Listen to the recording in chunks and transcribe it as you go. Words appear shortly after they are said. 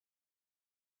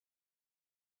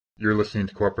You're listening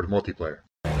to Co-operative Multiplayer.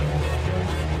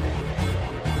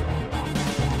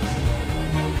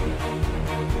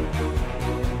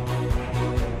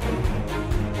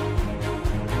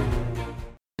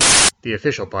 The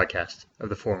official podcast of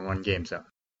the 4-in-1 Game Zone.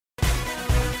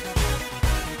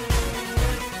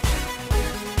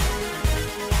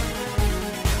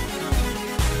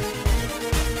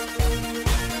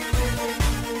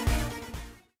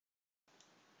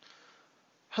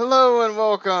 Hello and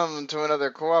welcome to another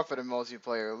Cooperative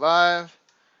Multiplayer Live.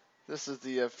 This is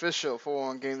the official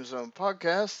 4-in-1 Game Zone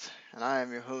podcast, and I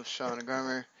am your host, Sean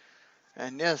Garmer.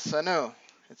 And yes, I know,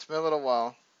 it's been a little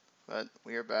while, but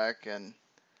we are back, and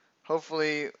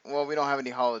hopefully, well, we don't have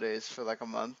any holidays for like a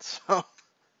month, so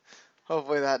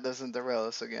hopefully that doesn't derail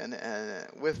us again. And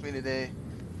with me today,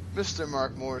 Mr.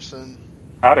 Mark Morrison.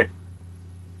 Howdy.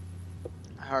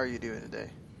 How are you doing today?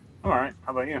 I'm alright.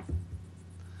 How about you?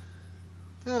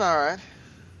 Doing alright.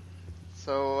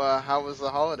 So, how was the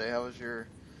holiday? How was your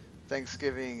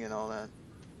Thanksgiving and all that?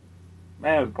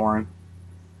 Man, it was boring.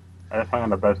 I just went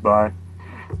to Best Buy.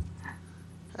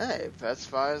 Hey,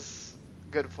 Best Buy's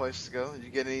a good place to go. Did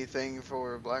you get anything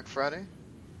for Black Friday?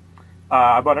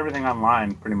 I bought everything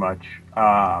online, pretty much.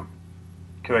 Because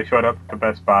I showed up to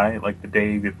Best Buy, like, the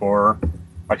day before.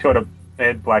 I showed up, they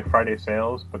had Black Friday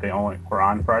sales, but they only were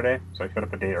on Friday, so I showed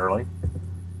up a day early.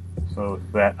 So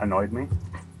that annoyed me.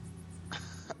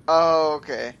 Oh,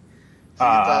 okay. So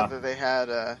you thought that they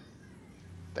had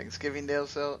Thanksgiving Day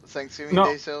sales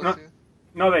too?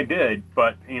 No, they did,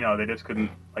 but, you know, they just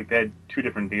couldn't, like, they had two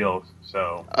different deals,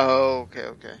 so. Oh,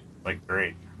 okay. Like,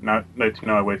 great. I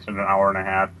wasted an hour and a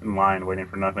half in line waiting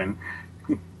for nothing.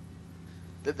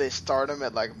 Did they start them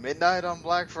at, like, midnight on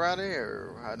Black Friday,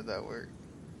 or how did that work?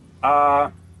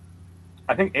 I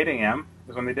think 8 a.m.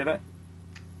 is when they did it.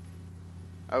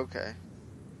 Okay.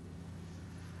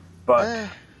 But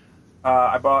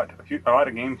I bought a lot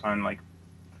of games on, like,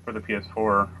 for the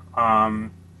PS4. I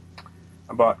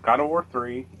bought God of War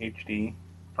 3 HD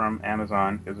from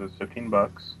Amazon because it was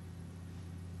 $15.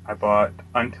 I bought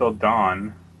Until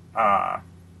Dawn because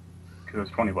it was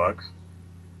 $20.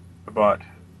 I bought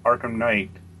Arkham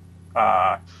Knight,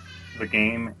 the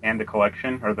game and the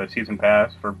collection, or the season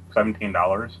pass, for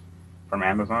 $17 from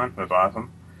Amazon. It was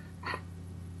awesome.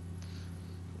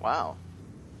 Wow.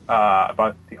 I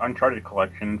bought the Uncharted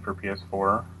collection for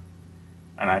PS4,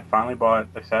 and I finally bought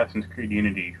Assassin's Creed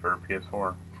Unity for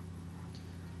PS4.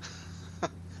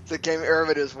 The game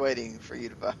everybody is waiting for you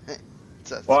to buy.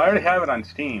 Well, I already have it on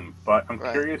Steam, but I'm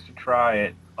curious to try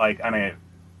it like on a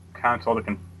console that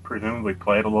can presumably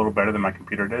play it a little better than my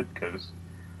computer did, because,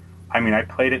 I mean, I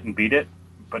played it and beat it,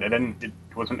 but it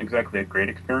wasn't exactly a great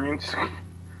experience.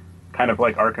 Kind of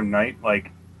like Arkham Knight, like,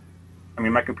 I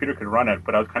mean, my computer could run it,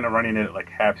 but I was kind of running it at, like,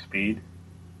 half speed.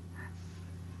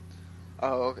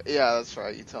 Oh, okay. Yeah, that's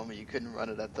right. You told me you couldn't run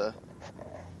it at the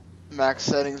max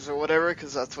settings or whatever,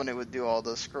 because that's when it would do all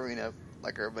the screwing up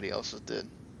like everybody else's did.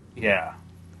 Yeah.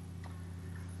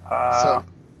 Go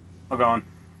on.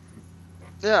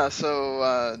 Yeah,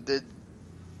 so, did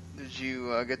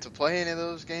you get to play any of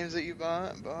those games that you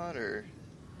bought, or?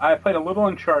 I played a little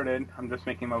Uncharted. I'm just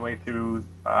making my way through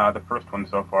the first one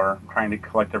so far. I'm trying to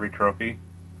collect every trophy.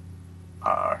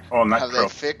 Have they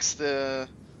fixed the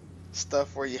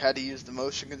stuff where you had to use the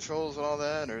motion controls and all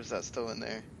that, or is that still in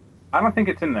there? I don't think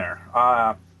it's in there.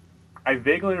 I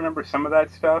vaguely remember some of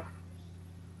that stuff.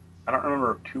 I don't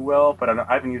remember it too well, but I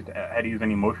haven't had to use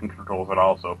any motion controls at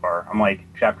all so far. I'm like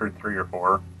chapter 3 or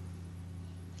 4.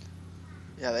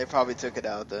 Yeah, they probably took it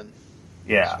out then.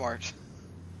 Yeah. Smart.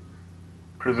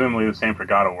 Presumably the same for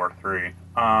God of War 3.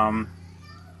 I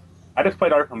just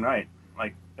played Arkham Knight.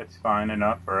 Like, it's fine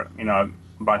enough, or, you know, I'm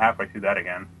about halfway through that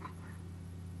again.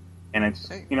 And it's,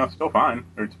 you know, still fine,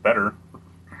 or it's better.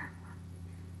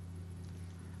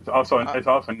 It's also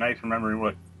nice remembering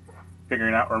where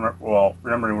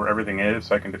everything is,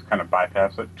 so I can just kind of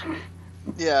bypass it.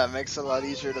 Yeah, it makes it a lot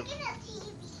easier to...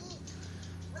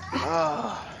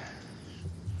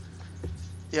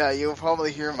 Yeah, you'll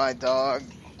probably hear my dog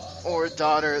or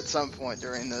daughter at some point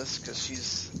during this, because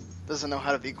she's doesn't know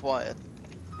how to be quiet.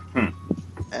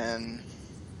 And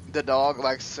the dog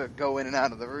likes to go in and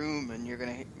out of the room, and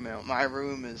my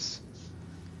room has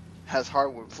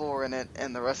hardwood floor in it,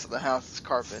 and the rest of the house is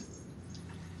carpet.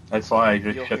 That's why I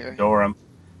just shut the door.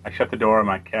 I shut the door on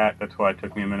my cat. That's why it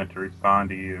took me a minute to respond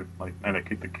to you. Like, and I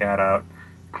kicked the cat out.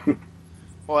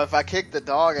 Well, if I kick the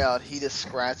dog out, he just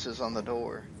scratches on the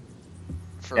door.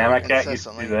 Yeah, my cat used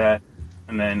to do that,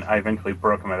 and then I eventually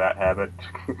broke him of that habit.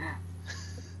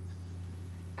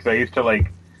 Because he used to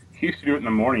do it in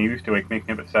the morning. He used to make me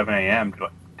up at 7 a.m.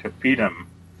 to feed him.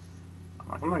 I'm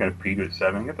like, I'm not going to feed you at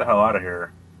 7. Get the hell out of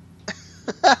here.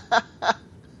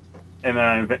 And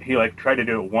then he like tried to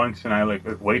do it once, and I like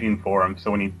was waiting for him. So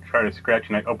when he tried to scratch,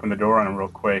 and I opened the door on him real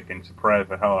quick and surprised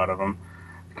the hell out of him.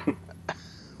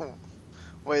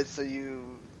 Wait, so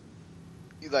you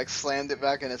like slammed it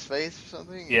back in his face or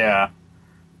something? Yeah.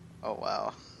 Oh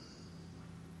wow.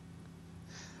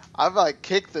 I've like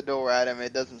kicked the door at him.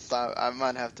 It doesn't stop. I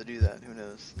might have to do that. Who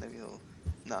knows? Maybe he'll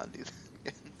not do that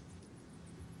again.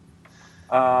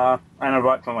 And I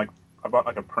bought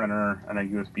like a printer and a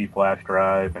USB flash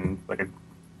drive and like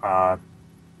a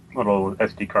little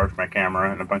SD card for my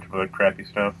camera and a bunch of other crappy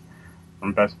stuff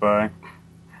from Best Buy.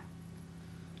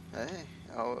 Hey,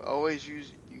 you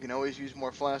can always use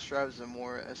more flash drives and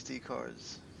more SD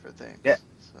cards for things. Yeah.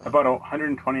 So, I bought a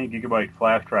 120 gigabyte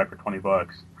flash drive for $20.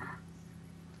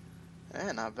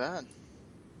 not bad.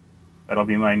 That'll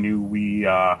be my new Wii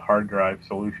hard drive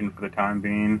solution for the time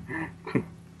being.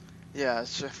 Yeah, I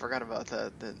forgot about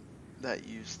that. That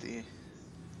used the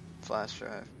flash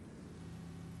drive.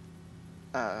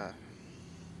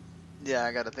 Yeah,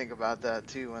 I got to think about that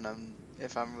too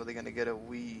if I'm really gonna get a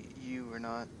Wii U or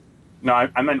not. No,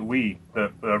 I meant Wii,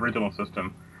 the original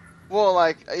system. Well,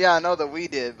 like, yeah, I know the Wii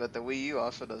did, but the Wii U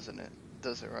also does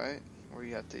it, right? Where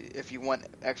you have to, if you want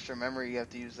extra memory, you have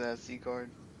to use the SD card.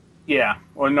 Yeah.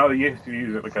 Well, no, you have to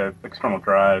use it like a external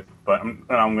drive, but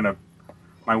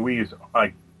my Wii is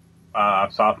like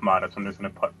soft modded, so I'm just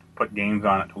gonna put games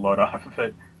on it to load off of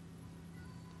it,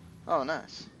 Oh,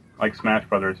 nice. like Smash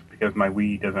Brothers, because my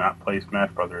Wii does not play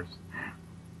Smash Brothers.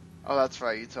 Oh, that's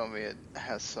right. You told me it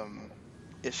has some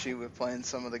issue with playing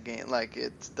some of the game, like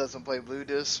it doesn't play blue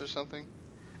discs or something.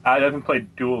 It doesn't play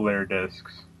dual layer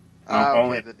discs.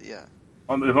 Okay, yeah.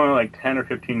 There's only like 10 or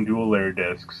 15 dual layer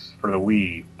discs for the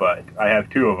Wii, but I have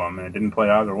 2 of them, and it didn't play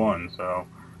either one, so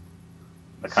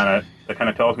that kind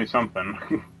of tells me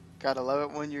something. Gotta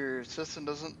love it when your system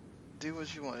doesn't do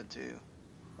what you want it to.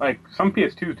 Like, some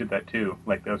PS2s did that too.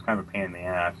 Like, that was kind of a pain in the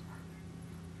ass.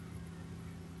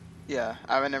 Yeah,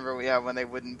 I remember, when they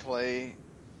wouldn't play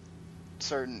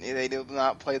they did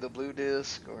not play the blue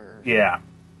disc or Yeah.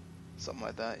 something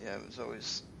like that. Yeah, it was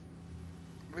always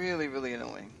really, really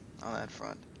annoying on that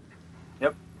front.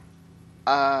 Yep.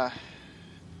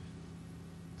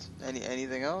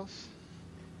 Anything else?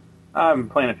 I've been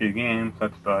playing a few games.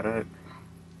 That's about it.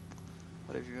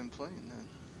 What have you been playing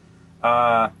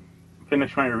then?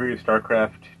 Finished my review of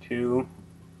StarCraft 2,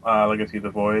 Legacy of the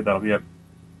Void. That'll be up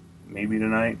maybe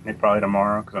tonight, maybe probably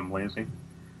tomorrow because I'm lazy.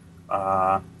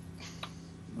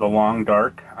 The Long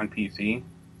Dark on PC.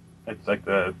 It's like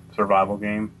the survival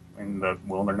game in the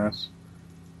wilderness.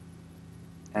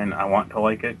 And I want to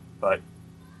like it, but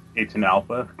it's an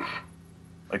alpha.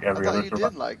 Like every I other thought you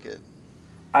did like it.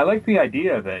 I like the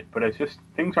idea of it, but it's just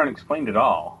things aren't explained at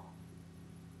all.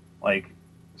 Like,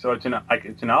 so it's an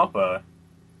alpha.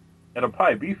 It'll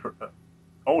probably be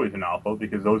always an alpha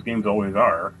because those games always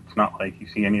are. It's not like you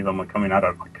see any of them like coming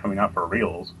out for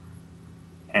reals.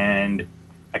 And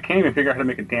I can't even figure out how to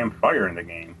make a damn fire in the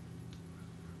game.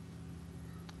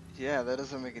 Yeah, that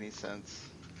doesn't make any sense.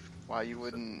 Why you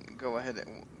wouldn't go ahead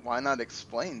and why not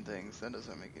explain things? That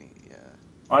doesn't make any. Yeah.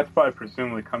 Well, that's probably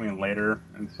presumably coming later,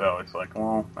 and so it's like,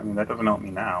 well, I mean, that doesn't help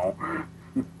me now.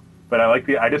 But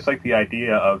I just like the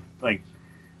idea of like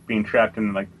being trapped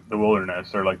in like the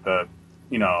wilderness or like a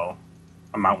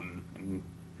mountain and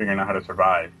figuring out how to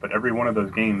survive. But every one of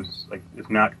those games like is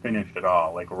not finished at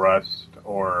all. Like Rust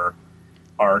or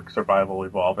Ark Survival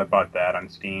Evolved. I bought that on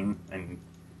Steam and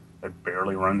it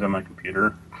barely runs on my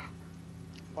computer.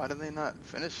 Why do they not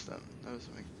finish them? That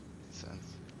doesn't make sense.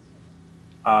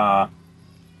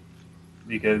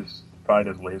 Because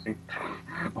probably just lazy,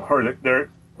 or their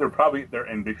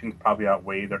ambitions probably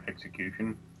outweigh their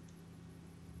execution.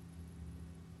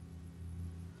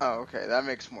 Oh, okay, that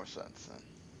makes more sense then.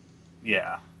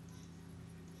 Yeah.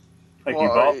 Like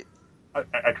Well,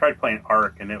 I tried playing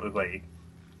Ark and it was like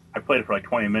I played it for like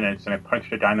 20 minutes and I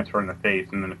punched a dinosaur in the face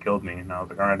and then it killed me and I was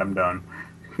like, all right, I'm done.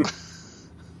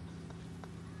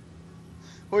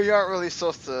 Well, you aren't really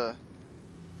supposed to,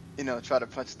 try to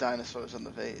punch dinosaurs in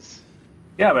the face.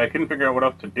 Yeah, but I couldn't figure out what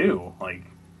else to do. Like,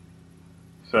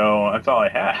 so that's all I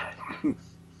had.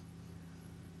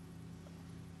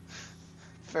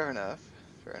 Fair enough.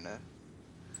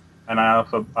 And I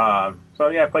also, I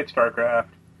played StarCraft,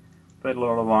 played a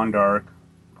little of Long Dark,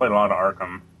 played a lot of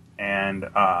Arkham, and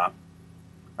now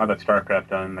that StarCraft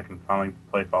done, I can finally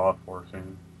play Fallout 4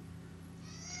 soon.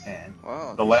 And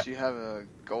Wow, at least you have a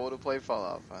goal to play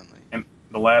Fallout finally. And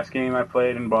the last game I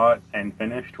played and bought and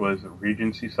finished was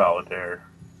Regency Solitaire.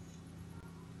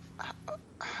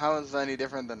 How is that any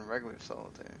different than regular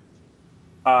Solitaire?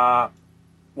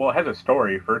 well, it has a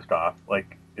story first off.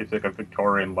 Like it's like a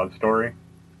Victorian love story.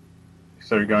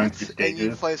 So you're going through What? And you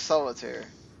stages. play solitaire?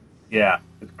 Yeah,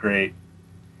 it's great.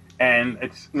 And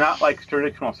it's not like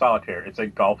traditional solitaire. It's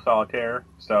like golf solitaire.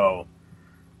 So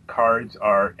cards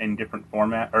are in different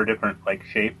format or different like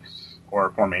shapes or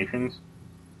formations.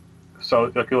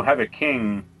 So like you'll have a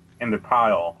king in the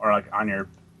pile or like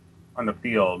on the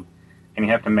field, and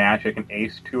you have to match like an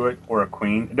ace to it or a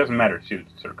queen. It doesn't matter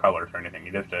suits or colors or anything.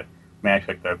 You just have to match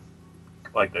like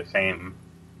the same,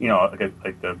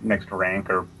 like the next rank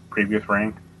or previous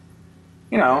rank.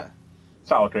 You know, Okay.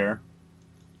 solitaire.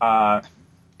 Uh,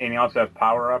 and you also have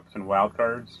power ups and wild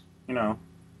cards. You know,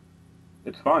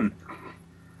 it's fun.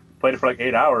 Played it for like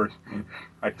 8 hours.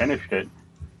 I finished it.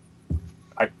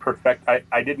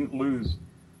 I didn't lose.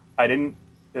 I didn't.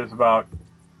 It was about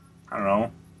I don't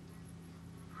know,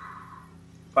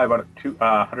 probably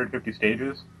about 150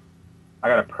 stages. I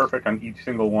got a perfect on each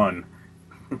single one.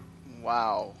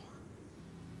 Wow.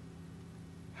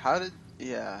 How did?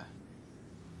 Yeah.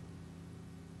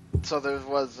 So there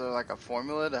like a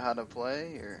formula to how to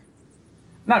play, or?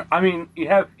 Not, I mean, you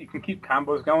can keep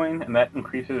combos going, and that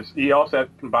increases. You also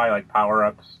can buy like power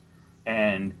ups,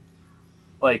 and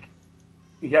like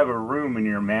you have a room in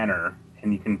your manor,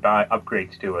 and you can buy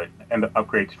upgrades to it, and the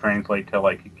upgrades translate to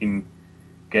like you can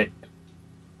get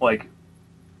like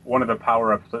one of the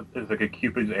power ups is like a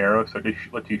Cupid's arrow, so it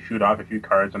lets you shoot off a few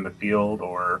cards on the field,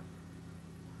 or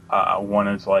one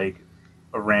is like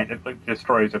it like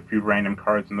destroys a few random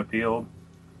cards in the field,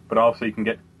 but also you can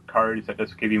get cards that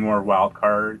just give you more wild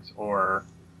cards, or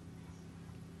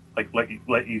like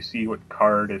let you see what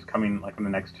card is coming like in the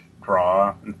next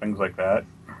draw and things like that.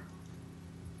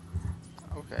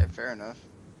 Okay, fair enough.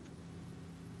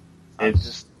 I'm It's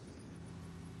just.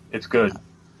 it's good.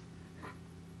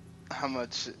 How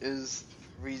much is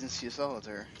Regency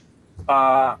Solitaire?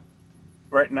 Uh,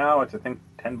 right now it's I think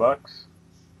 $10.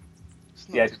 It's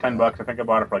Yeah, not it's too $10. bad. I think I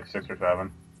bought it for like 6 or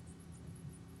 7.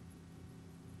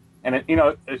 And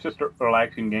it's just a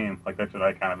relaxing game. Like that's what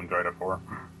I kind of enjoyed it for.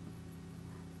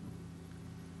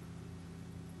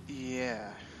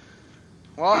 Yeah.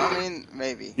 Well, I mean,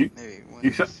 maybe, You maybe one you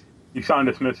of so- these. you sound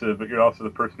dismissive, but you're also the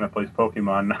person that plays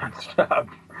Pokemon nonstop.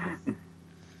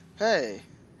 Hey,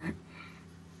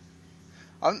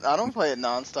 I don't play it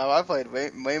nonstop. I played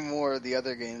way more of the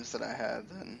other games that I had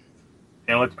than.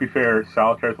 And let's be fair,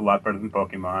 Solitaire is a lot better than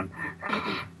Pokemon.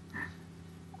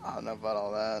 I don't know about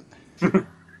all that.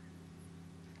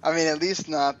 I mean, at least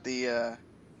not the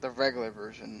regular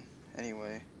version,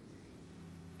 anyway.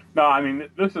 No, I mean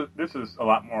this is a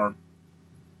lot more,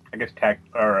 I guess,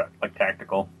 like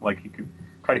tactical. Like you could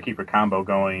try to keep your combo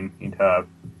going into,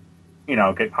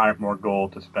 get more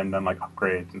gold to spend on like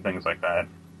upgrades and things like that.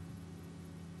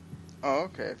 Oh,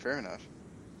 okay, fair enough.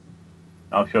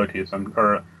 I'll show it to you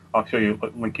or I'll show you,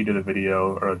 link you to the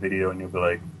video or a video, and you'll be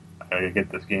like, I gotta get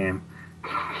this game.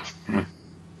 And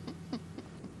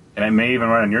it may even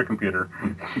run on your computer.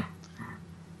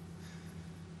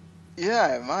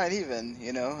 Yeah, it might even.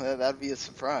 That'd be a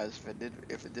surprise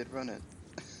if it did run it.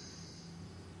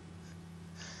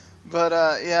 But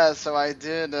yeah, so I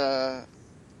did. I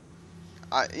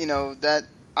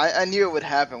knew it would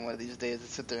happen one of these days. To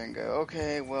sit there and go,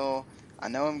 okay, well, I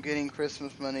know I'm getting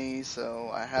Christmas money, so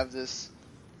I have this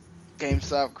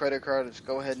GameStop credit card. Just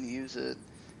go ahead and use it.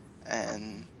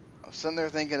 And I was sitting there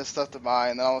thinking of stuff to buy,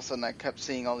 and then all of a sudden I kept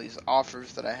seeing all these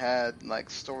offers that I had like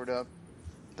stored up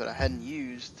that I hadn't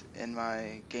used in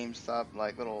my GameStop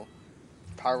like little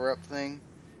power up thing.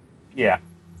 Yeah.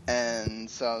 And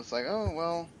so I was like, oh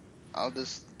well, I'll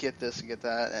just get this and get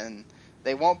that. And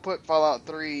they won't put Fallout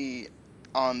 3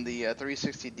 on the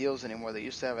 360 deals anymore. They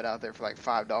used to have it out there for like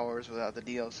 $5 without the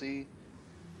DLC.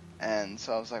 And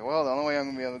so I was like, well, the only way I'm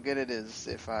gonna be able to get it is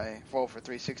if I for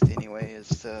 360 anyway, is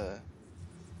to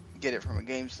get it from a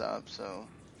GameStop. So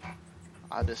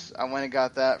I went and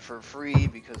got that for free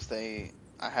because I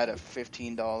had a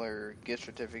 $15 gift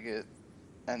certificate,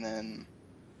 and then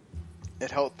it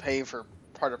helped pay for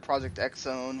part of Project X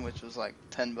Zone, which was like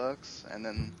 $10, and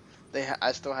then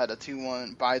I still had a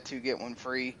buy two get one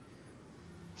free.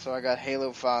 So I got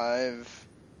Halo 5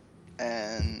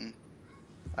 and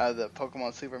the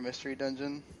Pokemon Super Mystery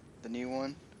Dungeon, the new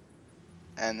one,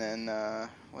 and then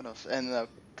what else? And the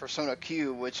Persona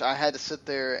Q, which I had to sit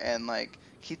there and like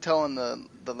keep telling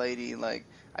the lady like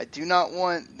I do not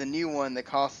want the new one that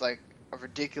costs like a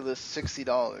ridiculous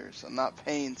 $60. I'm not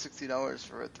paying $60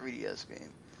 for a 3DS game.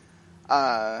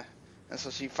 Uh, and so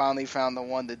she finally found the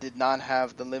one that did not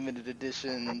have the limited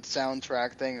edition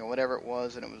soundtrack thing or whatever it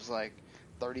was, and it was like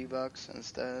 $30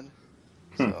 instead.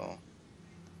 Hmm. So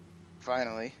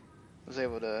finally, it was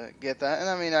able to get that. And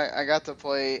I mean, I got to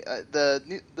play the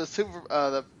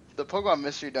Pokemon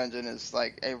Mystery Dungeon is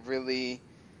like a really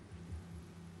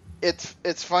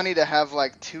it's funny to have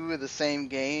like two of the same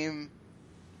game,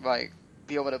 like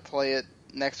be able to play it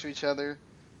next to each other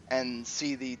and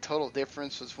see the total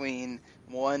difference between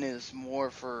one is more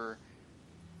for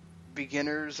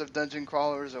beginners of dungeon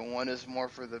crawlers and one is more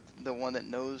for the one that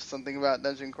knows something about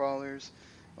dungeon crawlers.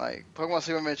 Like Pokemon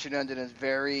Super Mystery Dungeon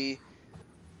is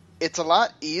it's a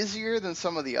lot easier than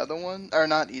some of the other ones, or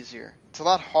not easier. It's a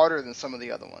lot harder than some of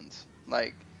the other ones.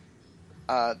 Like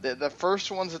the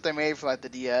first ones that they made for like the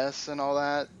DS and all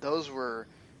that, those were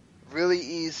really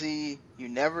easy. You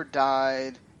never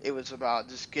died. It was about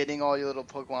just getting all your little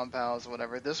Pokemon pals or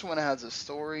whatever. This one has a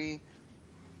story,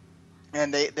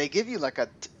 and they give you like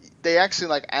they actually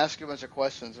like ask you a bunch of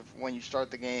questions when you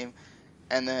start the game,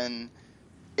 and then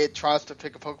it tries to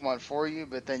pick a Pokemon for you,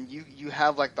 but then you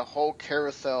have like the whole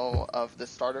carousel of the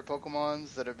starter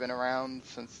Pokemons that have been around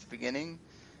since the beginning,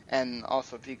 and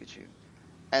also Pikachu.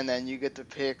 And then you get to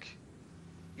pick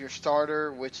your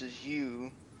starter, which is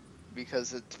you,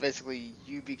 because it's basically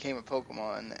you became a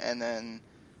Pokemon, and then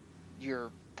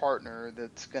your partner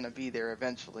that's going to be there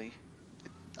eventually.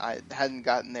 I hadn't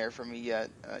gotten there for me yet.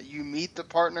 You meet the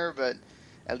partner, but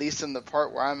at least in the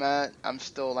part where I'm at, I'm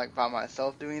still like by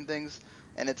myself doing things,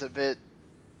 and it's a bit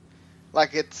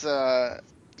like it's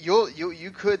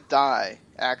you could die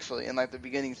actually in like the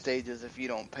beginning stages if you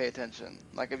don't pay attention.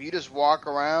 Like if you just walk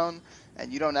around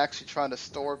and you don't actually try to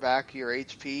store back your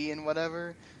HP and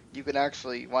whatever, you could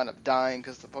actually wind up dying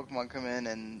because the Pokemon come in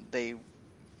and they're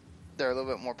a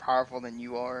little bit more powerful than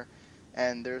you are.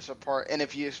 And there's a part, and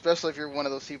especially if you're one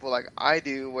of those people like I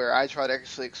do, where I try to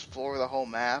actually explore the whole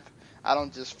map. I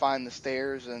don't just find the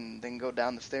stairs and then go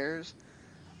down the stairs.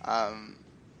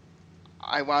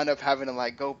 I wound up having to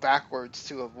like go backwards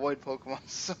to avoid Pokemon,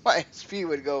 so my SP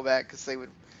would go back because they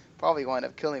would probably wind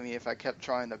up killing me if I kept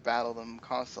trying to battle them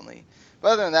constantly. But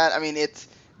other than that, I mean, it's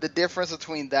the difference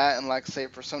between that and like say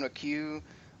Persona Q,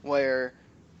 where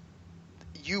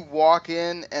you walk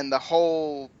in and the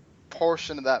whole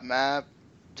portion of that map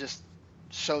just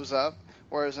shows up,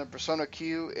 whereas in Persona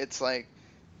Q, it's like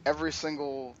every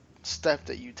single step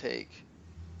that you take,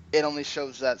 it only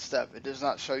shows that step. It does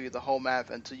not show you the whole map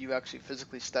until you actually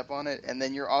physically step on it. And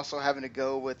then you're also having to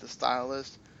go with the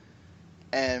stylist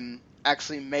and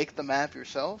actually make the map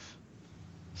yourself.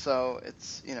 So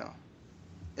it's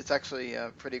actually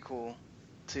pretty cool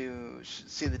to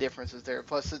see the differences there.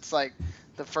 Plus, it's like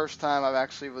the first time I've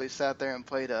actually really sat there and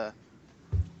played a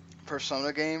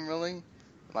Persona game, really,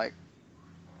 like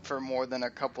for more than a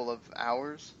couple of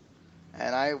hours.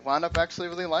 And I wound up actually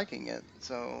really liking it.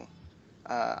 So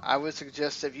I would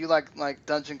suggest if you like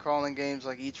dungeon crawling games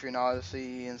like Etrian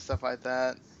Odyssey and stuff like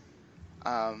that,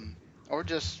 or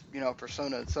just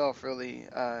Persona itself really,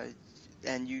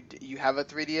 and you have a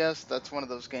 3DS, that's one of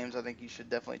those games I think you should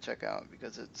definitely check out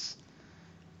because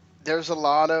there's a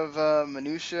lot of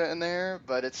minutia in there,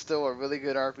 but it's still a really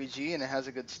good RPG and it has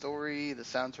a good story. The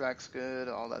soundtrack's good,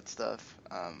 all that stuff.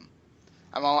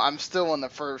 I'm still in the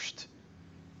first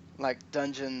like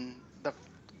dungeon,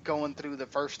 going through the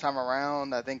first time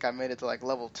around. I think I made it to like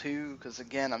level 2 because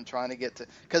again I'm trying to get to,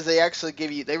 because they actually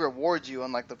they reward you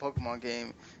unlike the Pokemon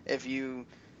game. If you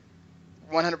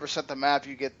 100% the map,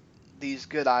 you get these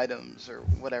good items or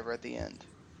whatever at the end.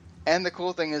 And the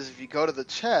cool thing is if you go to the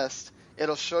chest,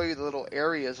 it'll show you the little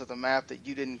areas of the map that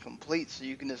you didn't complete, so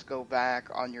you can just go back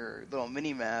on your little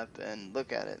mini map and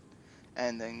look at it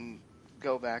and then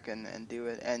go back and do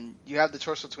it. And you have the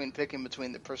choice picking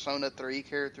between the Persona 3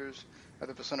 characters or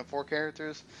the Persona 4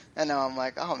 characters. And now I'm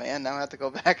like, oh man, now I have to go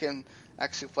back and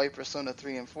actually play Persona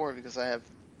 3 and 4 because I have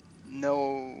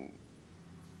no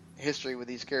history with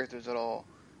these characters at all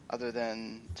other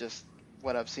than just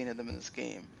what I've seen of them in this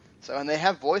game. So, and they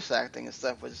have voice acting and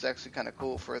stuff, which is actually kind of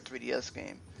cool for a 3DS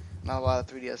game. Not a lot of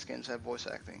 3DS games have voice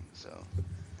acting, so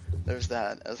there's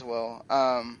that as well.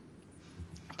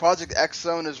 Project X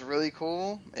Zone is really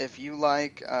cool. If you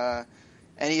like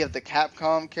any of the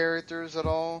Capcom characters at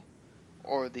all,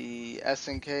 or the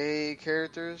SNK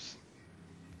characters,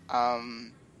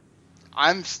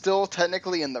 I'm still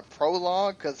technically in the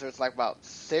prologue because there's like about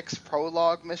 6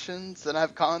 prologue missions that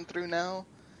I've gone through now,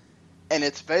 and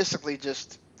it's basically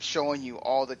just showing you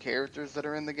all the characters that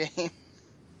are in the game.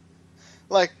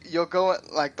 Like you'll go,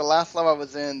 like the last level I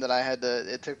was in that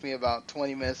it took me about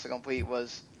 20 minutes to complete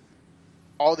was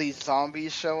all these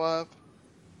zombies show up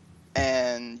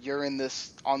and you're on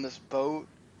this boat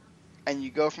and you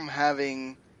go from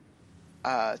having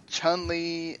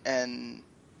Chun-Li and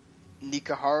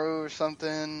Nikaharu or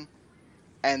something,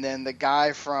 and then the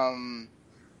guy from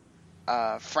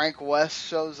Frank West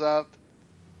shows up.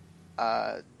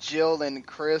 Jill and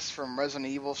Chris from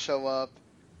Resident Evil show up,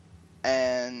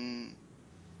 and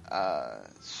uh,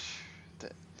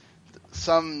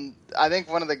 I think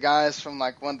one of the guys from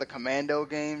like one of the Commando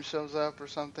games shows up or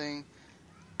something,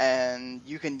 and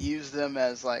you can use them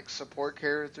as like support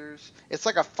characters. It's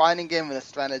like a fighting game and a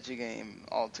strategy game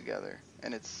all together,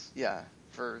 and it's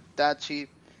for that cheap,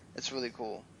 it's really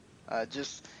cool.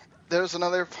 Just there's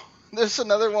another there's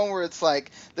another one where it's like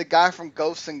the guy from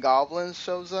Ghosts and Goblins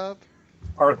shows up.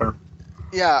 Arthur.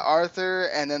 Yeah, Arthur,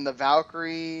 and then the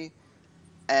Valkyrie,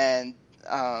 and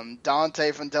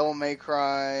Dante from Devil May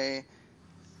Cry,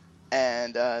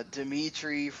 and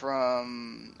Dimitri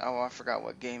from I forgot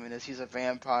what game it is. He's a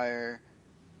vampire,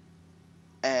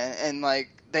 and like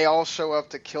they all show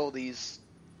up to kill these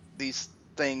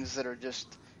things that are just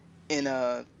in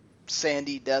a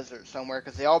sandy desert somewhere,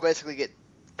 because they all basically get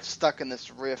stuck in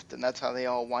this rift, and that's how they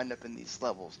all wind up in these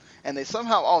levels. And they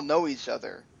somehow all know each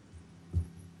other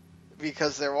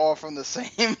because they're all from the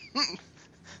same.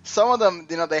 Some of them,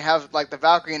 they have like the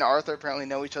Valkyrie and Arthur apparently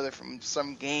know each other from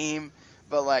some game.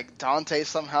 But like Dante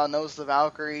somehow knows the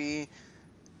Valkyrie,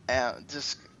 and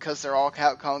just because they're all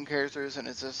Capcom characters, and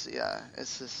it's just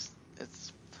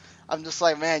I'm just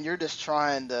like, man, you're just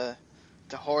trying to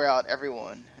whore out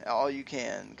everyone, all you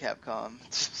can, Capcom.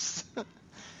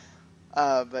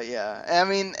 But yeah, I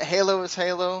mean, Halo is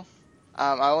Halo.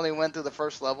 I only went through the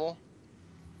first level.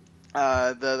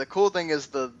 The cool thing is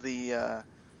the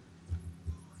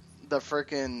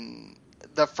freaking.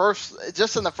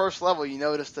 Just in the first level, you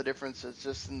notice the differences.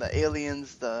 Just in the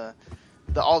aliens,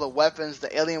 all the weapons,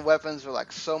 the alien weapons are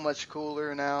like so much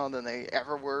cooler now than they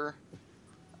ever were.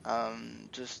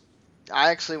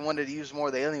 I actually wanted to use more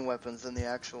of the alien weapons than the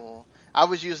actual. I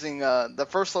was using the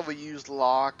first level you used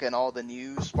Locke and all the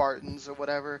new Spartans or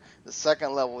whatever. The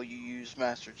second level you use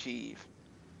Master Chief.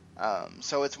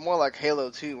 So it's more like Halo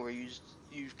 2, where you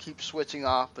keep switching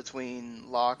off between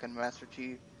Locke and Master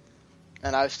Chief.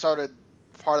 And I started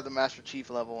part of the Master Chief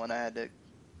level, and I had to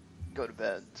go to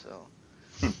bed. So,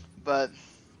 but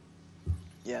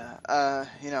yeah,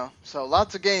 so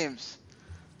lots of games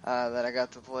that I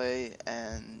got to play,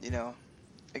 and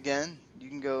again, you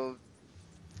can go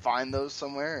find those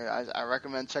somewhere. I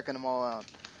recommend checking them all out,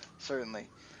 certainly.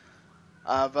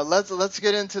 But let's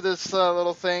get into this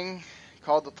little thing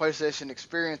called the PlayStation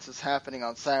Experience. It's happening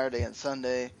on Saturday and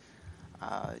Sunday.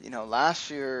 Last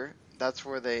year that's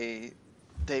where they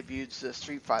debuted the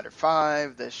Street Fighter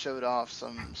V. They showed off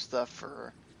some stuff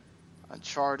for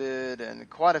Uncharted and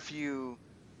quite a few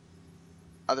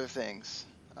other things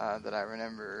that I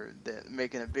remember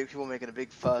that people making a big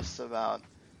fuss about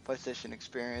PlayStation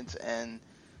Experience. And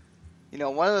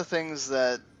one of the things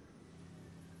that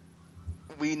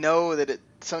we know that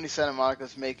Sony Santa Monica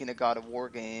is making a God of War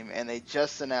game, and they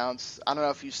just announced. I don't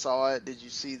know if you saw it. Did you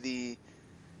see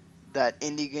that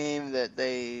indie game that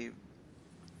they?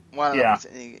 Well,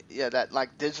 that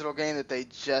like digital game that they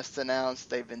just announced.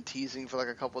 They've been teasing for like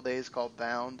a couple days, called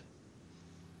Bound.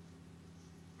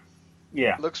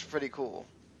 Yeah, looks pretty cool.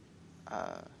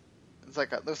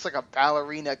 Looks like a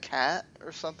ballerina cat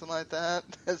or something like that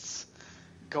that's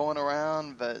going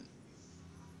around, but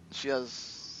she has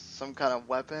some kind of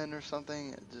weapon or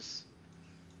something. Just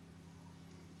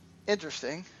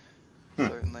interesting,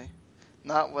 certainly.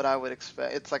 Not what I would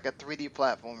expect. It's like a 3D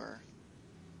platformer.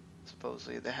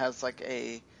 Supposedly, that has like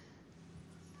a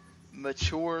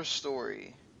mature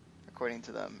story, according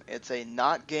to them. It's a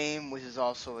not game, which is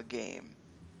also a game.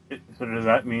 So does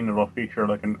that mean it'll feature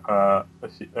like a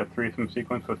threesome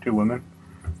sequence with two women?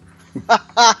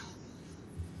 I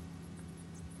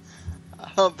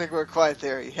don't think we're quite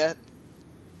there yet.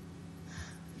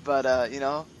 But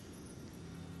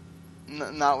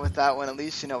not with that one. At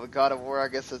least with God of War, I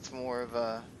guess it's more of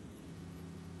a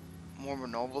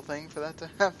normal thing for that to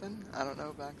happen. I don't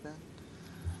know back then.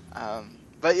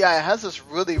 But yeah, it has this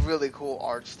really, really cool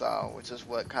art style, which is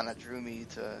what kind of drew me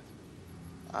to.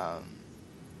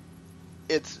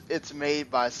 It's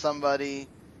made by somebody.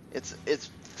 It's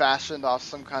fashioned off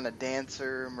some kind of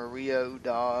dancer, Maria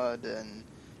Udad, and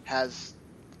has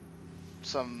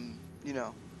some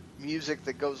music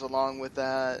that goes along with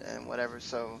that and whatever.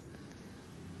 So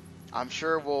I'm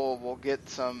sure we'll get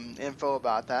some info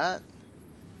about that.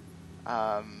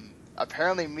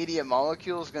 Apparently Media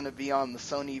Molecule is going to be on the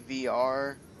Sony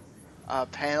VR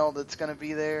panel that's going to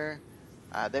be there.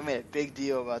 They made a big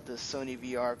deal about this Sony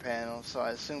VR panel, so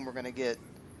I assume we're going to get...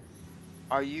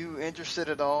 Are you interested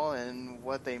at all in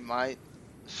what they might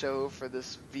show for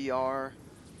this VR?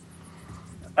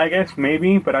 I guess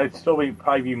maybe, but I'd still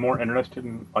probably be more interested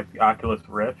in like the Oculus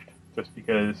Rift, just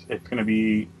because it's going to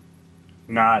be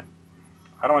not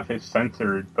I don't want to say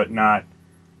censored, but not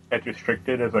as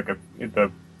restricted as like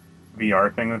the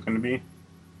VR thing is going to be.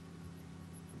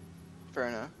 Fair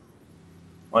enough.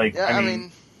 Like, Yeah, I I mean,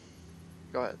 mean,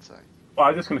 go ahead. Sorry. well, I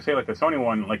was just going to say, like, the Sony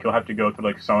one, like, you'll have to go to,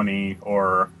 like, Sony,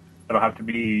 or it'll have to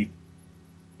be,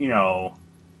 you know,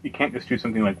 you can't just do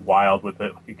something, like, wild with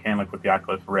it like you can, like, with the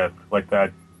Oculus Rift. Like,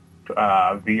 that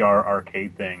VR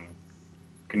arcade thing.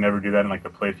 You can never do that in, like, the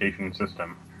PlayStation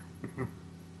system.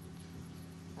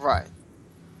 Right.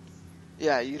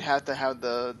 Yeah, you'd have to have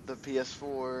the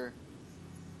PS4,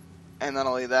 and not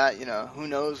only that, who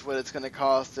knows what it's going to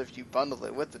cost if you bundle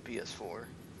it with the PS4.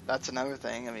 That's another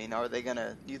thing. I mean,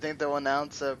 do you think they'll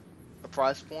announce a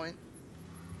price point?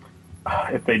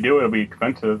 If they do, it'll be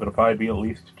expensive. It'll probably be at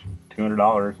least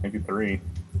 $200, maybe $300.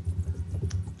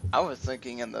 I was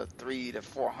thinking in the 300 to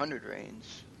 400 range.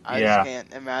 I just Yeah.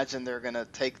 can't imagine they're going to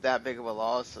take that big of a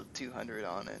loss of 200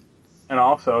 on it. And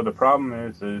also, the problem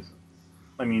is,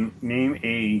 I mean, name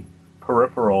a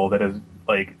peripheral that has,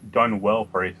 like, done well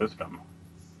for a system.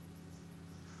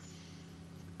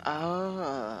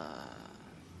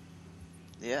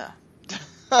 Yeah.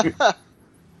 I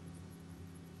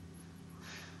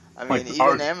mean, Like,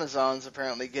 even Amazon's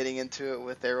apparently getting into it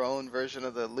with their own version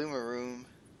of the Luma Room.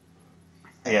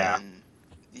 Yeah. And,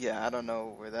 yeah, I don't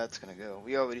know where that's going to go.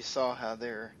 We already saw how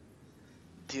their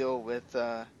deal with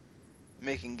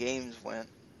making games went.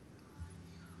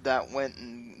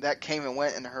 That came and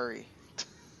went in a hurry.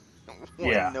 When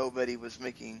Yeah. nobody was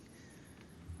making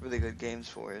really good games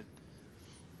for it.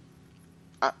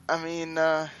 I mean,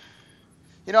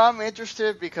 I'm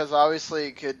interested because obviously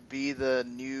it could be the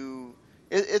new.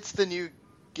 It's the new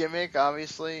gimmick,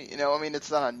 obviously. I mean, it's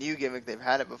not a new gimmick. They've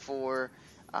had it before.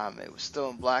 It was still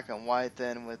in black and white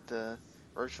then with the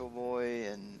Virtual Boy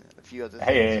and a few other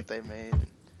things that they made.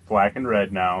 Black and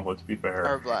red now, let's be fair.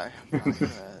 Or black and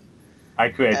red. I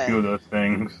create two of those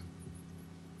things.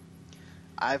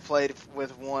 I played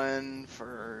with one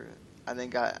for, I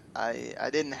think I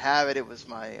didn't have it. It was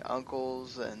my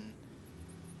uncle's, and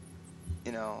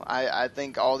I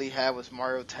think all he had was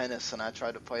Mario Tennis, and I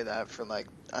tried to play that for like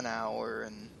an hour,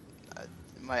 and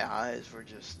my eyes were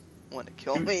just wanting to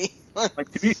kill me.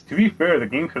 Like, to be fair, the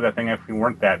games for that thing actually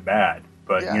weren't that bad,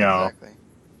 but yeah, exactly.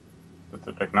 with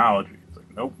the technology, it's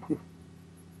like nope.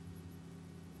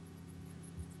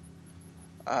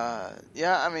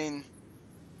 Yeah, I mean,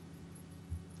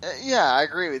 yeah, I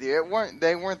agree with you.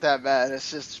 They weren't that bad.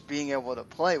 It's just being able to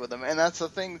play with them, and that's the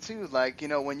thing too. Like,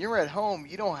 when you're at home,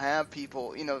 you don't have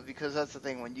people, because that's the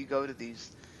thing. When you go to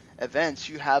these events,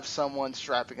 you have someone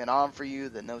strapping it on for you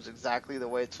that knows exactly the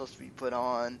way it's supposed to be put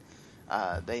on.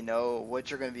 They know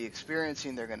what you're going to be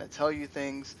experiencing. They're going to tell you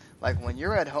things. Like, when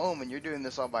you're at home and you're doing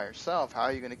this all by yourself, how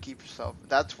are you going to keep yourself?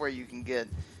 That's where you can get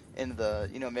into the,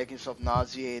 making yourself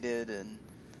nauseated and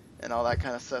all that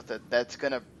kind of stuff. That's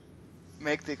going to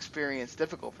make the experience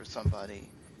difficult for somebody.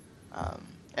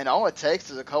 And all it takes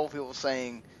is a couple people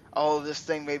saying, "Oh, this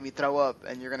thing made me throw up,"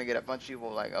 and you're going to get a bunch of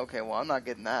people like, "Okay, well, I'm not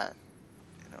getting that."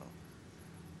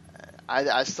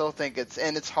 I still think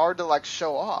it's hard to like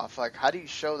show off. Like, how do you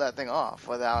show that thing off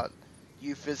without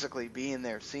you physically being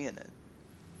there seeing it?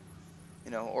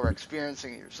 Or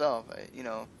experiencing it yourself.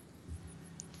 You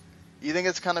think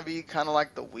it's gonna be kind of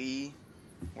like the Wii,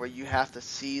 where you have to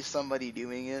see somebody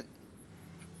doing it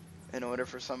in order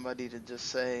for somebody to just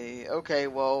say, "Okay,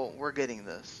 well, we're getting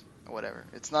this," or whatever.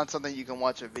 It's not something you can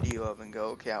watch a video of and go,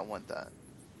 "Okay, I want that."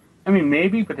 I mean,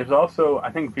 maybe, but there's also, I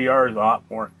think VR is a lot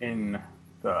more in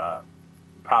the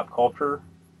pop culture,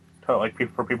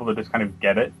 for people to just kind of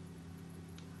get it.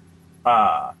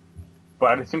 But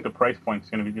I just think the price point is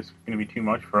going to be too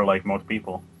much for like most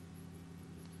people.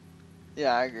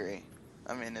 Yeah, I agree.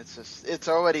 I mean, it's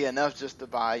already enough just to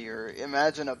buy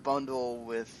imagine a bundle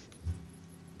with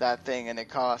that thing and it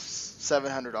costs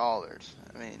 $700.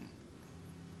 I mean,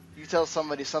 you tell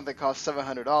somebody something costs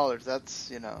 $700,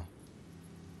 that's,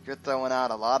 you're throwing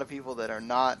out a lot of people that are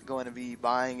not going to be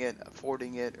buying it,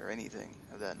 affording it, or anything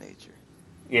of that nature.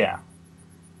 Yeah.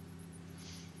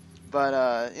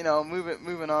 But,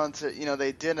 moving on to,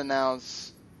 they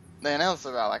announced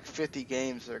about like 50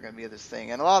 games that are going to be of this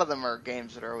thing, and a lot of them are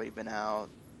games that have already been out,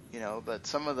 but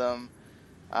some of them,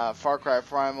 Far Cry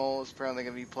Primal is apparently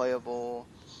going to be playable.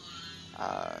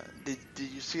 Did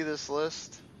you see this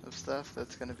list of stuff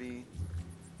that's going to be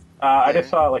I just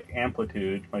saw like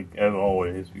Amplitude, like as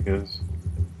always, because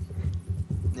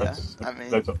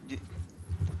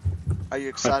are you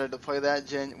excited to play that,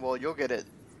 Jen? Well, you'll get it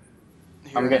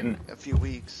here in a few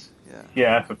weeks. Yeah.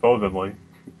 Yeah, supposedly.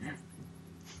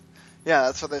 Yeah,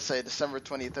 that's what they say. December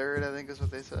 23rd, I think, is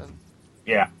what they said.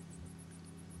 Yeah.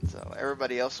 So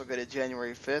everybody else will get it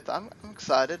January 5th. I'm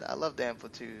excited. I love the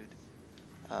Amplitude.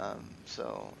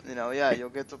 So, yeah, you'll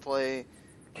get to play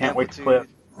Can't wait to play Amplitude.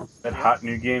 that Yep. hot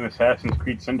new game, Assassin's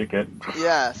Creed Syndicate.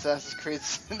 Yeah, Assassin's Creed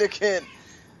Syndicate.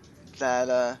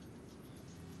 That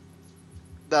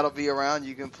that'll be around.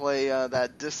 You can play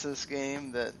that distance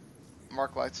game that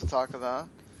Mark likes to talk about.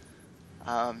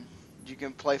 Um, you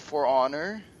can play For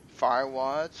Honor,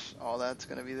 Firewatch. All that's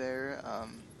gonna be there.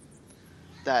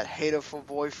 That Hateful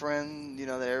Boyfriend,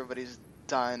 that everybody's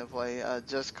dying to play.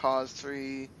 Just Cause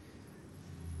 3.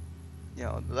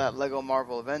 That Lego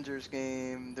Marvel Avengers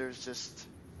game. There's just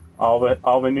All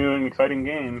the new and exciting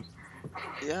games.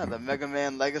 the Mega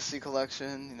Man Legacy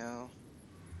Collection.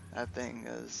 That thing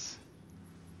is.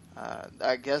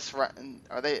 I guess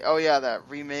are they? Oh yeah, that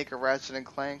remake of Ratchet and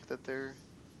Clank that they're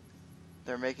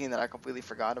making that I completely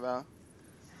forgot about.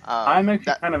 I'm actually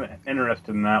That kind of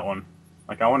interested in that one.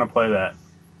 Like, I want to play that.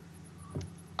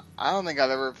 I don't think I've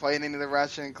ever played any of the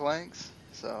Ratchet and Clanks.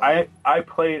 So I've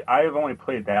only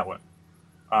played that one.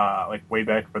 Like way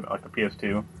back for the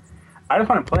PS2. I just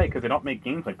want to play it because they don't make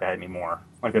games like that anymore.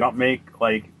 Like, they don't make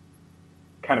like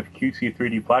kind of cutesy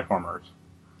 3D platformers.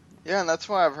 yeah, and that's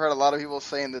why I've heard a lot of people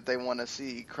saying that they want to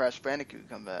see Crash Bandicoot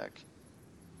come back.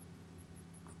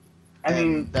 I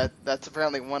mean, And that's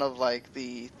apparently one of like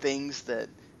the things that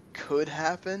could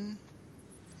happen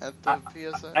at I, the I,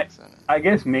 PSX. I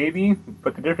guess maybe,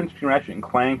 but the difference between Ratchet and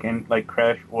Clank and like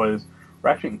Crash was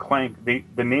Ratchet and Clank. The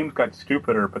names got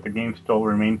stupider, but the game still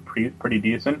remained pretty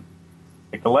decent.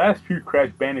 Like, the last few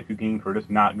Crash Bandicoot games were just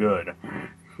not good.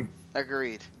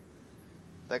 Agreed.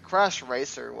 The Crash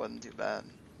Racer wasn't too bad,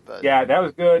 but Yeah, that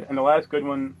was good, and the last good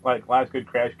one, like last good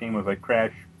Crash game, was like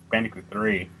Crash Bandicoot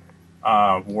 3.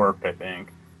 Warped, I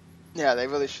think. yeah, they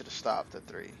really should have stopped at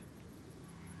 3.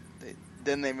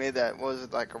 Then they made that, what was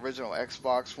it, like original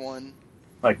Xbox one?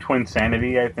 Like Twin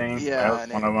Sanity, I think. That Yeah, was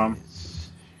and one of them.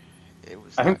 it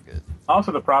was I think not good.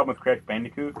 also the problem with Crash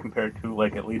Bandicoot compared to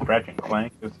like at least Ratchet and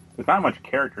Clank is there's not much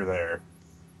character there,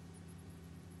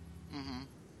 Hmm.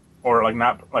 or like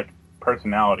not like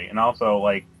personality, and also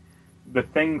like the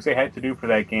things they had to do for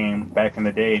that game back in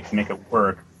the day to make it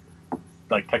work,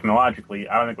 like technologically,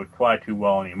 I don't think would fly too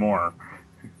well anymore.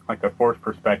 Like the force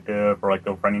perspective or like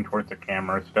the running towards the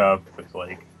camera stuff. It's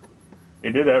like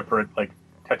they did that for like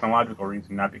technological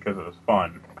reason, not because it was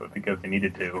fun, but because they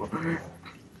needed to.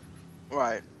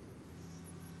 Right.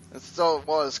 It still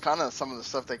was kind of some of the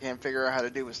stuff they can't figure out how to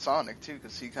do with Sonic, too,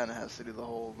 because he kind of has to do the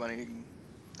whole running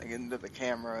like, into the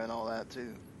camera and all that,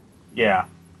 too. Yeah,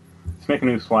 let's make a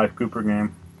new Sly Cooper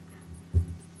game.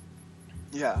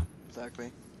 Yeah,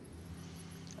 exactly.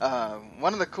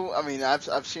 One of the cool, I mean,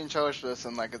 I've seen trailers for this,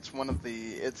 and like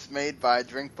it's made by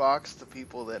Drinkbox, the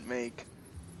people that make,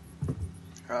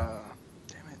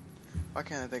 damn it, why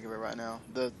can't I think of it right now?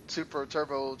 The Super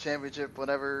Turbo Championship,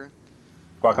 whatever.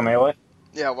 Guacamelee?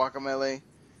 Yeah, Guacamelee.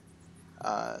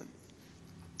 Uh,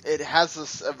 it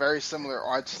has a very similar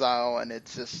art style, and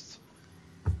it's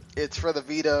for the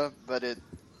Vita, but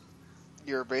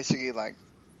you're basically like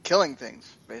killing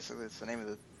things. Basically, it's the name of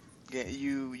the game.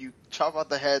 You chop out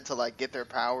the head to like get their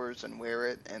powers and wear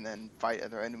it, and then fight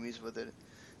other enemies with it.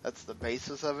 That's the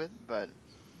basis of it, but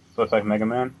So it's like Mega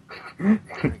Man?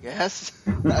 I guess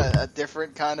a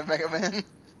different kind of Mega Man.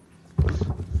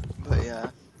 But yeah,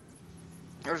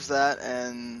 there's that,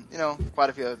 and quite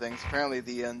a few other things. Apparently,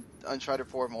 the Uncharted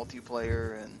 4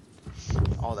 multiplayer and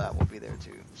all that will be there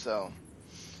too. So,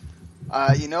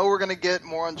 we're gonna get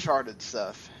more Uncharted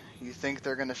stuff. You think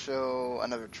they're gonna show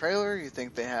another trailer? You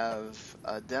think they have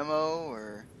a demo,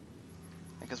 or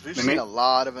because we've seen a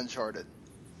lot of Uncharted.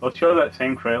 Let's show that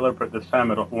same trailer, but this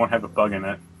time it won't have a bug in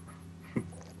it.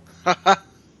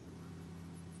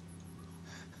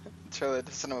 Trailer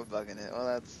doesn't have a bug in it.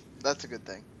 Well, that's a good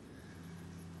thing.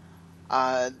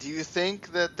 Do you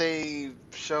think that they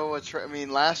show I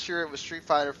mean, last year it was Street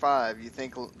Fighter 5. You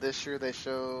think this year they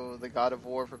show the God of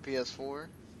War for PS4?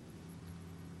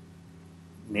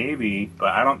 Maybe, but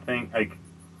I don't think, like...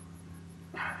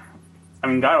 I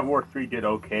mean, God of War 3 did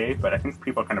okay, but I think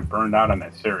people are kind of burned out on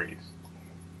that series.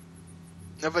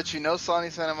 No, but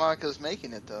Sony Santa Monica is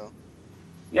making it, though.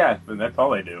 Yeah, but that's all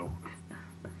they do.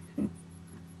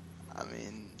 I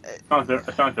mean... It's not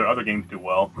like their other games do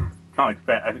well. It's not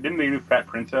like Didn't they do Fat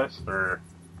Princess, or...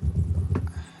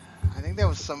 I think there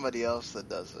was somebody else that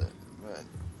does it, but...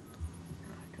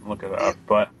 I can look it up,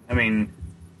 but, I mean...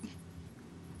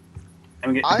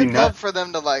 I'd love for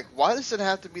them to, like, why does it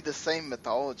have to be the same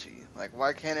mythology? Like,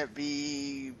 why can't it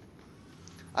be...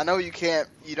 I know you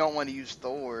don't want to use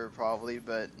Thor, probably,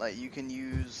 but, like, you can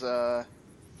use, I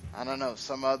don't know,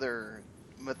 some other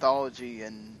mythology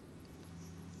and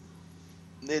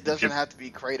It doesn't have to be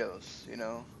Kratos, you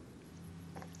know.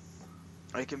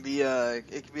 It can be a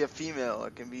female.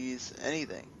 It can be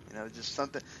anything, you know, just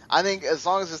something. I think as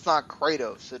long as it's not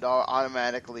Kratos, it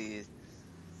automatically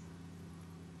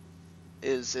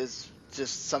is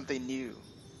just something new.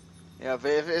 You know, if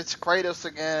it's Kratos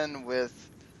again with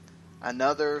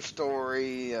another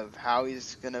story of how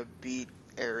he's gonna beat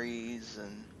Ares,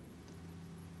 and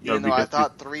even though I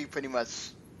thought 3 pretty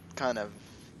much kind of,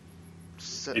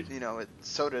 you know, it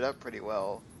sewed it up pretty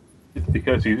well. It's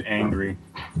because he's angry.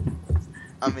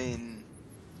 I mean,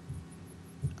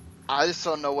 I just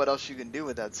don't know what else you can do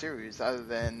with that series other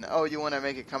than, oh, you want to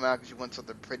make it come out because you want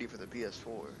something pretty for the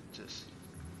PS4. Just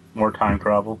more time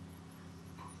travel.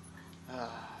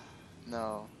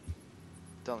 No,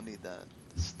 don't need that.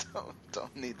 Just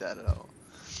don't need that at all.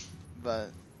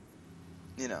 But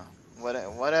you know,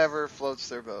 whatever floats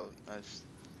their boat.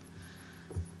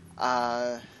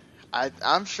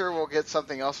 I'm sure we'll get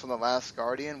something else from The Last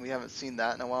Guardian. We haven't seen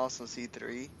that in a while since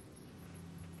E3.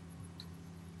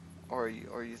 Or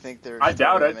you think they're I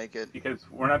doubt it, make it because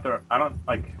we're not there. I don't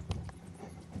like.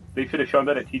 They should have shown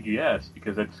that at TGS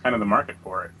because it's kind of the market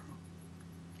for it.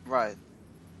 Right.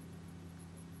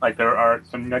 Like there are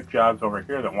some nut jobs over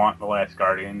here that want The Last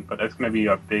Guardian, but that's going to be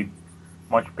a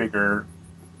much bigger,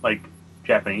 like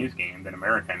Japanese game than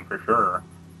American for sure.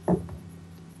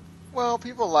 Well,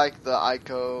 people like the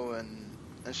Ico and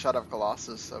Shadow of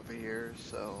Colossus over here,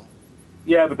 so.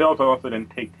 Yeah, but they also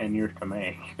didn't take 10 years to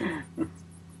make.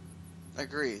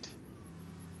 Agreed.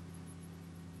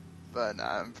 But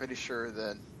I'm pretty sure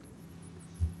that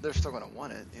they're still going to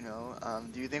want it, you know.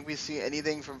 Do you think we see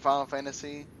anything from Final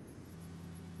Fantasy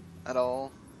at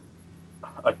all?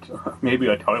 Maybe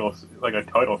a title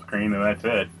screen, and that's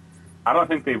it. I don't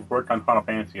think they've worked on Final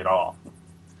Fantasy at all.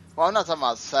 Well, I'm not talking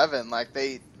about 7. Like,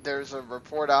 there's a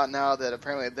report out now that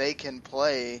apparently they can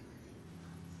play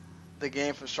the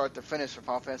game from start to finish for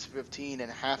Final Fantasy 15,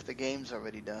 and half the game's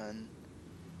already done.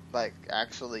 Like,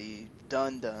 actually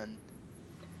done.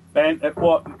 And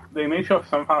well, they may show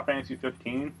some Final Fantasy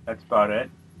 15. That's about it.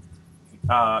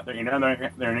 They're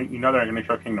going to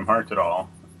show Kingdom Hearts at all,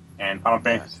 and Final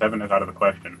Fantasy 7 is out of the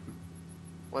question.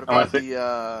 What about the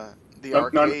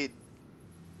arcade?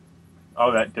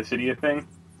 Oh, that Dissidia thing.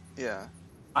 Yeah.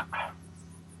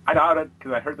 I doubt it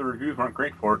because I heard the reviews weren't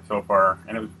great for it so far,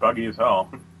 and it was buggy as hell.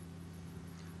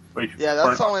 Yeah,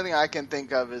 that's the only thing I can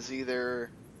think of is either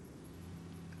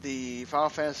the Final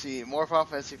Fantasy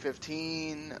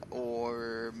 15,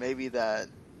 or maybe that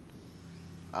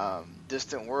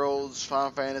Distant Worlds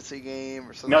Final Fantasy game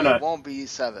or something. No. It won't be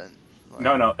 7.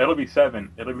 No, it'll be 7.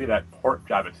 It'll be that port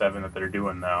job at 7 that they're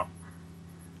doing though.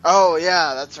 Oh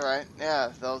yeah, that's right.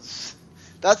 Yeah, that's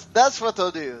what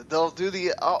they'll do. They'll do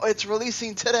it's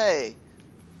releasing today.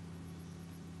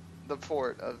 The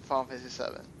port of Final Fantasy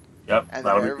 7. Yep, and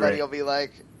then everybody will be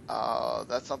like, "Oh,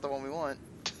 that's not the one we want."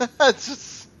 It's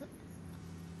just.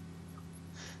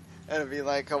 And it'd be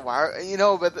like, why? You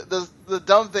know, but the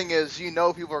dumb thing is, you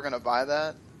know, people are gonna buy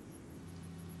that.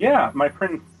 Yeah, my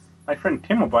friend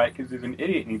Tim will buy it because he's an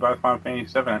idiot and he buys Final Fantasy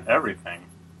 7 and everything.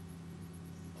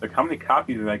 It's like, how many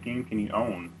copies of that game can you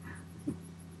own?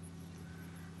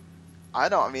 I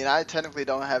technically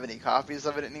don't have any copies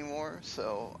of it anymore,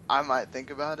 so I might think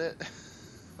about it.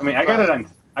 I mean, I got it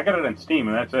on Steam,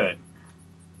 and that's it.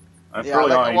 That's yeah,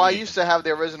 really all I used to have the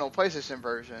original PlayStation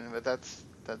version, but that's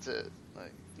it.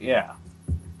 Like. Yeah.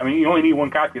 I mean, you only need one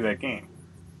copy of that game.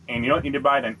 And you don't need to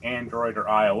buy it on Android or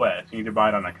iOS. You need to buy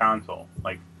it on a console.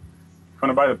 Like, if you want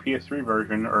to buy the PS3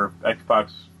 version or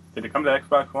Xbox... Did it come to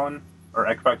Xbox One? Or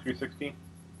Xbox 360?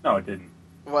 No, it didn't.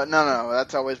 Well, no.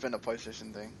 That's always been a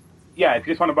PlayStation thing. Yeah, if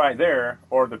you just want to buy it there,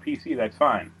 or the PC, that's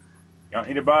fine. You don't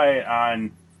need to buy it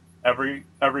on every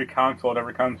console it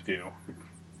ever comes to.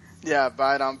 Yeah,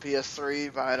 buy it on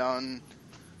PS3, buy it on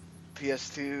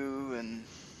PS2, and...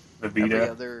 The Vita. Every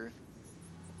other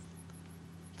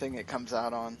thing it comes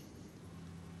out on,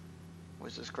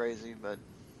 which is crazy, but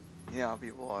you know how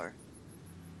people are.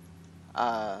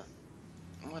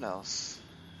 What else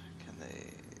can they?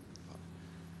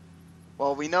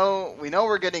 Well, we know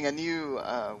we're getting a new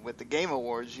with the Game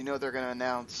Awards. You know they're going to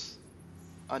announce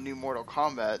a new Mortal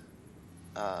Kombat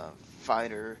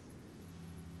fighter.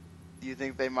 Do you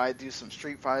think they might do some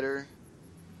Street Fighter?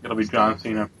 It'll be John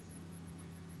Cena.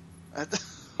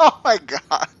 Oh my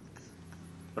god.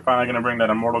 They're finally going to bring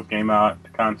that Immortals game out to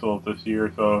consoles this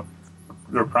year, so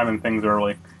they're priming things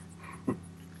early.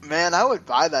 Man, I would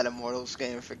buy that Immortals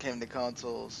game if it came to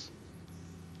consoles.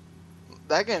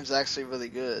 That game's actually really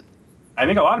good. I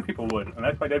think a lot of people would, and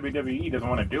that's why WWE doesn't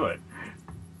want to do it.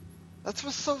 That's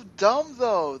what's so dumb,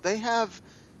 though. They have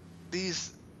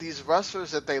these these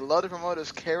wrestlers that they love to promote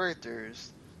as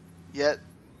characters, yet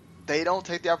they don't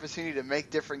take the opportunity to make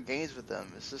different games with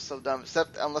them. It's just so dumb,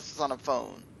 except unless it's on a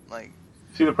phone. Like,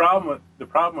 see, the problem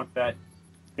with that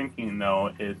thinking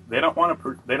though is they don't want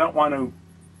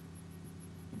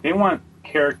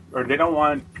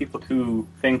people to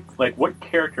think like what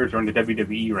characters are in the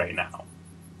WWE right now.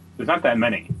 There's not that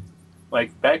many.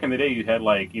 Like back in the day, you had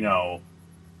like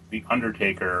the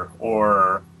Undertaker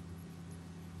or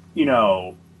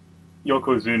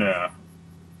Yokozuna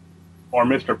or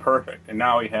Mr. Perfect, and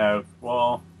now we have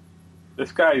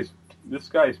this guy's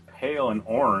pale and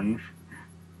orange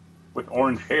with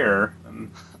orange hair,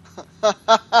 and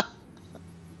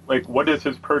like what is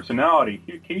his personality?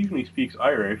 He occasionally speaks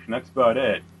Irish, and that's about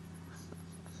it.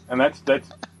 And that's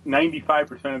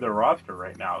 95% of their roster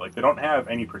right now. Like they don't have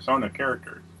any persona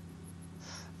characters.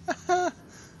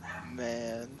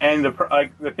 Man. And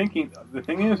the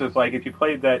thing is like if you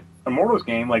played that Immortals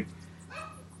game, like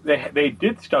they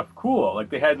did stuff cool. Like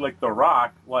they had like The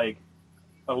Rock, like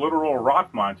a literal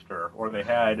rock monster, or they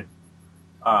had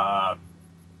I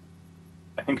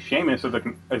think Sheamus is like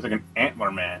an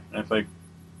antler man, and it's like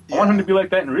I want him to be like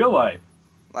that in real life.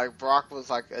 Like Brock was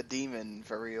like a demon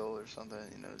for real or something,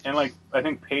 Just... And like I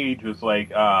think Paige was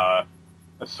like a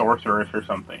sorceress or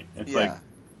something. It's like,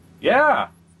 yeah,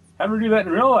 have her do that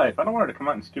in real life. I don't want her to come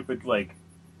out in stupid like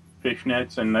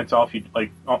fishnets and that's all she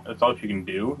can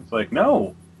do. It's like,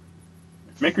 no,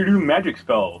 make her do magic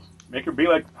spells. Make her be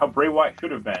like how Bray Wyatt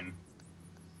should have been.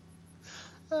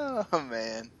 Oh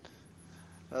man,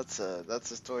 that's a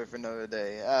story for another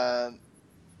day.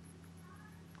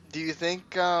 Do you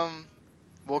think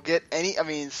we'll get any? I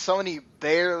mean, Sony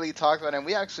barely talked about it, and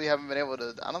we actually haven't been able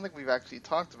to. I don't think we've actually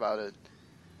talked about it.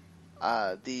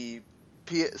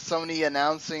 Sony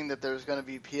announcing that there's going to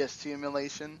be PS2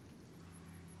 emulation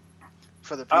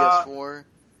for the PS4.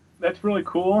 That's really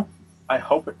cool. I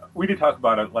hope we did talk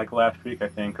about it like last week, I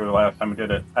think, or the last time we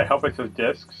did it. I hope it says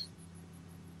discs.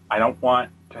 I don't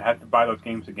want to have to buy those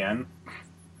games again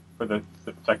for the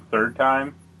third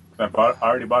time because I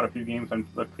already bought a few games on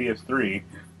the PS3.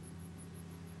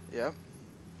 Yep.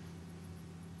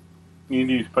 You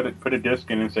need to put a disc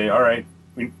in and say, all right,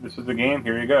 this is the game.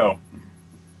 Here you go.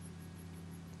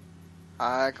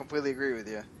 I completely agree with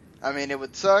you. I mean, it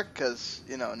would suck because,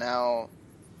 now...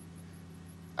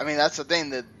 I mean, that's the thing,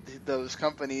 that those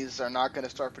companies are not going to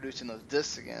start producing those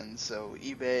discs again, so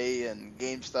eBay and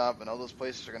GameStop and all those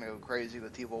places are going to go crazy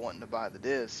with people wanting to buy the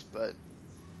discs, but,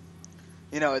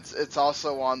 it's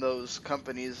also on those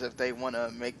companies if they want to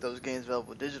make those games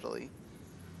available digitally,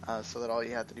 so that all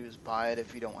you have to do is buy it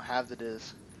if you don't have the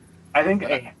disc. I think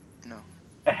a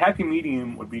happy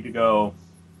medium would be to go...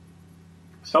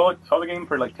 Sell the game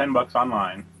for like $10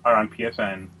 online or on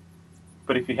PSN,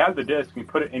 but if you have the disc and you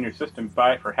put it in your system,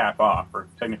 buy it for half off or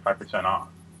 75% off.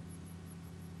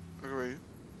 Agreed.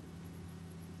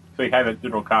 So you have a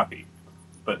digital copy,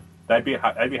 but that'd be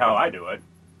how I do it.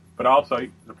 But also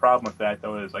the problem with that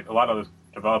though is like a lot of those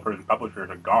developers and publishers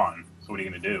are gone. So what are you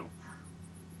going to do?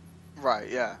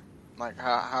 Right. Yeah. Like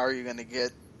how are you going to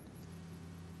get?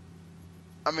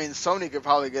 I mean, Sony could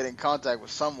probably get in contact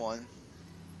with someone.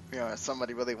 If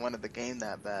somebody really wanted the game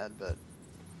that bad, but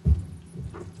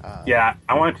yeah,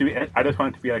 I just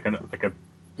want it to be like a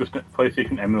just a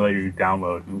PlayStation emulator you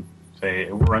download and say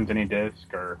it runs any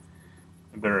disc, or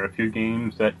there are a few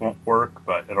games that won't work,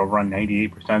 but it'll run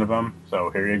 98% of them. So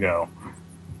here you go.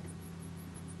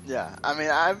 Yeah, I mean,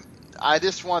 I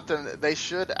just want them. They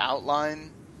should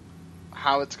outline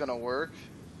how it's going to work,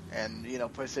 and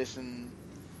PlayStation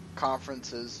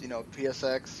conferences,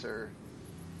 PSX or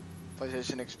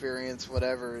PlayStation Experience,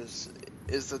 whatever is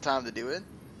the time to do it.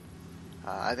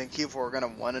 I think people are going to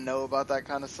want to know about that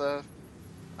kind of stuff.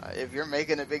 If you're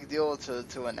making a big deal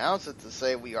to announce it, to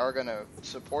say we are going to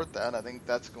support that, I think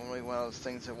that's going to be one of those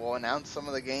things that will announce some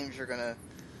of the games you're going to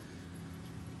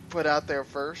put out there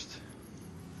first.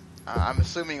 I'm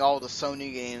assuming all the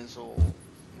Sony games will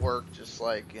work just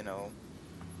like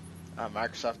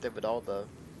Microsoft did with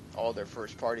all their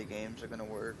first party games are going to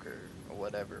work or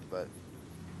whatever, but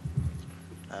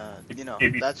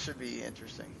that should be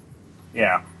interesting.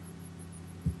 Yeah.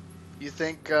 You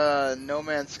think No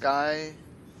Man's Sky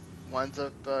winds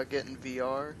up getting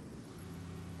VR?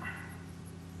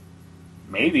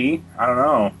 Maybe. I don't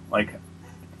know. Like,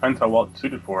 depends how well it's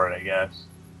suited for it, I guess.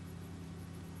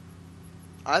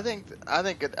 I think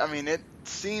it. I mean, it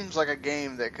seems like a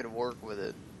game that could work with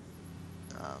it.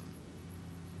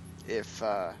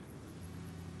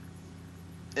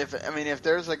 If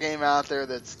there's a game out there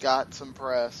that's got some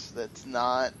press, that's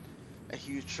not a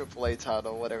huge AAA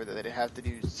title, whatever, that they'd have to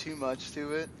do too much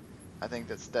to it, I think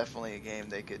that's definitely a game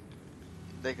they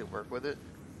they could work with it.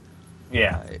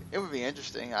 Yeah. It would be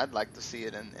interesting. I'd like to see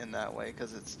it in that way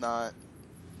because it's not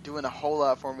doing a whole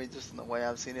lot for me just in the way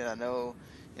I've seen it. I know,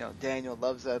 Daniel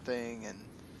loves that thing, and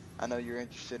I know you're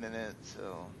interested in it.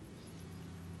 So,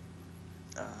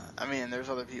 I mean, there's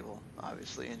other people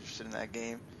obviously interested in that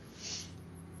game.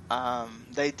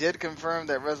 They did confirm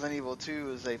that Resident Evil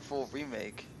 2 is a full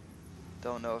remake.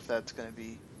 Don't know if that's going to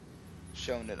be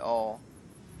shown at all.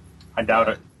 I doubt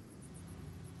it.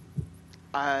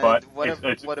 But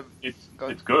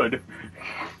it's good.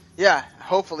 Yeah,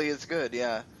 hopefully it's good.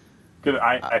 Yeah. Because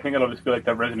I think it'll just be like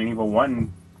that Resident Evil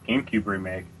 1 GameCube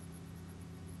remake.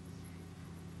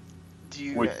 Do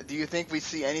you think we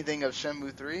see anything of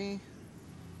Shenmue 3?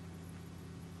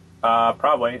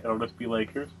 Probably. It'll just be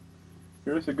like, here's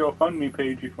a GoFundMe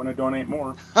page if you want to donate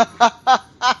more.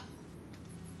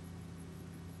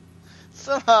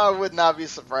 Somehow I would not be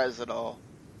surprised at all.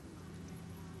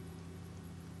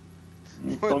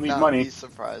 You still need money. Be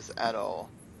surprised at all.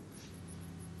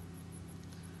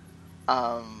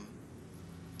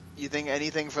 You think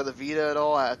anything for the Vita at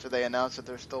all after they announced that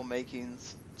they're still making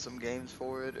some games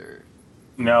for it, or?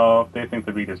 No, they think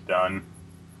the Vita's done,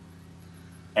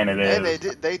 and it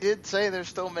is. They did say they're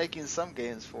still making some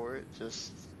games for it.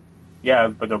 Just. Yeah,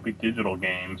 but they'll be digital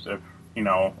games if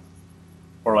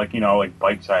or like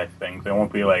bite-sized things. They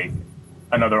won't be like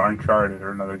another Uncharted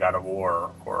or another God of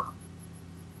War or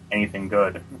anything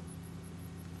good.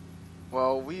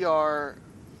 Well, we are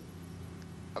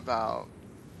about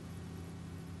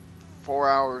 4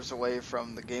 hours away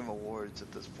from the Game Awards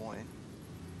at this point.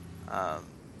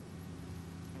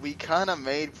 We kind of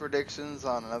made predictions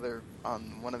on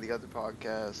one of the other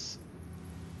podcasts.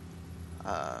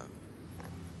 I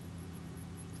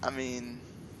mean,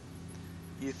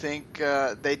 you think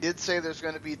they did say there's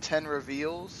going to be 10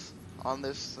 reveals on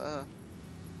this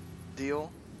deal?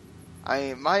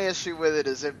 My issue with it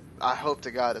is I hope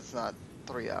to God it's not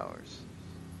 3 hours.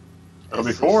 It'll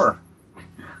be 4.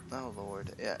 Oh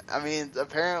Lord, yeah. I mean,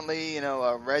 apparently,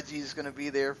 Reggie's going to be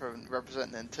there for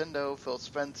representing Nintendo. Phil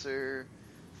Spencer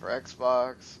for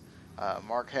Xbox.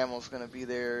 Mark Hamill's going to be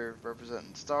there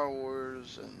representing Star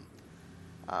Wars, and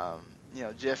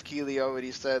Jeff Keighley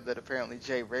already said that apparently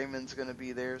Jay Raymond's going to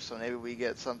be there. So maybe we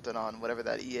get something on whatever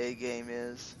that EA game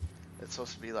is. It's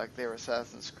supposed to be like their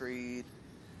Assassin's Creed.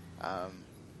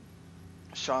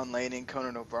 Sean Lanning,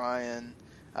 Conan O'Brien.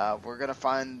 We're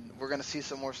gonna see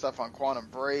some more stuff on Quantum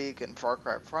Break and Far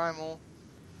Cry Primal.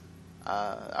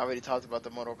 I already talked about the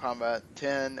Mortal Kombat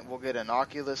 10. We'll get an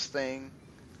Oculus thing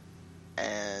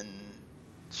and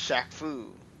Shaq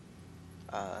Fu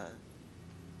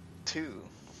 2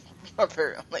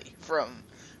 apparently from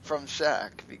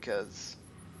Shaq because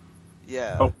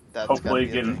that's hopefully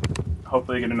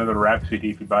get another rap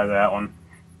CD if you buy that one.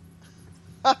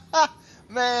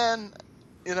 Man,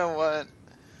 you know what?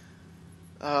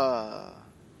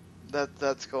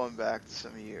 That's going back to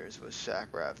some years with Shaq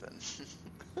rapping.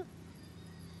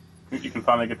 You can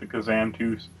finally get the Kazam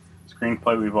 2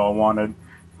 screenplay we've all wanted.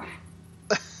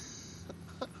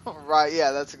 Right,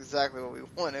 yeah, that's exactly what we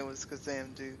wanted was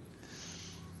Kazam 2.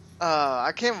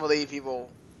 I can't believe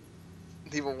people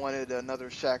wanted another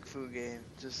Shaq Fu game.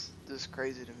 Just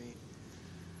crazy to me.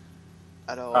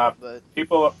 At all, but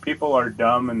people are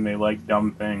dumb and they like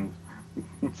dumb things.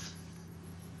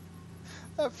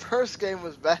 That first game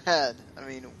was bad. I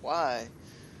mean, why?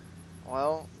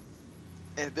 Well,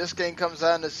 if this game comes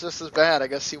out and it's just as bad, I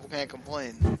guess people can't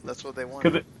complain. That's what they want.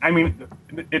 Because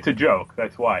it's a joke.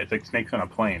 That's why it's like snakes on a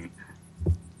plane.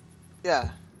 Yeah.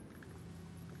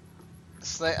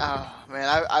 Oh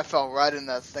man, I fell right in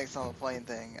that snakes on a plane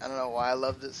thing. I don't know why I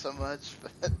loved it so much,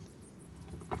 but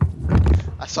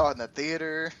I saw it in the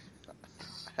theater.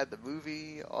 I had the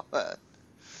movie, all that.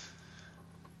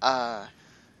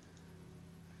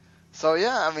 So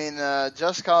yeah, I mean,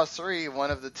 Just Cause 3,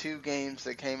 one of the 2 games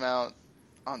that came out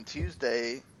on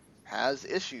Tuesday, has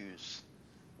issues.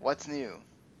 What's new?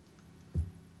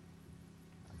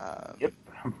 Yep.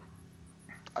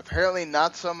 Apparently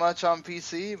not so much on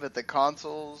PC, but the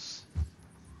consoles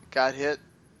got hit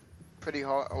pretty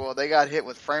hard. Well, they got hit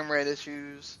with frame rate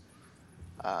issues.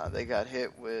 They got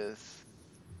hit with,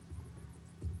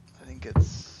 I think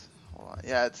it's, hold on.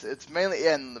 Yeah, it's mainly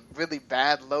in really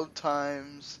bad load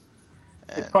times.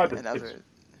 It's probably I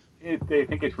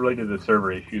think it's related to the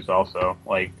server issues also.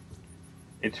 Like,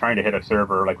 it's trying to hit a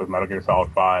server like with Metal Gear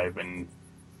Solid 5, and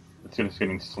it's just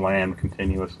getting slammed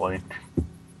continuously.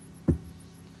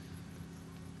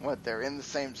 What, they're in the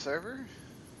same server?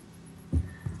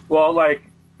 Well,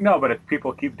 no, but if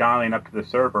people keep dialing up to the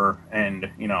server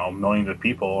and, millions of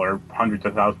people or hundreds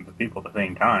of thousands of people at the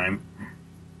same time,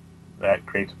 that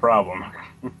creates a problem.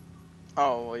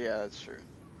 Oh, well, yeah, that's true.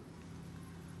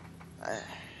 I,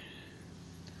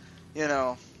 you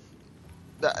know,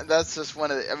 that's just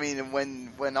one of the, I mean,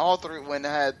 when I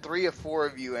had 3 or 4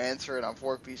 of you answer it on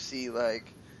 4PC, like,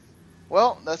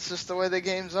 well, that's just the way the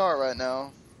games are right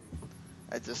now.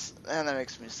 And that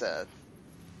makes me sad.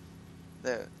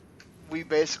 That we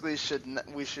basically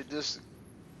we should just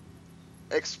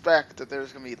expect that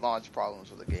there's going to be launch problems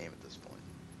with the game at this point.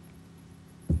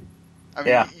 I mean,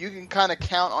 Yeah. you can kind of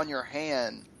count on your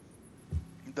hand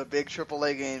the big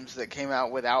AAA games that came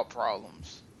out without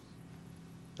problems.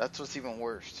 That's what's even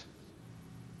worse.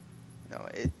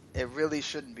 It really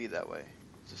shouldn't be that way.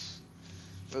 Just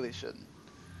really shouldn't.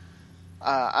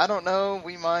 I don't know.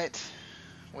 We might.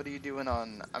 What are you doing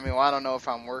on? I mean, well, I don't know if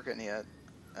I'm working yet.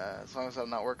 As long as I'm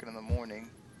not working in the morning.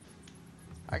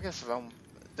 I guess if I'm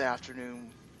the afternoon,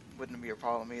 wouldn't be a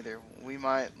problem either. We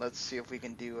might. Let's see if we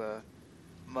can do a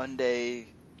Monday.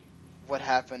 What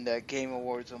happened at Game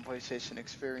Awards on PlayStation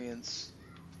Experience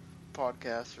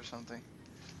podcast or something.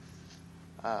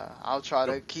 I'll try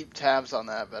to keep tabs on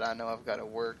that, but I know I've got to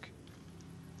work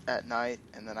at night,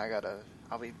 and then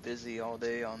I'll be busy all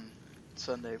day on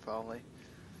Sunday probably.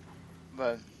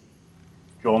 But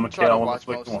Joel try to McHale watch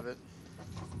looked like most of it.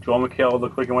 Joel McHale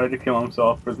looked like he wanted to kill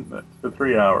himself for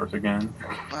 3 hours again.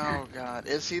 Oh God,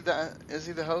 is he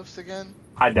the host again?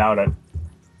 I doubt it.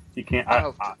 He can't.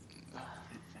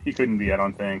 He couldn't be. I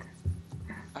don't think.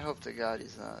 I hope to God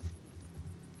he's not.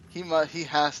 He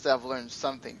has to have learned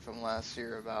something from last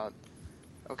year about.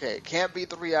 Okay, it can't be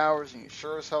 3 hours, and you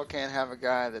sure as hell can't have a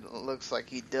guy that looks like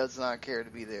he does not care to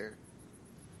be there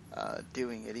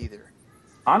doing it either.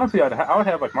 Honestly, I would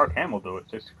have like Mark Hamill do it.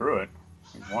 Just screw it.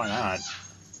 Why not?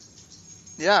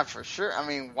 Yeah, for sure. I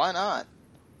mean, why not?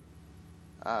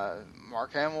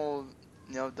 Mark Hamill,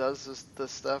 does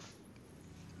this stuff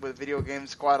with video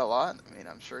games quite a lot. I mean,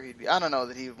 I'm sure he'd be. I don't know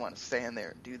that he would want to stand there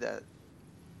and do that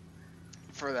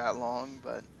for that long,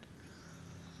 but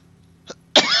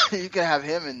you could have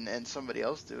him and somebody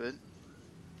else do it.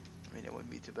 I mean, it wouldn't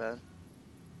be too bad.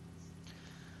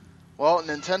 Well,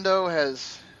 Nintendo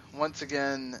has once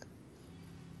again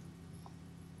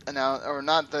announced, or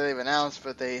not that they've announced,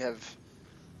 but they have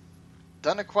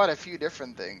done quite a few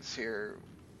different things here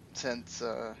since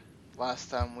last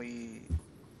time we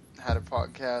had a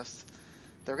podcast.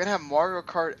 They're going to have Mario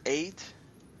Kart 8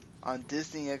 on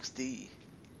Disney XD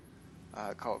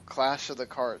called Clash of the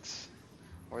Karts,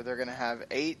 where they're going to have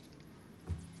 8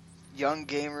 young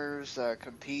gamers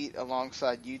compete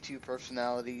alongside YouTube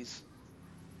personalities,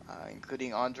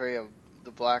 including Andre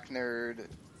the Black Nerd,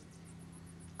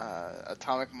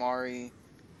 Atomic Mari,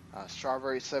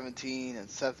 Strawberry 17, and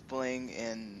Seth Bling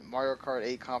in Mario Kart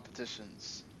 8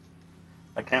 competitions.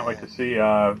 I can't wait to see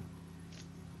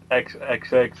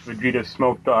XXX Vegeta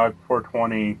Smoke Dog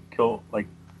 420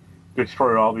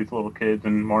 destroy all these little kids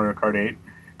in Mario Kart 8.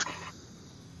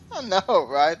 I know,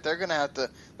 right? They're gonna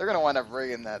wind up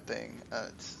rigging that thing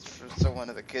so one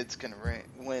of the kids can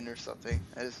win or something.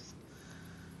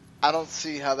 I don't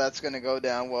see how that's gonna go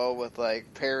down well with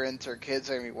like parents or kids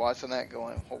are gonna be watching that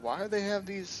going, well, why do they have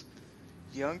these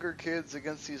younger kids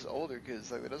against these older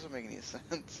kids? Like, that doesn't make any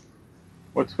sense.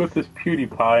 What's with this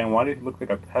PewDiePie, and why does he look like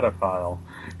a pedophile?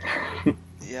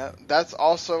 Yeah, that's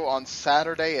also on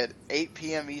Saturday at 8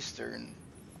 p.m. Eastern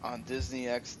on Disney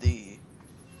XD.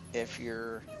 If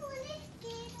you're...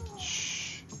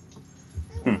 Shh.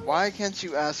 Why can't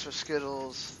you ask for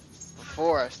Skittles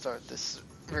before I start this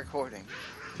recording?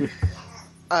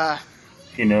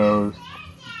 She knows.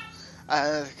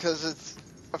 Because it's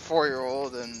a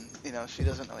 4-year-old and, she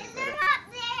doesn't know any better.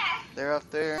 They're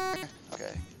up there?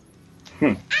 Okay.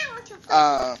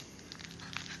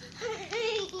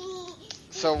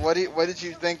 So what did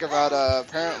you think about,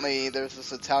 apparently there's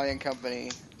this Italian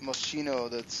company, Moschino,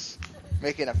 that's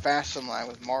making a fashion line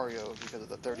with Mario because of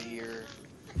the 30-year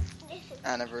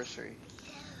anniversary.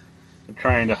 They're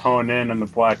trying to hone in on the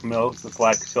black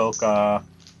silk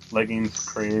leggings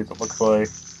craze, it looks like.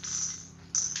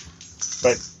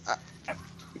 But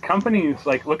companies,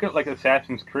 look at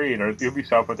Assassin's Creed or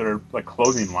Ubisoft with their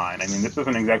clothing line. I mean, this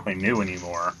isn't exactly new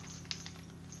anymore.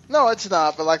 No, it's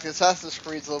not, but Assassin's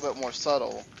Creed's a little bit more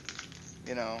subtle.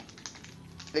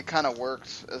 It kind of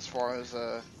works as far as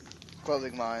a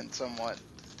clothing line somewhat.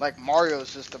 Like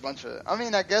Mario's just a bunch of... I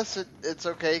mean, I guess it's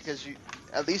okay because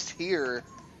at least here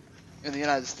in the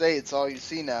United States, all you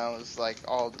see now is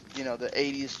all the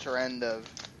 80s trend of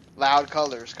loud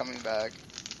colors coming back.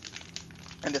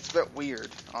 And it's a bit weird,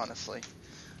 honestly.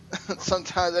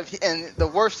 Sometimes, and the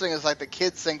worst thing is the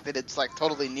kids think that it's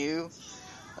totally new.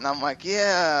 And I'm like,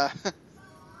 yeah,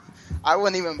 I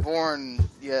wasn't even born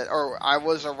yet, or I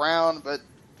was around, but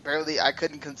I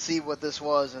couldn't conceive what this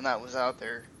was, and that was out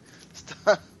there.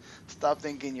 Stop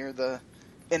thinking you're the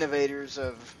innovators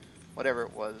of whatever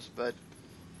it was. But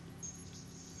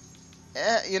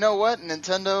you know what?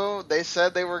 Nintendo, they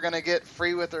said they were going to get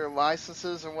free with their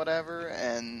licenses or whatever,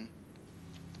 and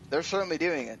they're certainly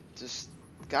doing it. Just,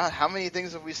 God, how many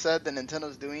things have we said that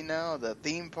Nintendo's doing now? The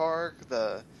theme park,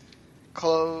 the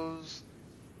clothes,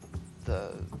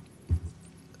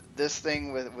 this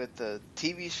thing with the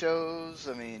TV shows.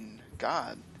 I mean,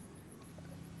 God,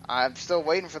 I'm still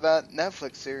waiting for that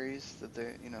Netflix series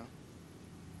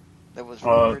that was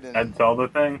rumored, That and Zelda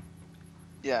thing.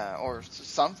 yeah, or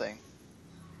something.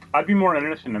 I'd be more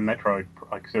interested in the Metroid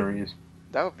series,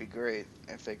 That would be great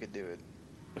if they could do it.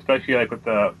 especially with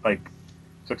the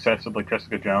success of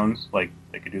Jessica Jones.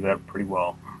 They could do that pretty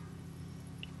well.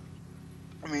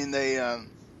 I mean, they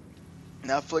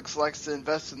Netflix likes to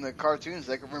invest in the cartoons.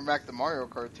 They could bring back the Mario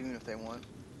cartoon if they want.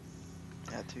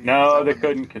 Yeah, too. No, they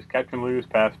couldn't because Captain Lou's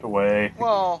passed away.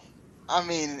 Well, I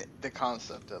mean, the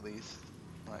concept at least.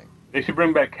 They should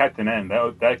bring back Captain N.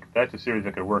 That's a series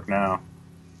that could work now.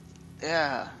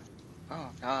 Yeah. Oh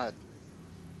God.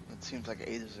 It seems like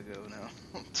ages ago now.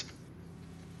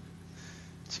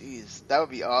 Jeez, that would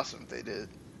be awesome if they did,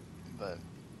 but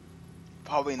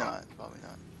probably not. Probably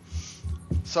not.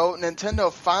 So Nintendo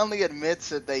finally admits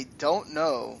that they don't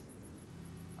know.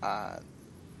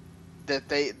 That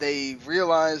they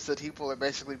realize that people are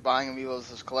basically buying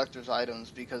amiibos as collector's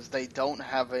items because they don't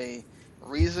have a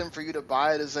reason for you to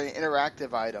buy it as an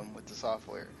interactive item with the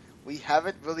software. We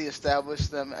haven't really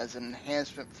established them as an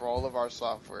enhancement for all of our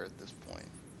software at this point.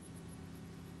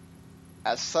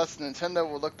 As such, Nintendo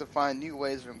will look to find new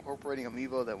ways of incorporating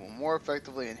amiibo that will more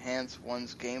effectively enhance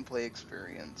one's gameplay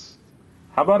experience.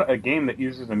 How about a game that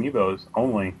uses amiibos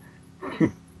only?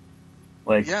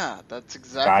 Yeah, that's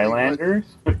exactly Skylanders?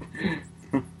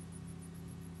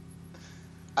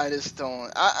 I just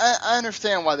don't. I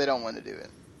understand why they don't want to do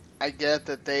it. I get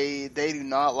that they do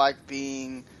not like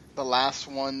being the last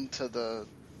one to the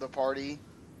party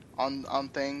on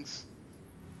things,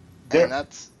 and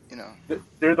that's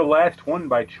They're the last one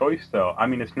by choice, though. I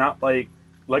mean, it's not like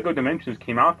Lego Dimensions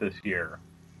came out this year.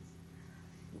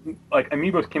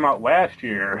 Amiibos came out last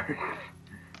year.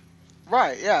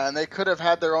 Right, yeah, and they could have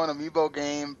had their own amiibo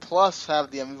game plus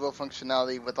have the amiibo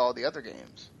functionality with all the other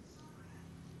games.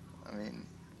 I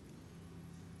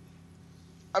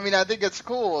mean, I think it's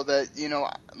cool that,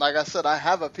 like I said, I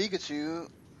have a Pikachu,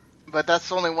 but that's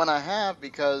the only one I have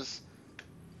because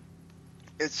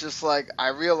it's just I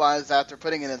realized after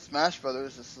putting it in Smash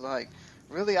Brothers, it's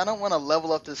really, I don't want to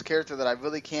level up this character that I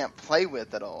really can't play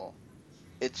with at all.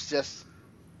 It's just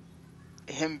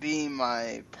him being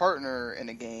my partner in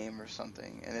a game or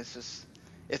something, and it's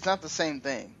not the same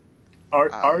thing.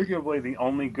 Arguably, the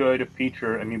only good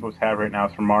feature amiibos have right now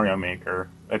is from Mario Maker.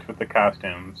 That's with the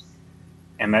costumes,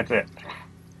 and that's it.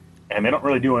 And they don't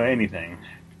really do anything,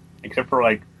 except for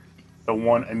the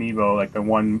one amiibo, the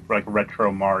one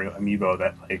retro Mario amiibo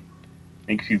that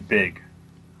makes you big.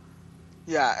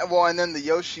 Yeah, well, and then the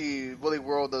Yoshi Woolly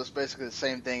World does basically the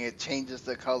same thing. It changes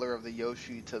the color of the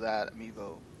Yoshi to that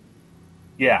amiibo.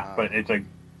 Yeah, but it's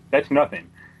that's nothing.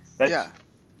 Yeah.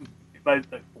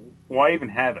 Why even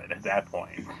have it at that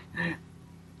point?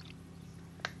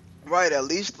 Right, at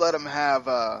least let him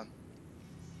have,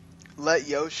 let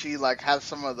Yoshi, have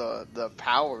some of the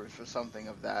powers or something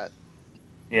of that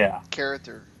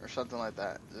character or something like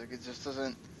that. It just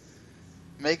doesn't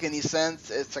make any sense.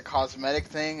 It's a cosmetic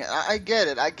thing. I get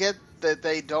it. I get that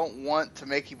they don't want to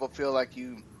make people feel like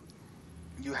you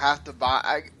have to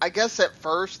buy. I guess at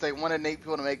first they wanted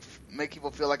people to make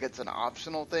people feel like it's an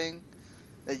optional thing,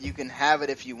 that you can have it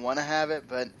if you want to have it.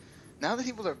 But now that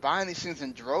people are buying these things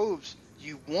in droves,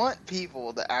 you want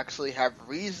people to actually have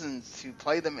reasons to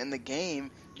play them in the game.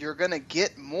 You're going to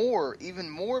get even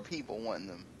more people wanting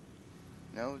them.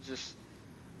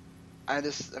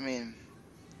 I mean,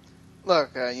 look,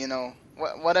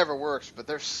 whatever works, but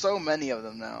there's so many of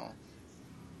them now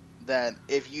that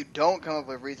if you don't come up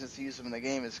with reasons to use them in the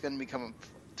game, it's going to become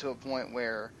to a point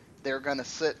where they're going to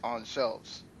sit on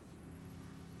shelves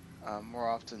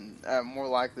more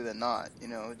likely than not,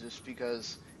 just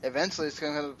because eventually it's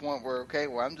going to come to the point where, okay,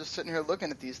 well, I'm just sitting here looking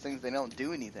at these things, they don't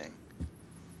do anything.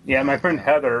 Yeah, my friend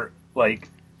Heather, I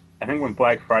think when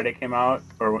Black Friday came out,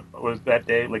 or was that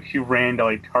day, she ran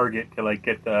to Target to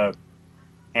get the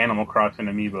Animal Crossing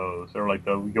amiibos or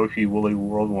the Yoshi Woolly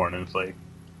World one, and it's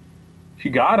she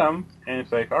got them, and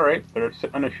it's all right, they're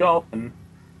sitting on a shelf, and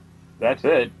that's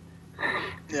it.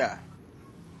 Yeah.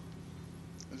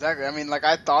 Exactly. I mean,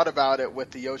 I thought about it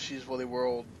with the Yoshi's Woolly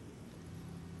World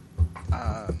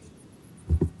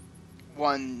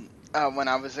one when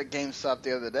I was at GameStop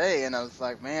the other day, and I was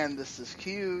like, man, this is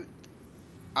cute.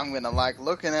 I'm gonna like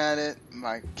looking at it.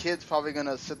 My kid's probably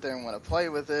gonna sit there and want to play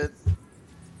with it,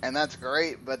 and that's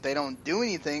great. But they don't do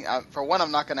anything. For one,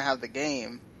 I'm not gonna have the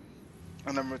game,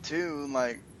 and number two,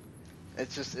 like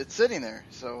it's sitting there.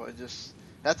 So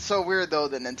that's so weird though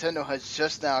that Nintendo has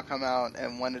just now come out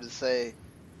and wanted to say,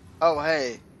 oh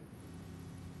hey,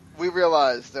 we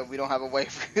realized that we don't have a way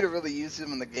for you to really use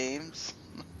them in the games.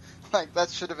 Like that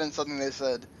should have been something they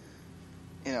said,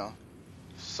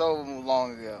 so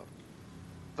long ago.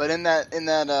 But in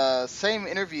that same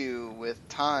interview with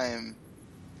Time,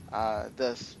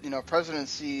 the president and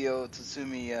CEO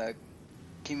Tatsumi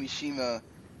Kimishima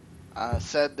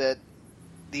said that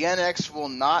the NX will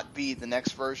not be the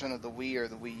next version of the Wii or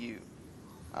the Wii U.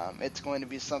 It's going to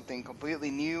be something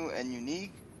completely new and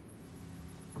unique.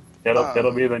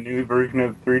 It'll be the new version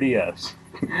of 3DS.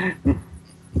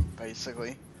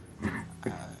 Basically.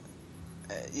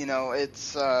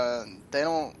 It's they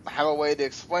don't have a way to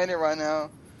explain it right now,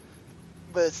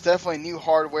 but it's definitely new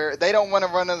hardware. They don't want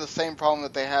to run into the same problem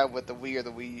that they had with the Wii or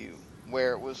the Wii U,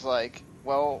 where it was like,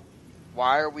 well,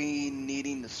 why are we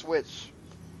needing to switch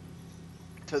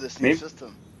to this new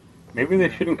system? Maybe they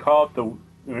shouldn't call it the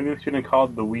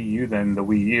Wii U then the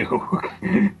Wii U.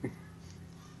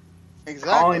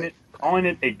 Exactly. Calling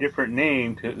it a different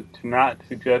name to not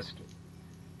suggest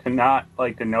to not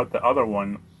like denote the other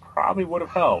one probably would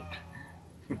have helped.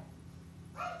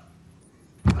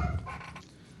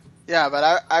 Yeah,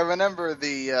 but I remember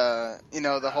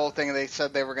the whole thing. They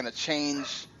said they were going to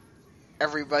change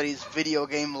everybody's video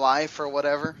game life or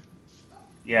whatever.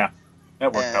 Yeah,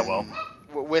 that worked out well.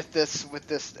 With this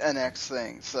NX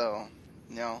thing, so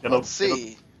let's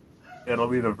see. It'll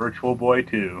be the Virtual Boy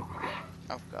 2.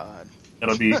 Oh God.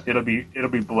 It'll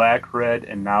be black, red,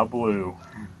 and now blue,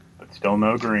 but still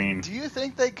no green. Do you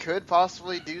think they could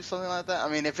possibly do something like that? I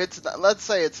mean, if it's let's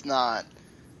say it's not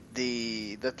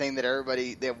the thing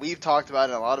that we've talked about,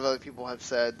 and a lot of other people have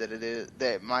said that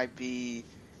it might be,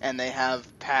 and they have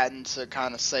patents that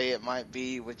kind of say it might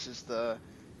be, which is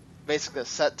basically a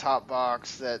set-top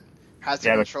box that has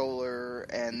a controller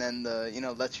and then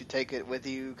lets you take it with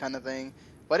you kind of thing.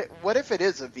 What if it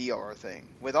is a VR thing?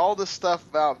 With all this stuff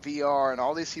about VR and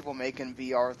all these people making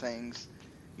VR things,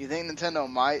 you think Nintendo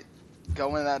might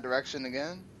go in that direction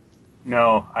again?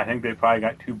 No, I think they probably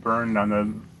got too burned on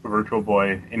the Virtual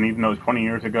Boy, and even though it was 20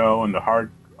 years ago and the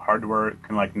hardware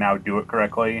can like now do it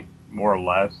correctly, more or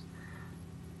less,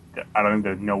 I don't think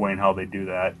there's no way in hell they do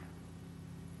that.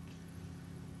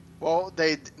 Well,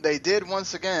 they did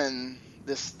once again.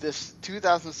 This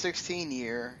 2016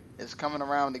 year is coming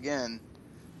around again.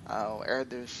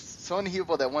 There's so many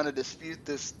people that want to dispute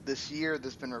this year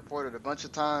that's been reported a bunch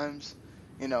of times,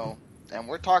 and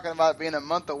we're talking about being a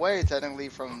month away technically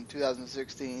from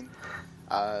 2016.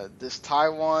 This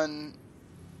Taiwan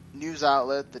news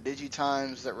outlet, the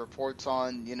DigiTimes, that reports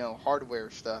on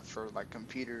hardware stuff for like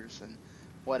computers and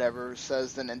whatever,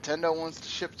 says that Nintendo wants to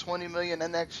ship 20 million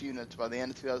NX units by the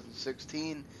end of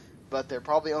 2016, but they're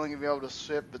probably only going to be able to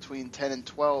ship between 10 and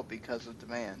 12 because of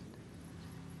demand.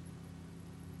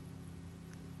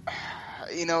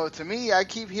 To me, I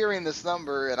keep hearing this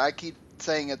number, and I keep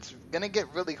saying it's going to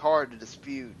get really hard to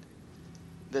dispute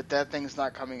that thing's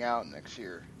not coming out next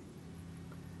year.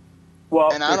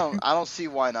 Well, and I don't see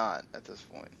why not at this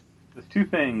point. There's two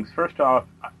things. First off,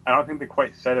 I don't think they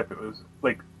quite said if it was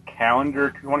like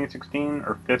calendar 2016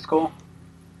 or fiscal,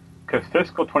 because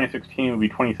fiscal 2016 would be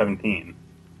 2017.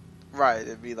 Right,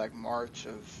 it'd be like March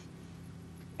of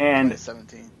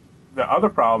 2017. The other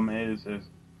problem is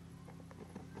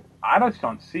I just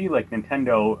don't see like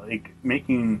Nintendo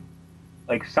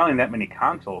selling that many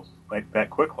consoles like that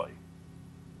quickly.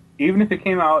 Even if it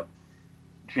came out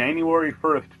January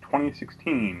 1st,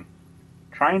 2016,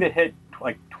 trying to hit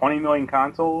like 20 million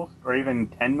consoles or even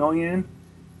 10 million,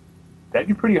 that'd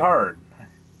be pretty hard.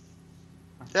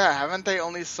 Yeah, haven't they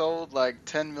only sold like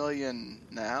 10 million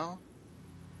now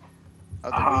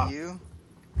of the Wii U?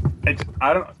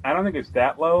 I don't think it's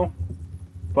that low,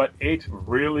 but it's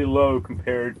really low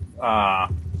compared to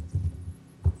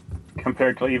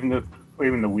even the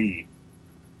Wii.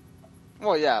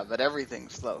 Well, yeah, but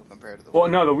everything's slow compared to the Wii. Well,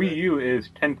 no, the Wii U is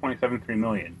 10.73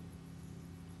 million.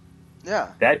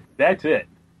 Yeah. That's it.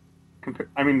 The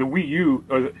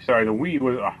Wii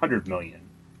was 100 million.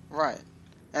 Right.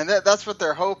 And that's what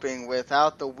they're hoping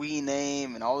without the Wii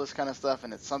name and all this kind of stuff,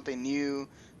 and it's something new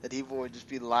that people would just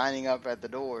be lining up at the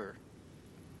door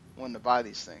wanting to buy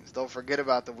these things. They'll forget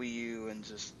about the Wii U and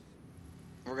just,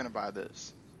 we're going to buy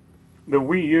this. The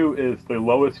Wii U is the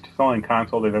lowest selling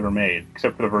console they've ever made,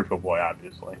 except for the Virtual Boy,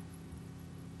 obviously.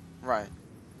 Right.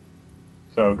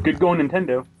 So good going,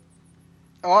 Nintendo.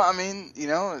 Well, I mean,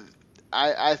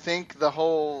 I think the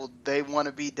whole they want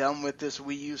to be done with this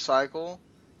Wii U cycle.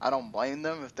 I don't blame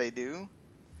them if they do.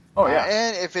 Oh yeah.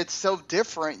 And if it's so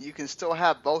different, you can still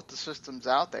have both the systems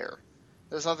out there.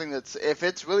 There's something that's if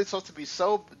it's really supposed to be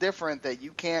so different that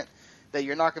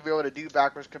you're not gonna be able to do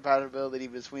backwards compatibility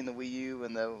between the Wii U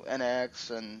and the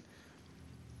NX, and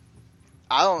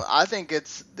I think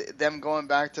it's them going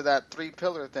back to that three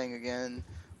pillar thing again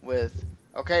with.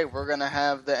 Okay, we're gonna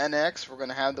have the NX, we're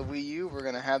gonna have the Wii U, we're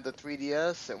gonna have the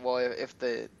 3DS. Well, if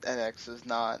the NX is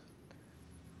not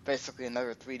basically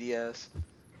another 3DS,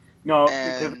 No,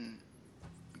 because and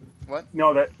what?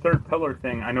 no, that third pillar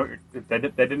thing. I know that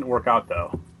didn't work out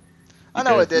though. I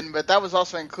know Because it didn't, but that was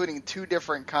also including two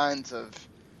different kinds of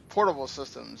portable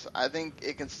systems. I think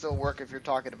it can still work if you're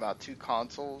talking about two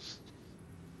consoles.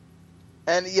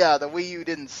 And yeah, the Wii U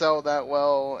didn't sell that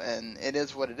well, and it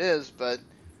is what it is, but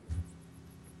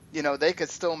they could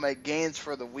still make gains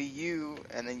for the Wii U,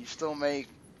 and then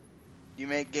you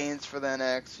make gains for the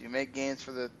NX, you make gains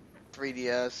for the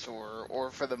 3DS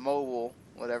or for the mobile,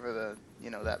 whatever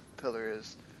that pillar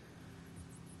is.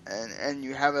 And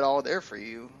you have it all there for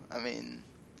you. I mean,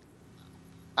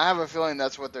 I have a feeling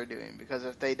that's what they're doing, because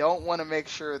if they don't want to make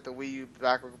sure that the Wii U is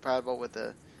backward compatible with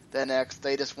the NX,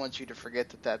 they just want you to forget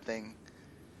that thing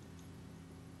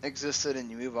existed and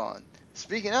you move on.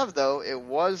 Speaking of, though, it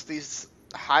was the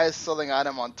highest selling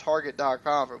item on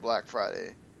Target.com for Black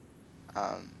Friday,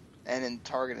 and in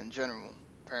Target in general,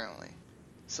 apparently.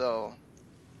 So,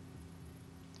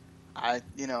 it's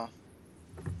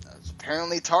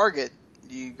apparently Target.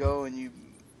 You go and you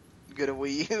get a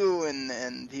Wii U,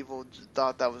 and people just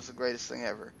thought that was the greatest thing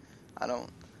ever. I don't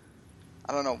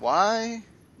know why,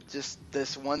 just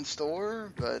this one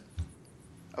store, but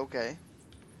okay.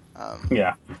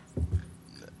 yeah,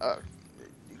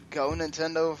 Go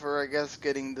Nintendo for, I guess,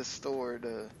 getting the store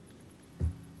to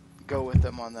go with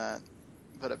them on that.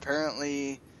 But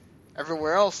apparently,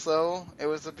 everywhere else, though, it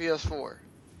was the PS4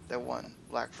 that won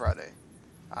Black Friday.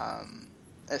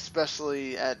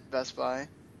 Especially at Best Buy,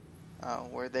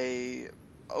 where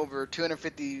over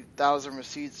 250,000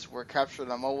 receipts were captured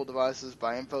on mobile devices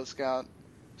by InfoScout,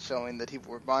 showing that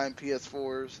people were buying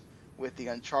PS4s, with the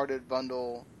Uncharted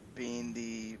bundle being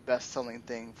the best-selling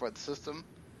thing for the system.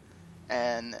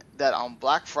 And that on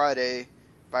Black Friday,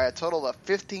 by a total of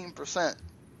 15%,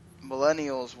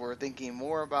 millennials were thinking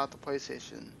more about the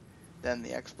PlayStation than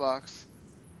the Xbox,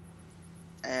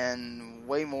 and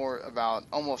way more, about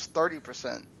almost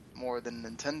 30% more than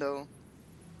Nintendo.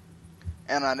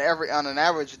 And on an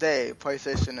average day,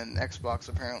 PlayStation and Xbox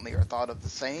apparently are thought of the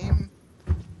same.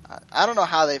 I don't know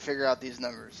how they figure out these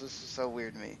numbers. This is so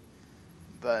weird to me.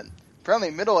 But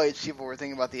apparently middle-aged people were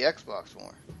thinking about the Xbox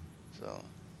more. So,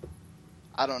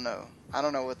 I don't know. I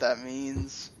don't know what that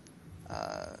means.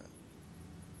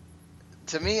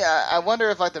 To me, I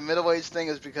wonder if the middle-aged thing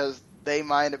is because they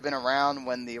might have been around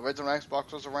when the original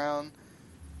Xbox was around.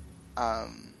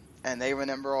 And they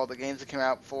remember all the games that came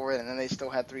out for it, and then they still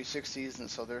had 360s, and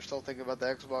so they're still thinking about the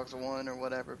Xbox One or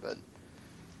whatever. But,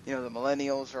 the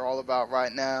millennials are all about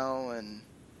right now, and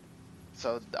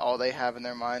so all they have in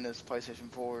their mind is PlayStation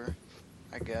 4,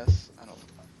 I guess.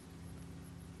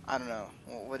 I don't know.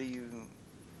 What do you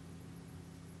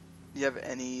have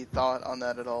any thought on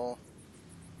that at all?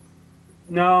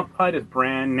 no, probably just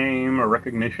brand name or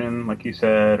recognition, like you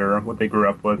said, or what they grew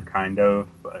up with, kind of.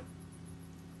 But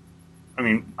I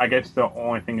mean, I guess the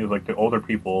only thing is the older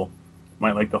people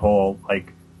might like the whole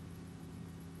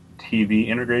TV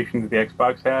integration that the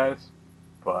Xbox has,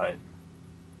 but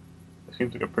it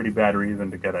seems like a pretty bad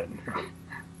reason to get it.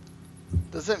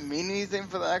 Does it mean anything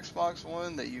for the Xbox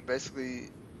One that you basically,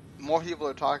 more people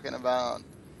are talking about,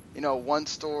 one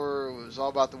store was all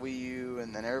about the Wii U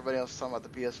and then everybody else is talking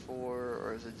about the PS4,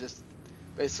 or is it just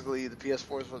basically the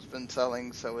PS4 is what's been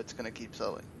selling, so it's going to keep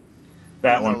selling?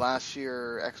 That one. Last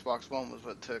year, Xbox One was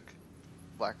what took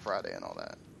Black Friday and all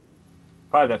that.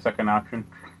 Probably that second option.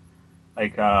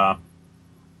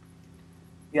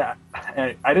 Yeah,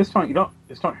 I just don't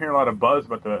hear a lot of buzz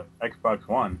about the Xbox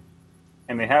One,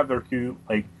 and they have their few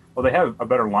they have a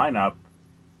better lineup,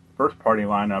 first party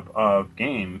lineup of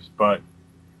games, but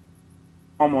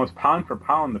almost pound for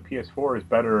pound, the PS4 is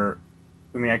better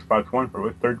than the Xbox One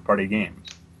with third party games.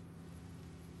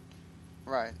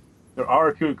 Right. There are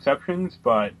a few exceptions,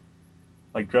 but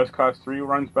Just Cause 3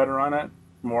 runs better on it,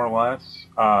 more or less.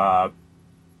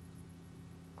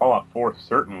 Fallout 4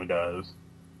 certainly does.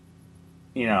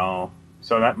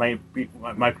 So that might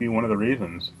be one of the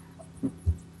reasons.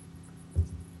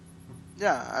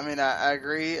 Yeah, I mean, I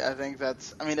agree. I think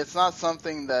it's not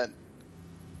something that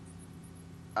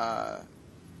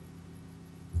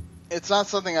it's not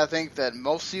something I think that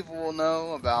most people will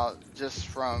know about just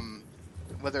from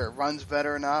whether it runs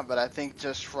better or not, but I think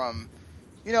just from,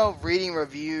 reading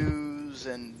reviews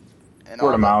and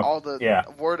Word of mouth. all the Yeah.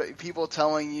 word people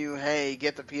telling you, hey,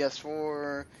 get the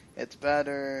PS4, it's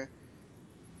better,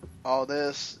 all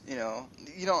this,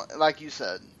 like you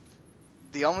said,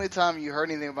 the only time you heard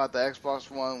anything about the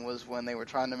Xbox One was when they were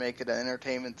trying to make it an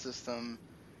entertainment system,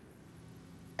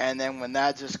 and then when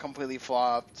that just completely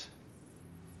flopped,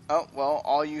 oh well,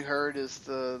 all you heard is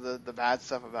the bad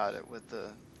stuff about it with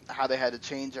the how they had to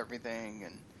change everything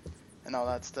and all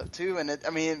that stuff too. And that's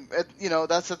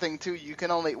the thing too. You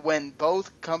can only when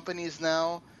both companies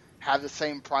now have the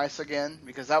same price again,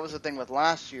 because that was the thing with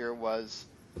last year was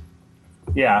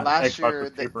Yeah, last Xbox year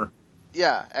was cheaper.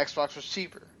 Xbox was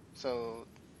cheaper, so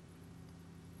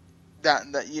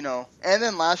and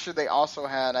then last year they also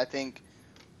had, I think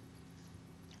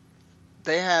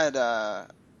they had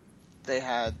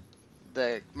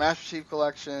the Master Chief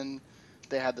Collection,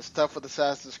 they had the stuff with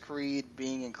Assassin's Creed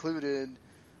being included,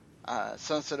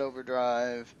 Sunset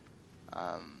Overdrive,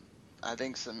 I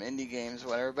think some indie games,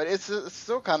 whatever. But it's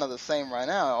still kind of the same right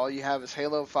now. All you have is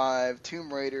Halo 5,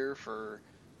 Tomb Raider for,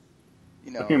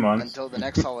 A few months. until the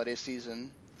next holiday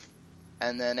season,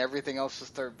 and then everything else is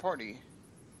third party.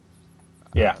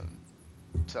 Yeah.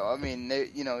 So I mean,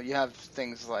 you have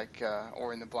things like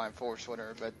Ori and the Blind Forest,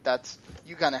 whatever. But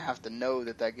you kind of have to know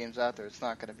that game's out there. It's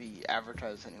not going to be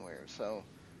advertised anywhere. So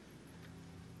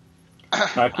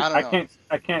I don't know.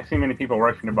 I can't see many people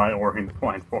rushing to buy Ori and the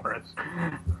Blind Forest.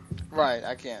 Right,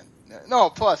 I can't. No,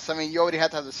 plus, I mean, you already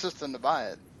have to have the system to buy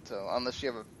it. So unless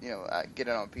you have get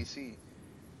it on PC.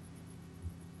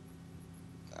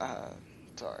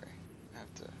 Sorry, I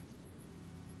have to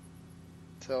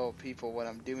tell people what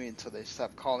I'm doing until they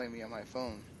stop calling me on my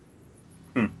phone.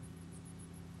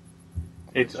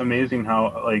 It's amazing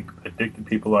how addicted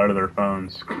people are to their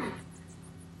phones.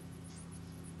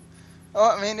 Oh,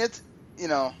 I mean,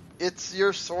 it's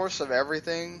your source of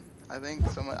everything. I think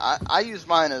I use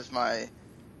mine as my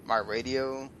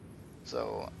radio,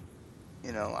 so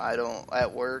I don't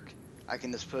at work. I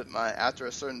can just after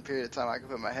a certain period of time, I can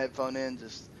put my headphone in,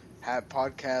 just have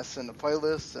podcasts in the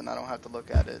playlist, and I don't have to look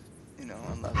at it,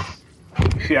 unless.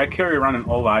 See, I carry around an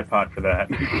old iPod for that.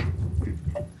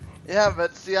 Yeah,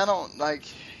 but see, I don't like.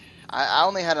 I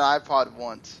only had an iPod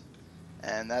once,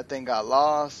 and that thing got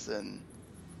lost, and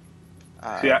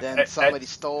then somebody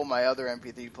stole my other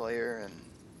MP3 player, and.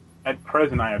 At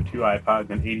present, I have two iPods,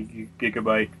 an 80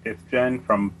 gigabyte 5th gen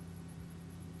from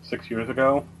 6 years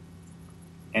ago,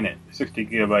 and a 60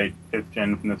 gigabyte 5th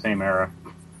gen from the same era.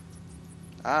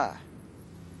 Ah.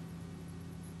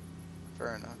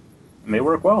 Fair enough. And they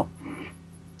work well.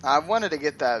 I wanted to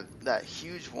get that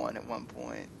huge one at one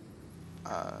point.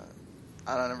 I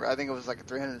don't remember. I think it was like a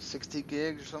 360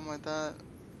 gigs or something like that.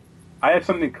 I have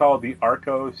something called the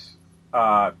Arcos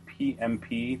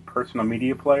PMP Personal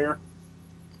Media Player.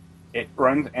 It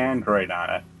runs Android on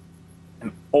it.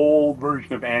 An old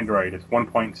version of Android is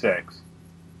 1.6.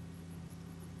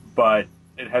 But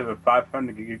it has a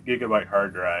 500 gigabyte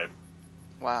hard drive.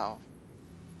 Wow.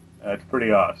 It's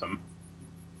pretty awesome.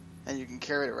 And you can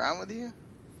carry it around with you?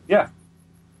 Yeah.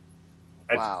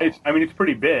 Wow. It's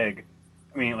pretty big.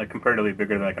 I mean, comparatively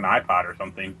bigger than an iPod or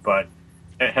something, but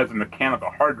it has a mechanical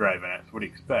hard drive in it, so what do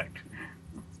you expect?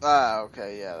 Ah,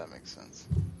 okay, yeah, that makes sense.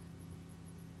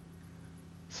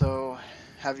 So,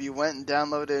 have you went and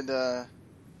downloaded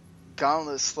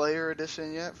Gauntlet Slayer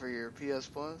Edition yet for your PS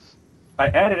Plus? I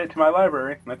added it to my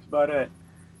library, and that's about it,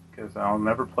 because I'll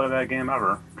never play that game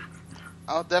ever.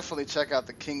 I'll definitely check out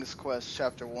the King's Quest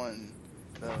Chapter 1,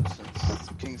 though, since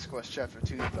King's Quest Chapter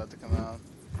 2 is about to come out.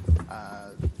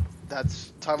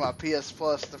 That's talking about PS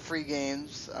Plus, the free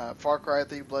games. Far Cry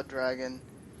 3 Blood Dragon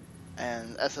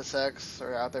and SSX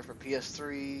are out there for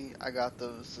PS3. I got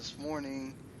those this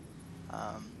morning.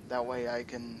 That way I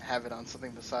can have it on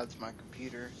something besides my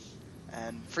computer.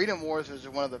 And Freedom Wars is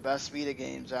one of the best Vita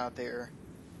games out there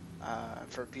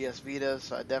for PS Vita,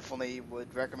 so I definitely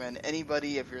would recommend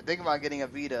anybody, if you're thinking about getting a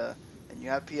Vita and you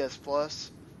have PS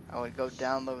Plus, I would go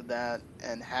download that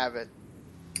and have it.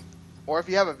 Or if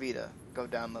you have a Vita, go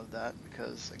download that,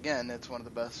 because again, it's one of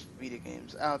the best Vita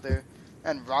games out there.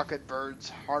 And Rocket Bird's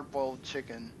Hard-Boiled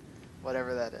Chicken,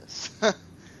 whatever that is. It's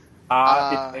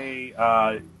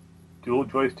a dual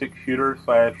joystick shooter /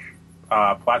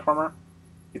 platformer.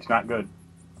 It's not good.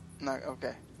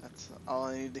 Okay, that's all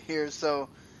I need to hear. So,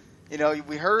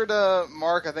 we heard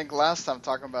Mark, I think last time,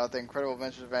 talking about the Incredible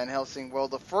Adventures of Van Helsing. Well,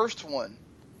 the first one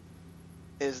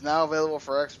is now available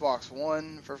for Xbox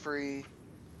One for free.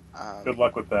 Good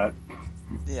luck with that.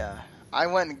 Yeah, I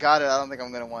went and got it. I don't think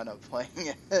I'm going to wind up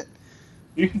playing it.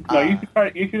 You should no, you should try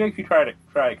it. You should actually try it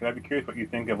because I'd be curious what you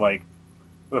think of like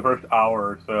for the first hour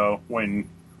or so when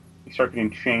you start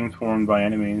getting chains formed by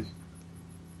enemies.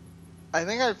 I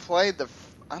think I played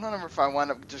I don't remember if I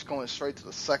wound up just going straight to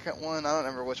the second one. I don't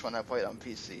remember which one I played on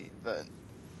PC, but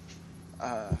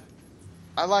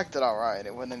I liked it alright.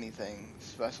 It wasn't anything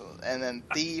special. And then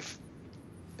Thief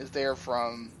is there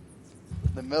from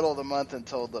the middle of the month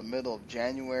until the middle of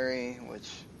January, which,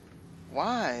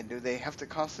 why do they have to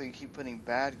constantly keep putting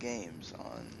bad games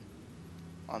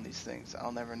on these things?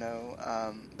 I'll never know.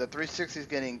 The 360 is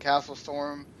getting Castle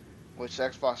Storm, which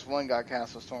Xbox One got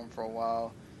Castle Storm for a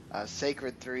while.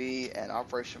 Sacred 3 and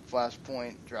Operation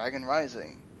Flashpoint Dragon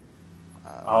Rising.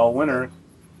 All winners.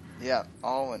 Yeah,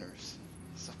 all winners.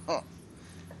 So,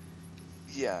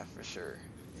 yeah, for sure.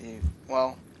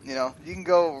 Well, you can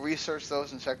go research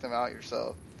those and check them out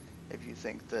yourself if you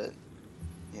think that,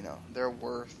 they're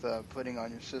worth putting on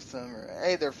your system, or,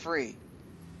 hey, they're free.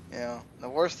 The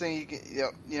worst thing you can,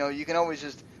 you can always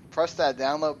just press that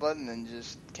download button and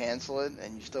just cancel it,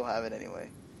 and you still have it anyway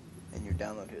in your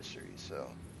download history.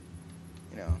 So,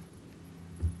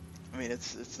 I mean,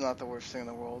 it's not the worst thing in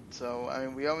the world. So, I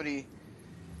mean, we already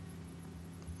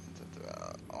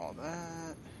all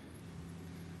that.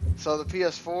 So the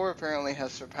PS4 apparently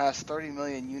has surpassed 30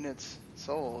 million units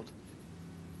sold.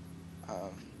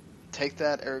 Take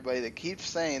that, everybody that keeps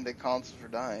saying that consoles are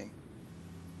dying.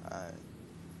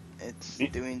 It's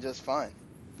doing just fine.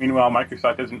 Meanwhile,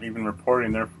 Microsoft isn't even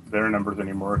reporting their numbers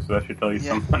anymore, so that should tell you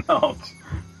something else.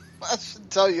 That should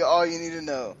tell you all you need to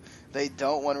know. They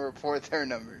don't want to report their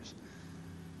numbers.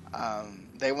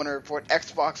 They want to report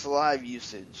Xbox Live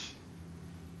usage,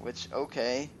 which,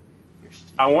 okay.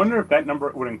 I wonder if that number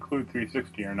would include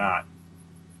 360 or not.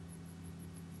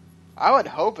 I would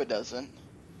hope it doesn't.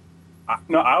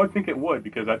 No, I would think it would,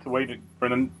 because that's a way for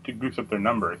them to goose up their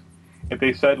numbers. If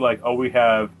they said, like, oh, we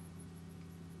have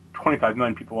 25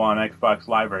 million people on Xbox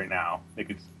Live right now, they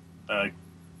could,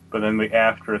 but then the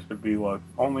asterisk would be, well,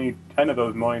 only 10 of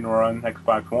those million were on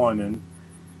Xbox One and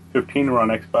 15 were on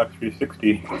Xbox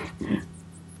 360.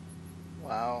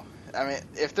 Wow. I mean,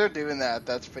 if they're doing that,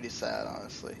 that's pretty sad,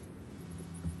 honestly.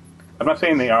 I'm not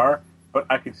saying they are, but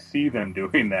I could see them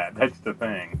doing that. That's the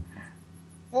thing.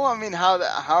 Well, I mean, how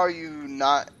are you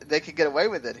not? They could get away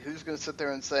with it. Who's going to sit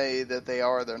there and say that they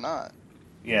are or they're not?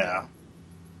 Yeah.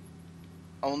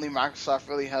 Only Microsoft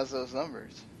really has those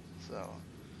numbers. So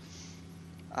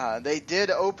they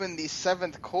did open the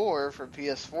 7th core for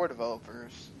PS4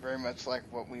 developers, very much like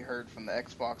what we heard from the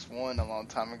Xbox One a long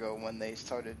time ago when they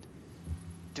started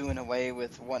doing away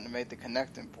with wanting to make the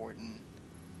Kinect important.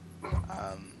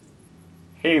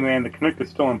 Hey, man, the Kinect is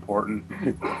still important.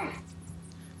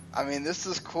 I mean, this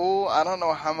is cool. I don't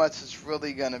know how much it's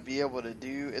really going to be able to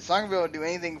do. It's not going to be able to do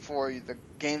anything for the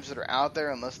games that are out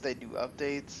there unless they do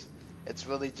updates. It's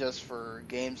really just for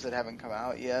games that haven't come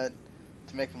out yet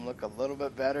to make them look a little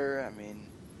bit better. I mean,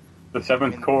 the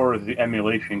 7th core is the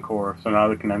emulation core, so now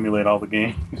they can emulate all the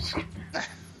games.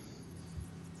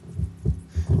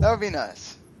 That would be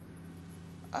nice.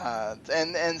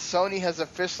 And Sony has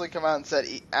officially come out and said,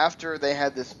 after they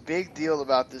had this big deal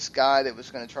about this guy that was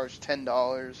going to charge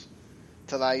 $10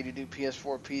 to allow you to do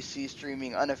PS4 PC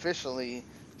streaming unofficially,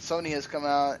 Sony has come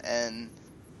out and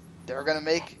they're going to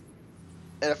make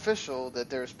it official that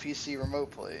there's PC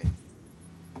remote play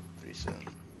pretty soon.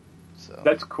 So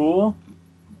that's cool.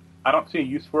 I don't see a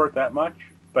use for it that much,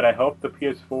 but I hope the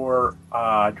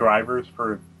PS4 drivers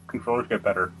for controllers get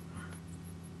better.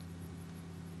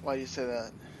 Why do you say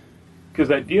that? Because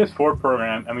that DS4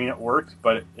 program, I mean, it works,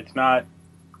 but it's not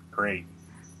great.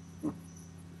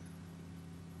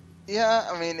 Yeah,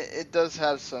 I mean, it does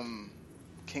have some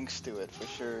kinks to it, for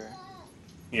sure.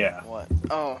 Yeah. What?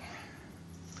 Oh.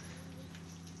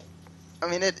 I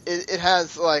mean, it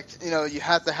has, like, you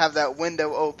have to have that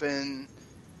window open.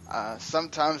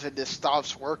 Sometimes it just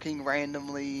stops working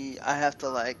randomly. I have to,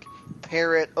 like,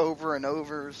 pair it over and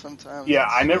over sometimes. Yeah,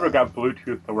 I never got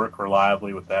Bluetooth to work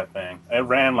reliably with that thing. It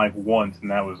ran, like, once,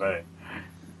 and that was it.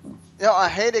 I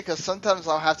hate it because sometimes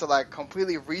I'll have to, like,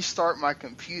 completely restart my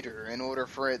computer in order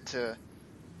for it to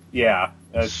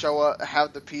show up,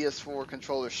 have the PS4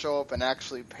 controller show up and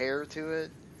actually pair to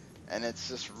it. And it's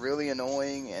just really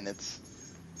annoying, and it's,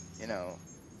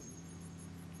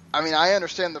 I mean, I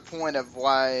understand the point of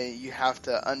why you have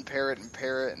to unpair it and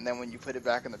pair it, and then when you put it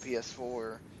back in the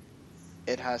PS4,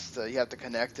 you have to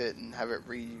connect it and have it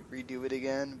redo it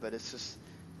again, but it's just,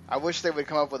 I wish they would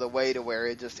come up with a way to where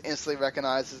it just instantly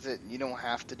recognizes it and you don't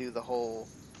have to do the whole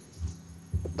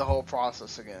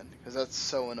process again, because that's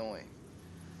so annoying.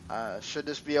 Should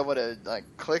just be able to, like,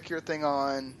 click your thing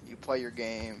on, you play your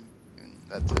game, and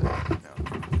that's it,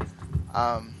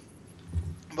 Um,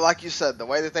 but like you said, the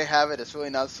way that they have it, it's really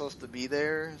not supposed to be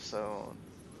there. So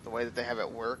the way that they have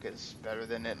it work is better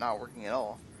than it not working at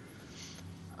all.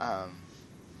 Um,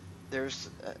 there's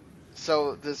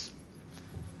so this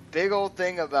big old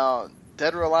thing about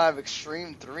Dead or Alive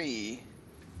Extreme 3.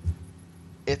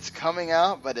 It's coming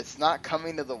out, but it's not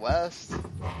coming to the West,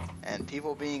 and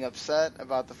people being upset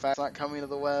about the fact it's not coming to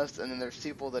the West, and then there's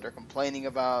people that are complaining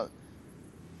about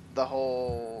the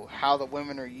whole how the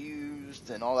women are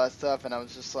used and all that stuff, and I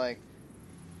was just like,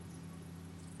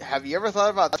 have you ever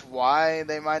thought about that's why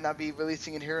they might not be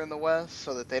releasing it here in the West,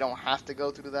 so that they don't have to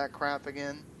go through that crap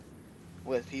again,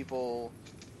 with people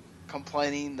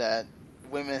complaining that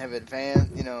women have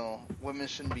advanced, women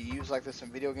shouldn't be used like this in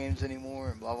video games anymore,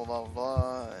 and blah, blah, blah, blah,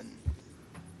 blah, and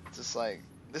just like,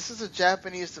 this is a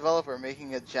Japanese developer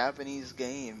making a Japanese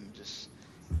game. Just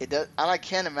it does, and I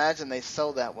can't imagine they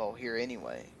sell that well here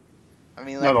anyway. I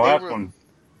mean, No, like the last one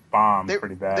bombed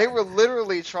pretty bad. They were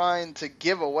literally trying to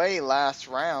give away last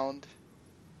round.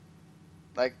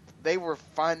 Like they were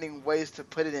finding ways to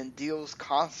put it in deals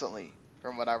constantly,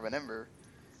 from what I remember,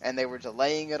 and they were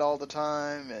delaying it all the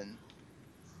time, and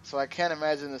so I can't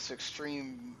imagine this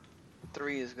Extreme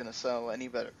 3 is gonna sell any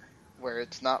better, where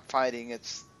it's not fighting,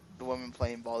 it's the women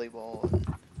playing volleyball.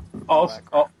 And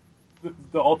also,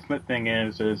 the ultimate thing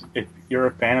is if you're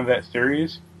a fan of that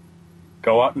series,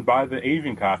 go out and buy the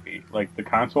Asian copy. Like, the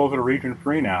consoles are region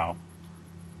free now.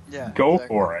 Yeah, go exactly.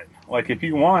 for it. Like, if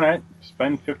you want it,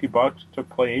 spend $50 to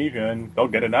play Asia, and they'll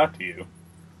get it out to you.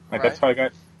 Like, right.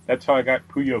 that's how I got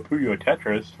Puyo Puyo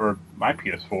Tetris for my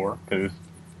PS4, because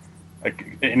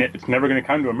it's never going to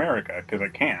come to America because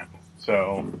it can't.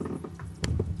 So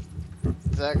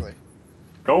Exactly.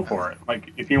 go for it.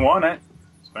 Like, if you want it,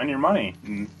 spend your money.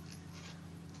 And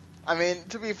I mean,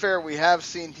 to be fair, we have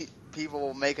seen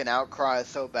people make an outcry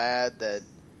so bad that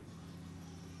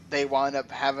they wind up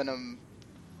having them,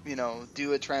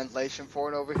 do a translation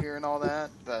for it over here and all that,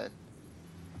 but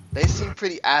they seem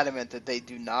pretty adamant that they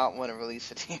do not want to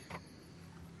release it here.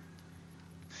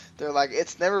 They're like,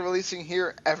 it's never releasing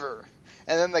here ever.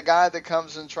 And then the guy that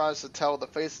comes and tries to tell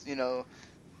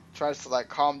tries to like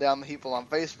calm down the people on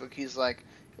Facebook, he's like,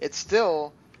 it's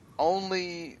still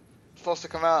only supposed to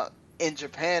come out in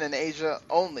Japan and Asia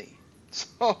only.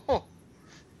 So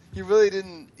he really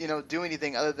didn't, do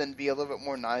anything other than be a little bit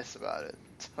more nice about it.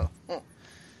 So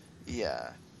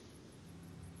yeah.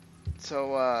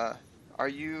 So are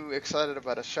you excited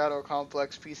about a Shadow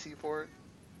Complex PC port?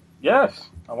 yes,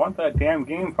 I want that damn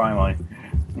game finally.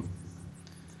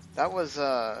 That was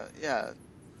yeah.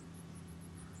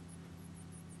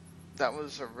 That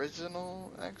was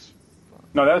original Xbox?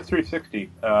 No, that was 360.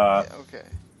 Yeah, okay.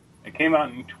 It came out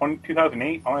in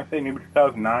 2008, I want to say, maybe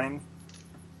 2009.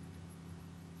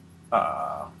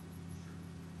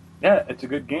 Yeah, it's a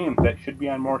good game that should be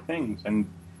on more things, and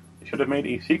they should have made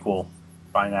a sequel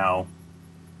by now.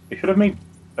 They should have made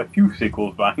a few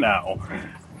sequels by now.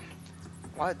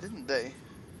 Why didn't they?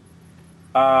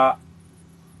 Well,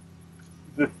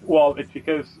 it's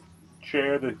because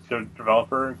Cher, the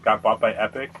developer, got bought by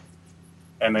Epic,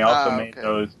 and they also made okay.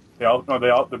 those.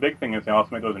 The big thing is they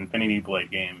also made those Infinity Blade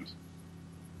games.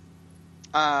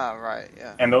 Right,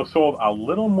 yeah. And those sold a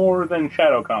little more than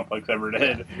Shadow Complex ever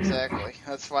did. Yeah, exactly.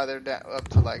 That's why they're up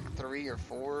to like 3 or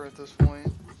 4 at this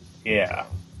point. Yeah.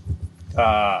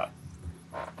 So.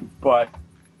 But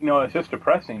it's just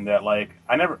depressing that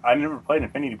I never played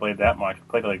Infinity Blade that much. I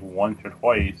played it like once or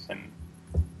twice, and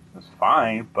it was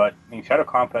fine. But I mean, Shadow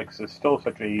Complex is still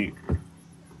such a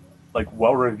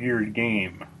well revered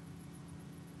game.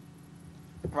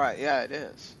 Right, yeah, it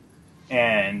is.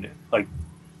 And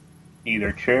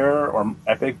either Chair or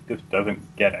Epic just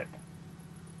doesn't get it.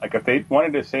 Like, if they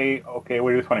wanted to say, okay,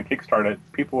 we just want to kickstart it,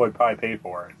 people would probably pay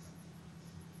for it.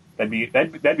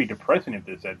 That'd be depressing if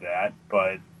they said that,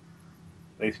 but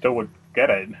they still would get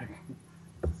it.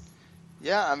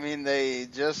 Yeah, I mean, they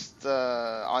just,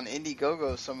 on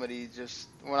Indiegogo,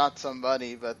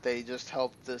 but they just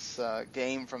helped this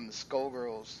game from the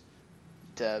Skullgirls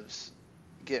devs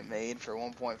get made for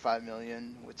 $1.5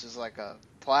 million, which is like a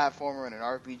platformer and an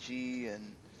RPG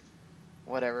and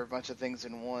whatever, a bunch of things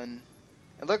in one.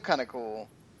 It looked kind of cool.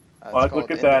 Well, let's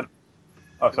look at that.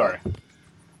 Oh, sorry.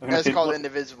 It's called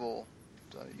Indivisible,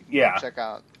 so you can check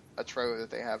out a trailer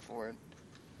that they have for it.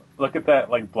 Look at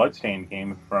that Bloodstained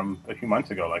game from a few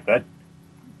months ago. Like, that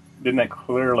didn't that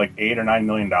clear $8 or $9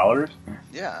 million?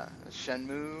 Yeah,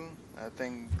 Shenmue, that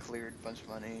thing cleared a bunch of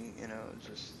money.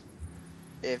 Just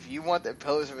if you want the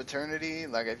Pillars of Eternity,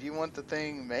 if you want the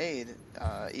thing made,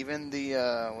 even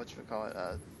the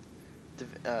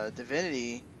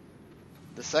Divinity,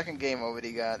 the second game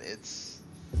already got its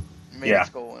made Yeah. its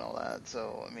goal and all that.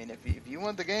 So I mean, if you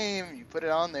want the game, you put it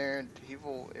on there, and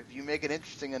people, if you make it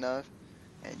interesting enough,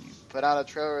 and you put out a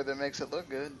trailer that makes it look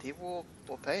good, people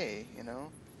will pay. You know,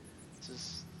 it's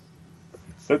just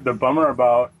The bummer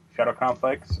about Shadow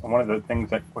Complex, one of the things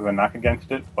that was a knock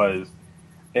against it was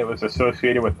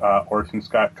associated with Orson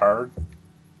Scott Card.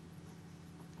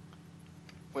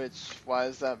 which why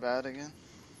is that bad again?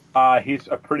 He's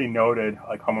a pretty noted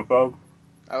like homophobe.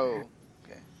 Oh,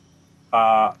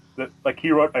 okay. Like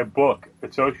he wrote a book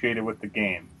associated with the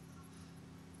game,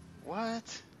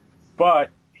 What? but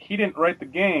he didn't write the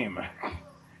game.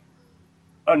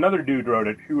 Another dude wrote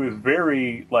it who was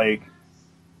very like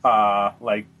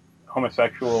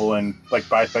homosexual and like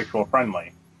bisexual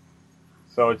friendly.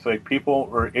 So it's like people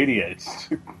were idiots.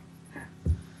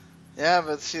 Yeah,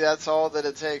 but see, that's all that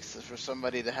it takes is for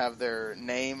somebody to have their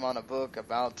name on a book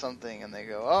about something, and they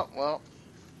go, "Oh, well,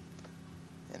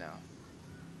 you know."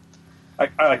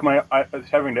 I was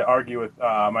having to argue with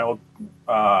my old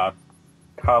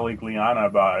colleague Liana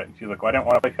about it, and she's like, "Well, I didn't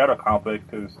want to play Shadow Complex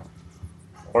because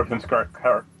Orson Scott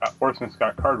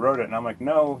Card wrote it," and I'm like,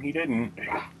 "No, he didn't.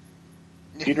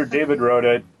 Peter David wrote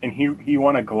it, and he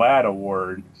won a GLAAD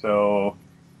award, so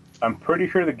I'm pretty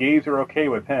sure the gays are okay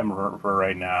with him for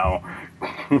right now."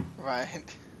 Right.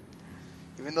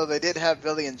 Even though they did have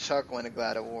Billy and Chuck win a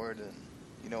GLAAD award, and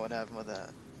you know what happened with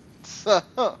that. So,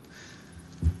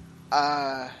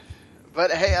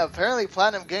 but hey, apparently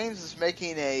Platinum Games is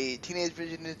making a Teenage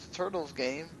Mutant Ninja Turtles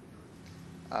game.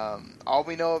 All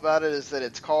we know about it is that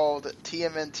it's called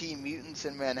TMNT Mutants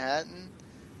in Manhattan,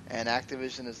 and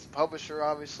Activision is the publisher,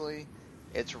 obviously.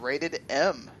 It's rated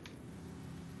M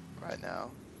right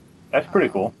now. That's pretty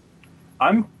cool.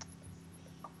 I'm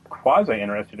quasi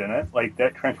interested in it. Like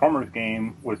that Transformers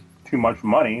game was too much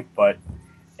money, but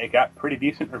it got pretty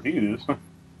decent reviews.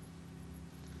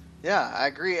 Yeah, I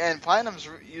agree. And Platinum's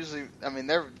usually, I mean,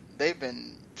 they've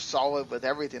been solid with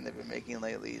everything they've been making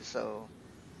lately. So,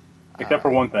 Except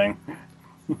for one thing.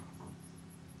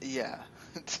 yeah.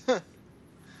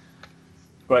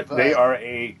 But they But are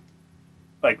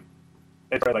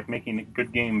it's like making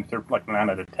good games. They're like 9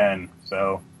 out of 10.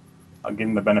 So I'll give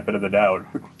them the benefit of the doubt.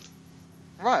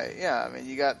 right, yeah. I mean,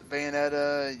 you got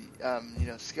Bayonetta.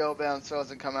 Scalebound still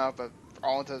hasn't come out, but for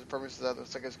all intents and purposes, that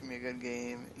looks like it's gonna be a good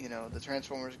game. You know, the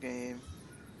Transformers game.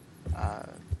 Uh,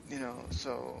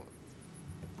 so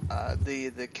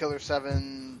the Killer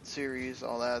 7 series,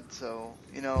 all that. So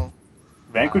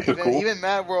Vanquish is cool. even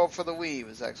Mad World for the Wii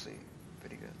was actually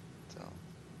pretty good.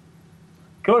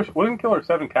 So Wasn't Killer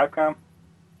 7 Capcom?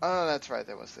 oh, that's right,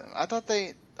 that was them. I thought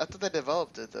they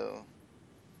developed it though.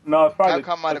 No, it's probably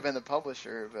Capcom might have been the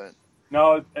publisher, but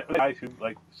no, it's the guys who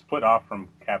like split off from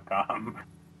Capcom.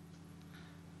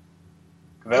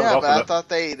 yeah, but I thought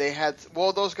they had.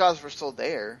 Well, those guys were still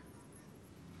there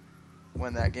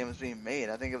when that game was being made.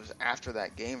 I think it was after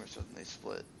that game or something they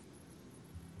split.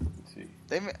 Let's see.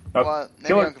 Maybe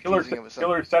Killer, I'm confusing it with something.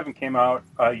 Killer 7 came out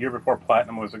a year before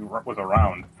Platinum was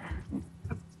around.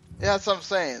 Yeah, that's what I'm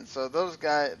saying. So those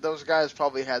guys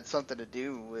probably had something to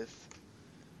do with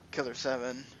Killer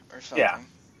 7 or something.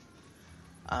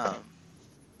 Yeah.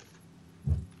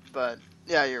 But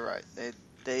yeah, you're right.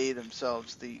 They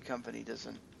themselves, the company,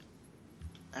 doesn't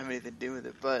have anything to do with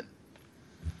it. But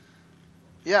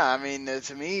yeah, I mean,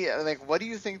 to me, like, what do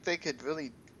you think they could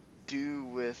really do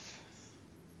with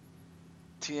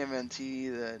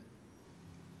TMNT? That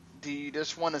do you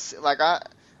just want to see? Like,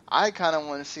 I kind of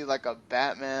want to see like a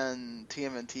Batman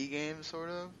TMNT game, sort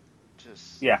of.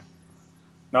 Just Yeah.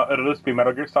 No, it'll just be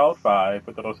Metal Gear Solid 5,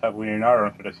 but it'll just have Leonardo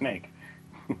instead of Snake.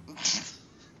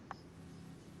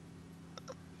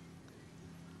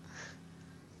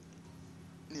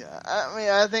 Yeah, I mean,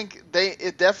 I think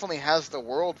it definitely has the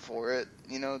world for it,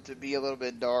 to be a little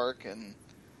bit dark and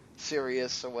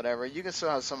serious or whatever. You can still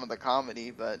have some of the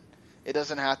comedy, but it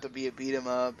doesn't have to be a beat 'em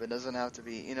up. It doesn't have to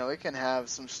be, it can have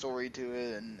some story to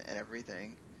it and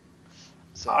everything.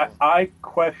 So I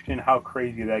question how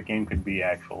crazy that game could be,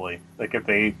 actually. Like, if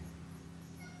they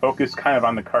focus kind of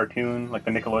on the cartoon, like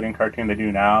the Nickelodeon cartoon they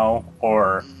do now,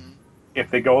 or if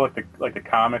they go like the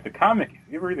comic. The comic,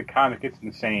 if you ever read the comic, it's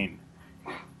insane.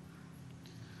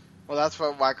 well, that's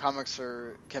why comics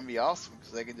can be awesome,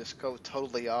 because they can just go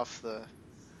totally off the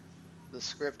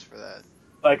script for that.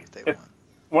 Like, If they if want.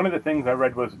 one of the things I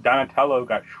read was Donatello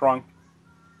got shrunk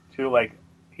to like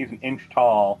he's an inch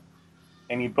tall,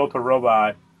 and he built a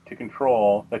robot to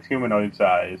control that's humanoid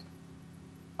sized.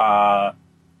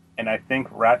 And I think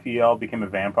Raphael became a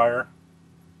vampire,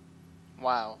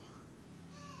 Wow.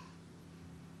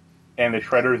 and the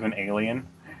Shredder's an alien.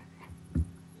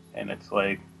 And it's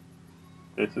like,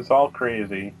 this is all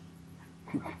crazy.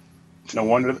 No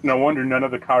wonder none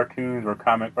of the cartoons or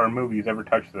comic or movies ever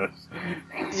touch this.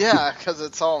 Yeah, because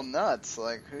it's all nuts.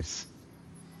 Like, who's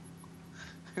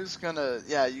gonna?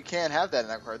 Yeah, you can't have that in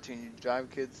that cartoon. You drive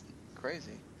kids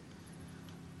crazy.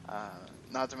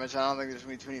 Not to mention, I don't think there's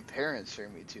gonna be too many parents who are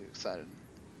gonna be too excited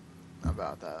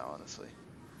about that, honestly.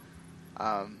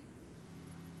 Um,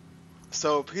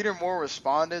 so Peter Moore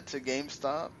responded to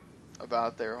GameStop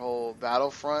about their whole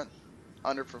Battlefront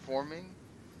underperforming.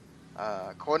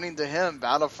 According to him,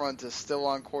 Battlefront is still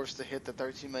on course to hit the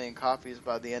 13 million copies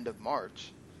by the end of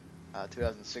March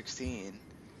 2016.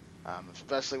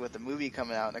 Especially with the movie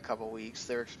coming out in a couple weeks,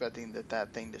 they're expecting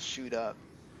that thing to shoot up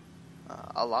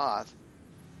a lot.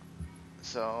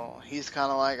 So he's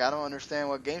kind of like, I don't understand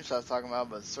what GameStop's talking about,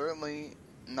 but certainly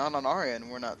not on our end.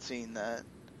 We're not seeing that.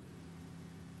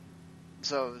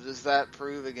 So does that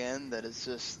prove again that it's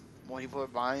just what people are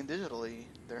buying digitally?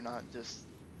 They're not just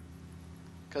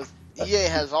because EA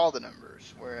has all the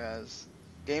numbers, whereas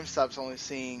GameStop's only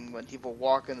seeing when people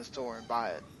walk in the store and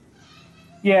buy it.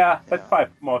 Yeah, You that's know?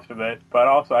 probably most of it. But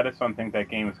also, I just don't think that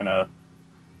game is gonna.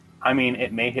 I mean,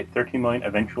 it may hit 13 million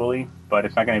eventually, but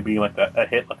it's not going to be like a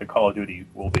hit like a Call of Duty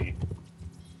will be.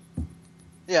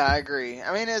 Yeah, I agree.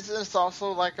 I mean, it's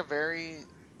also like a very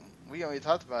we already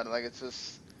talked about it. Like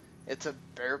it's a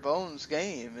bare bones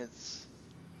game.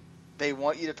 They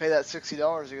want you to pay that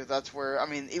 $60 because that's where I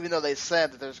mean, even though they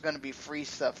said that there's going to be free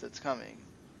stuff that's coming,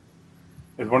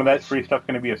 Is one of that which free stuff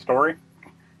going to be a story?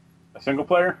 A single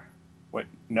player? What?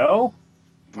 No?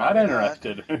 Not probably not.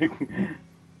 interested.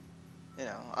 You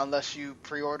know, unless you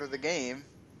pre-order the game.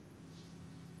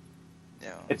 You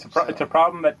know, It's a so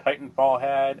problem that Titanfall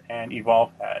had and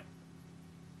Evolve had.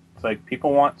 It's like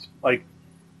people want like,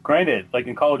 granted, like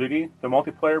in Call of Duty, the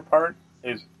multiplayer part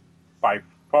is by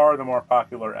far the more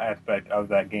popular aspect of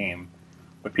that game,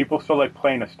 but people still like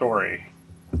playing a story.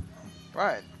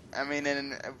 right. I mean,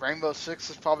 and Rainbow Six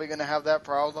is probably going to have that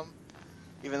problem.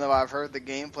 Even though I've heard the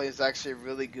gameplay is actually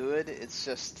really good, it's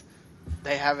just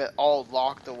they have it all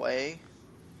locked away.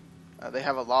 They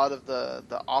have a lot of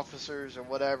the officers or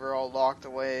whatever all locked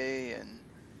away, and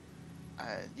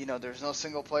there's no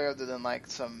single player other than like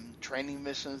some training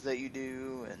missions that you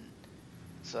do, and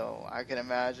so I can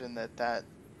imagine that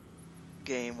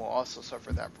game will also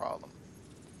suffer that problem.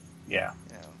 Yeah,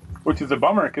 You know, which is a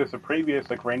bummer because the previous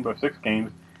like Rainbow Six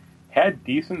games had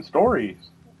decent stories.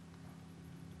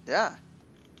 yeah.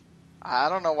 I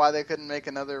don't know why they couldn't make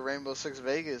another Rainbow Six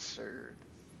Vegas or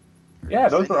Yeah, just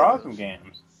those any were of awesome those.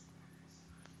 games.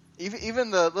 Even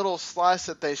the little slice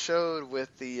that they showed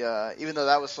with the even though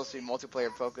that was supposed to be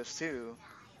multiplayer focused too,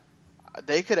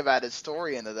 they could have added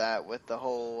story into that with the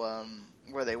whole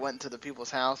where they went to the people's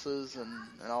houses and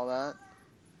all that.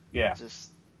 Yeah,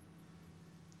 Just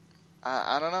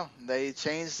I don't know. They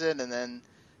changed it and then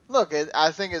look,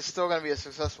 I think it's still going to be a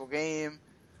successful game,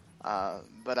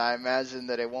 but I imagine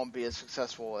that it won't be as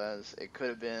successful as it could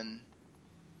have been.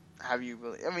 Have you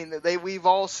really? I mean, we've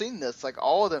all seen this. Like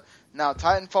all of them now.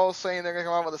 Titanfall's saying they're going to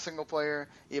come out with a single player.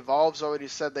 Evolve's already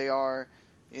said they are.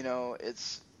 You know,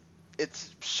 it's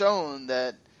shown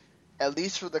that at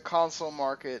least for the console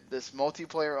market, this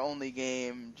multiplayer only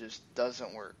game just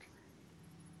doesn't work.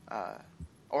 Uh,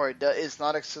 or it's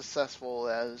not as successful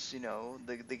as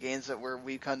the games that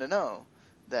we come to know.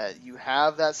 That you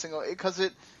have that single because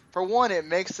it for one it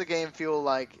makes the game feel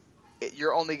like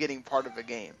you're only getting part of a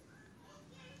game,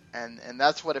 and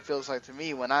that's what it feels like to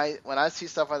me when I see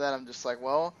stuff like that. I'm just like,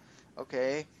 well,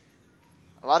 okay.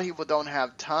 A lot of people don't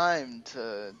have time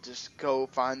to just go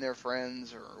find their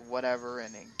friends or whatever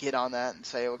and get on that and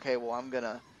say, okay, well, I'm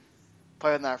gonna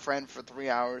play with my friend for 3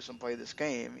 hours and play this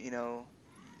game.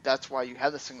 That's why you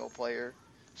have the single player,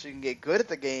 so you can get good at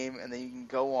the game, and then you can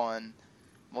go on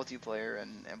multiplayer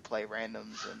and play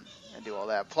randoms and do all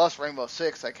that. Plus Rainbow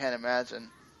Six, I can't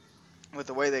imagine with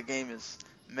the way the game is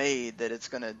made that it's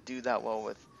gonna do that well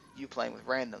with you playing with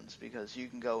randoms because you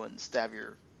can go and stab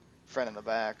your friend in the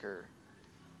back or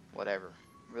whatever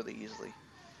really easily,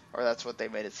 or that's what they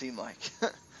made it seem like.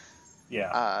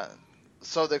 yeah. uh,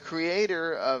 so the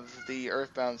creator of the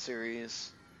Earthbound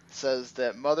series says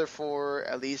that Mother 4,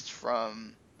 at least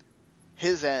from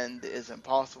his end, is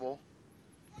impossible.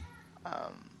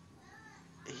 Um,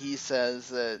 he says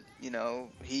that,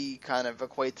 he kind of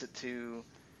equates it to,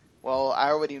 well, I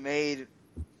already made,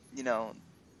 you know,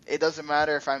 it doesn't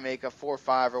matter if I make a 4,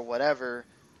 5, or whatever,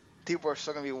 people are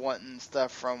still going to be wanting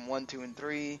stuff from 1, 2, and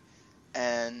 3,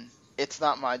 and it's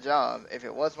not my job. If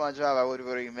it was my job, I would have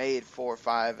already made 4,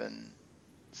 5, and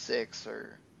 6,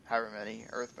 or however many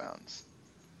Earthbounds.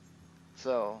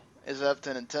 So, is it up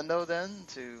to Nintendo then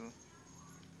to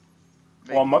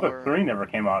Well, make Mother more. 3 never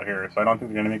came out here, so I don't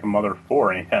think they're going to make a Mother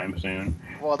 4 anytime soon.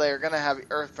 Well, they're gonna have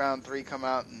Earthbound 3 come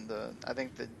out in I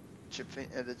think the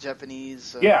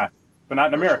Japanese Yeah, but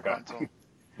not in Virtual America. Console.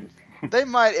 They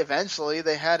might eventually.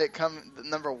 They had it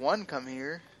number 1 come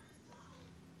here.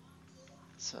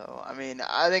 So I mean,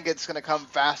 I think it's gonna come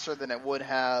faster than it would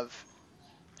have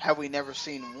had we never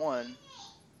seen 1.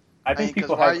 I I mean, think because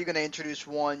people why are have you gonna introduce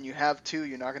 1? You have 2.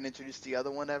 You're not gonna introduce the other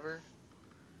one ever.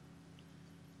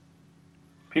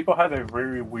 a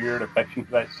very weird affection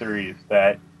for that series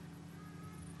that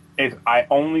I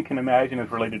only can imagine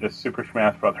is related to Super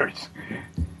Smash Brothers.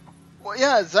 Well,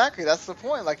 yeah, exactly. That's the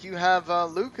point. Like, you have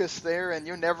Lucas there, and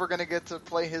you're never going to get to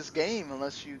play his game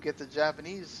unless you get the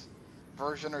Japanese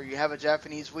version or you have a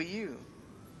Japanese Wii U.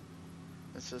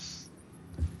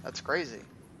 That's crazy.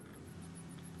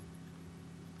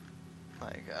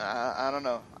 Like, I don't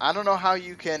know. I don't know how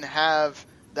you can have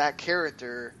that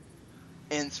character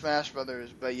in Smash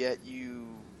Brothers, but yet you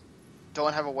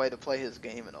don't have a way to play his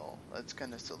game at all. That's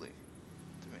kind of silly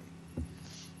to me.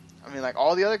 I mean, like,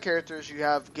 all the other characters, you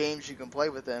have games you can play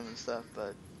with them and stuff,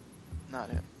 but not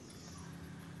him.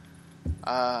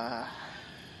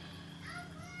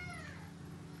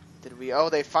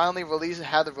 They finally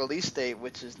had the release date,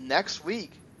 which is next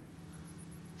week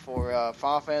for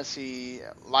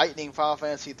Lightning Final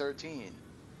Fantasy 13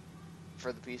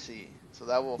 for the PC. So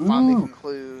that will finally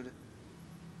conclude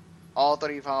all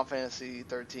 3 Final Fantasy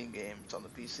 13 games on the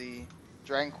PC.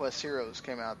 Dragon Quest Heroes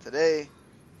came out today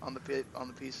on the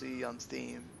PC on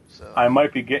Steam. So I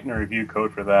might be getting a review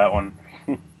code for that one.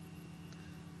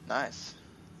 nice.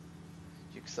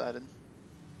 You excited?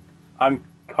 I'm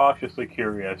cautiously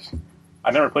curious.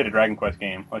 I've never played a Dragon Quest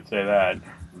game, let's say that.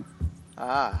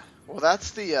 Well,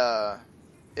 that's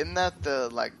isn't that the,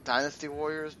 like, Dynasty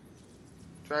Warriors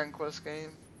Dragon Quest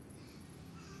game?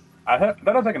 That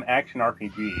was like an action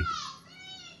RPG.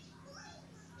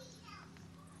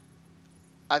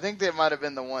 I think that might have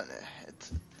been the one.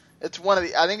 It's one of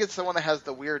the. I think it's the one that has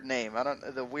the weird name.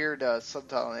 The weird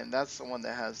subtitle name. That's the one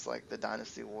that has, like, the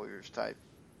Dynasty Warriors type.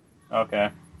 Okay.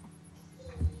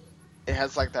 It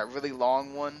has, like, that really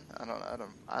long one. I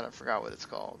don't forgot what it's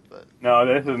called, but. No,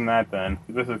 this isn't that then.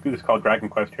 This is called Dragon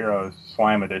Quest Heroes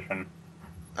Slime Edition.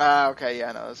 Okay,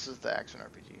 yeah, no, this is the action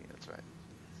RPG. That's right.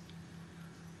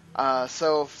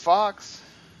 So Fox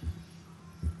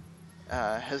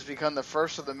has become the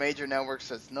first of the major networks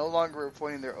that's no longer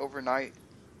reporting their overnight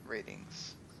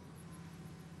ratings.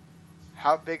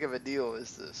 How big of a deal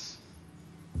is this?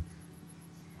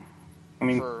 I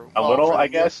mean, For little, the I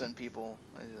guess. Nielsen people,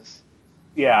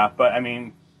 Yeah, but I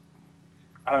mean,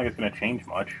 I don't think it's going to change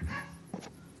much.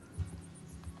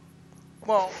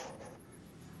 Well,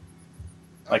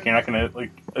 like, you're not going to,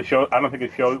 like, a show. I don't think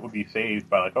a show would be saved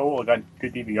by, like, oh, well, it got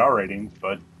good DVR ratings,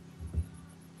 but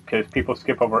because people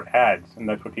skip over ads, and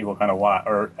that's what people kind of watch,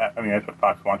 or I mean, that's what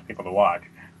Fox wants people to watch.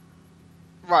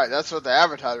 right, that's what the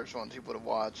advertisers want people to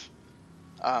watch.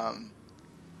 I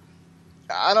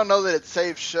don't know that it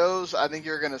saves shows. I think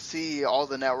you're going to see all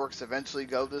the networks eventually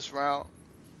go this route.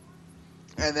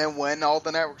 And then when all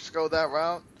the networks go that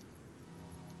route,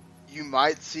 you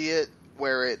might see it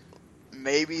where it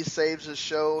maybe saves a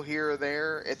show here or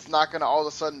there. It's not going to all of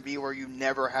a sudden be where you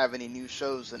never have any new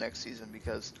shows the next season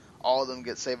because all of them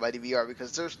get saved by DVR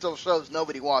because there's still shows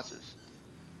nobody watches.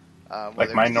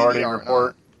 Like Minority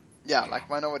Report. Yeah, like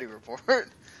Minority Report.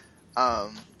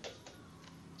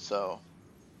 So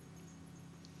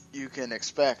you can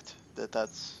expect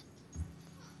that's.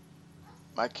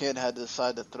 My kid had to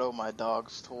decide to throw my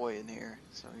dog's toy in here,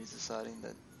 so he's deciding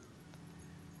that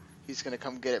he's going to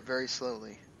come get it very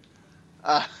slowly.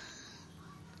 Yeah,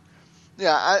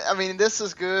 I mean, this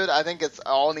is good. I think it's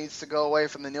all needs to go away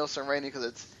from the Nielsen rating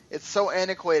because it's so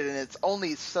antiquated and it's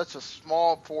only such a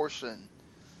small portion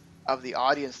of the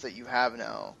audience that you have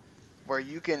now, where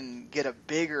you can get a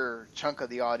bigger chunk of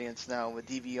the audience now with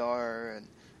DVR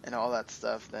and all that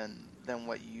stuff than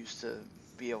what you used to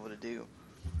be able to do.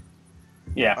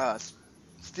 Yeah.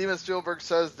 Steven Spielberg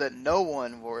says that no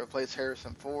one will replace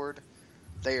Harrison Ford.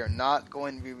 They are not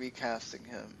going to be recasting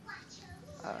him.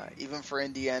 Even for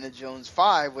Indiana Jones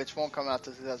 5, which won't come out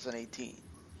till 2018.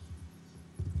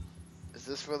 Is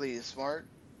this really smart,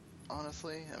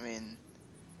 honestly? I mean...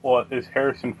 Well, is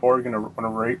Harrison Ford going to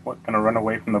run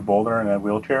away from the boulder in a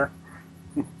wheelchair?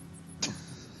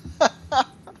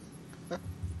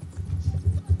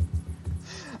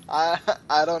 I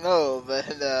don't know,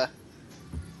 but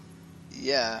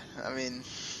yeah, I mean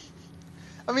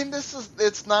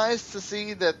it's nice to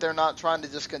see that they're not trying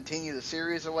to just continue the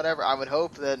series or whatever. I would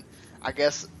hope that, I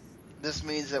guess this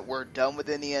means that we're done with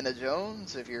Indiana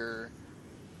Jones if you're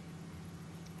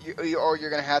or you're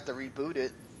gonna have to reboot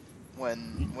it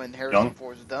when Harrison Young.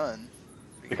 Ford's done.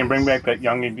 They can bring back that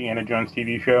young Indiana Jones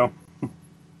TV show.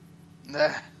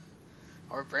 Nah,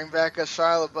 or bring back a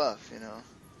Shia LaBeouf.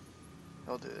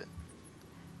 He'll do it.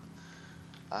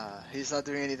 He's not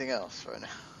doing anything else right now.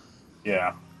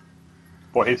 Yeah.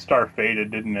 Boy, his star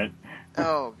faded, didn't it?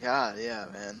 Oh God, yeah,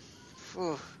 man.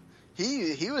 Whew.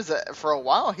 He was for a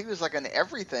while. He was like in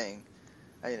everything.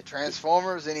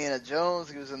 Transformers, Indiana Jones.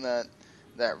 He was in that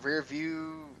rear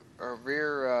view or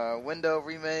rear window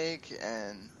remake,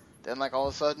 and then like all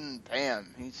of a sudden,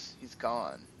 bam, he's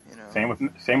gone.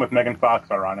 Same with Megan Fox,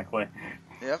 ironically.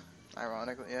 Yep.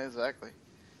 Ironically, yeah, exactly.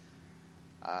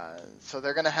 So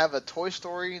they're gonna have a Toy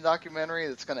Story documentary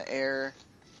that's gonna air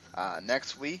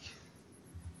next week.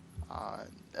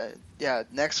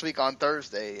 Next week on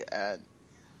Thursday at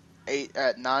 8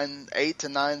 to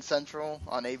 9 Central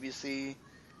on ABC.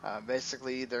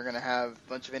 Basically, they're going to have a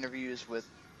bunch of interviews with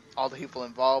all the people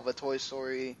involved with Toy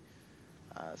Story.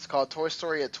 It's called Toy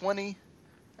Story at 20,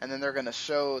 and then they're going to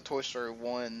show Toy Story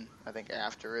 1, I think,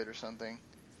 after it or something.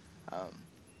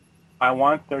 I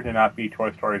want there to not be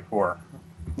Toy Story 4.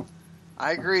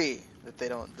 I agree that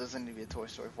doesn't need to be a Toy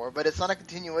Story 4, but it's not a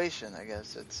continuation, I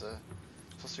guess. It's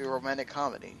supposed to be a romantic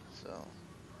comedy, so.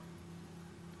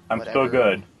 I'm still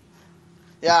good.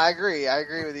 Yeah, I agree. I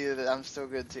agree with you that I'm still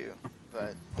good too.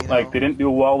 But they didn't do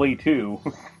Wall-E 2.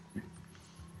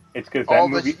 It's because that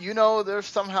movie. But they're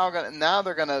somehow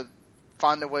they're gonna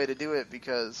find a way to do it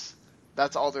because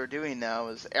that's all they're doing now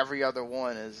is every other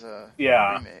one is a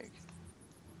remake.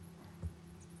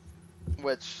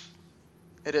 Which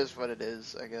it is what it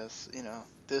is, I guess.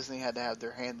 Disney had to have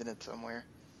their hand in it somewhere.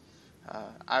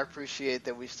 I appreciate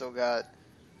that we still got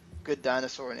Good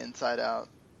Dinosaur and Inside Out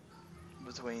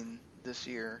between this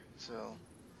year, so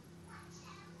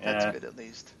that's good at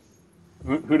least.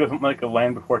 Who doesn't like a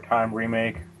Land Before Time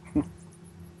remake?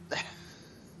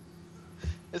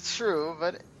 It's true,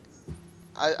 but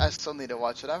I still need to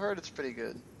watch it. I've heard it's pretty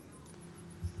good.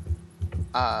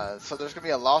 So there's gonna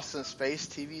be a Lost in Space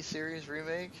TV series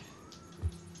remake.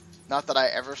 Not that I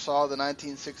ever saw the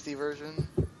 1960 version,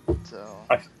 so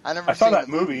I never saw seen that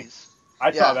the movie. Movies.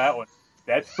 I saw that one.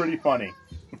 That's pretty funny.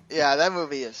 Yeah, that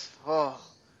movie is.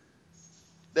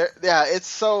 It's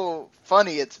so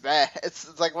funny. It's bad.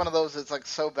 It's like one of those. It's like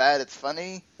so bad. It's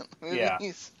funny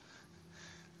movies.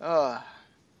 Yeah.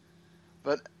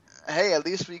 But hey, at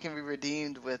least we can be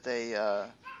redeemed with a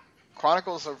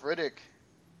Chronicles of Riddick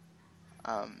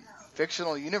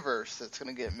fictional universe that's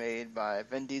going to get made by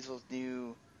Vin Diesel's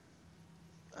new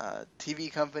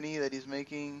TV company that he's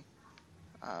making.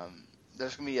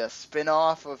 There's going to be a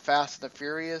spin-off of Fast and the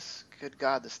Furious. Good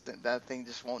God, that thing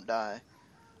just won't die.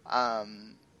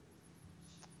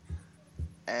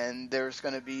 And there's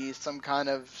going to be some kind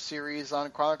of series on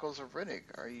Chronicles of Riddick.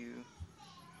 Are you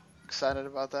excited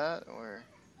about that, or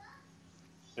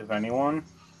is anyone?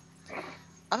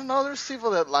 I don't know. There's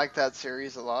people that like that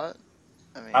series a lot.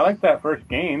 I like that first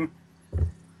game.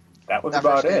 That was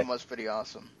about it. That first game was pretty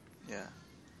awesome. Yeah,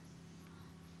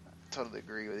 totally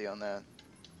agree with you on that.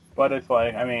 But it's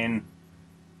like,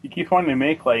 you keep wanting to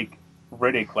make like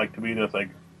Riddick like to be this like,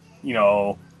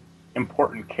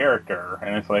 important character,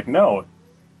 and it's like, no,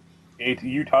 it's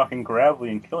you talking gravely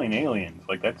and killing aliens.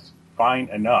 Like that's fine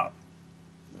enough.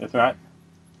 It's not.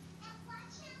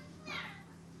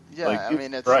 Yeah,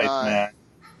 it's Christ, not. man.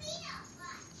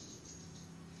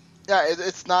 Yeah,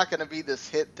 it's not going to be this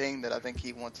hit thing that I think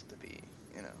he wants it to be,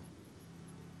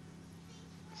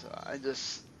 So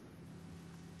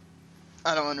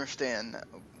I don't understand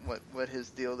what his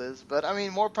deal is, but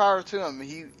more power to him.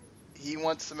 He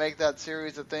wants to make that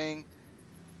series a thing.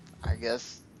 I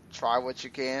guess try what you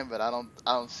can, but I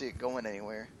don't see it going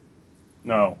anywhere.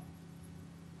 No.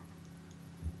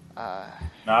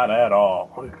 Not at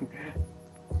all.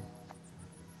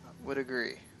 Would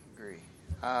agree.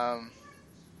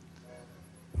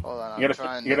 Hold on, You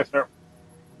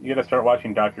gotta start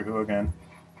watching Doctor Who again.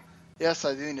 Yes,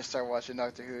 I do need to start watching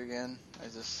Doctor Who again.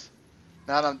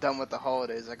 Now that I'm done with the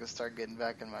holidays, I can start getting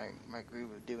back in my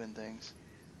groove of doing things.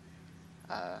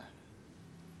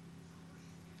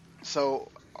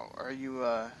 So, are you,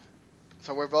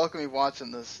 so we're both going to be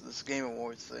watching this Game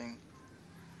Awards thing.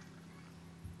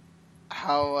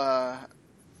 How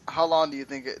long do you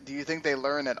think they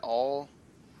learn at all,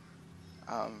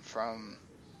 from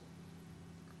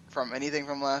anything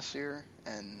from last year,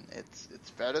 and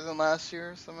it's better than last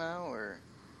year somehow, or?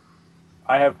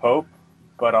 I have hope,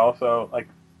 but also,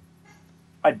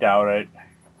 I doubt it.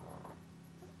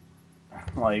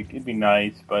 It'd be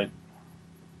nice, but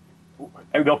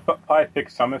they'll probably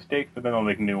fix some mistakes, but then they'll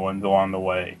make new ones along the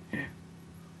way.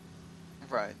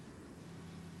 Right.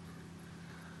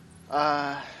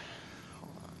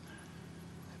 Hold on.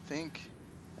 I think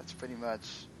that's pretty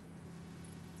much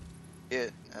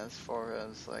it as far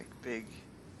as like big.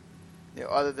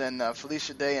 Other than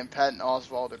Felicia Day and Patton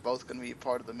Oswalt are both going to be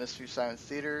part of the Mystery Science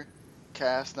Theater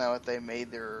cast now that they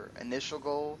made their initial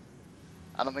goal.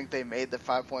 I don't think they made the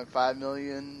 5.5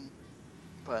 million,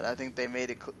 but I think they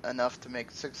made it enough to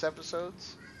make 6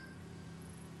 episodes.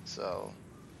 So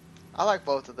I like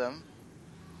both of them.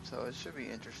 So it should be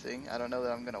interesting. I don't know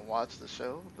that I'm going to watch the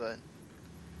show, but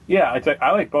Yeah,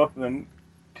 I like both of them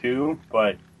too,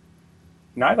 but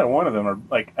neither one of them are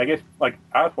like, I guess like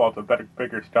Oswald's a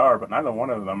bigger star, but neither one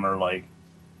of them are like,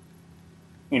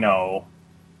 you know,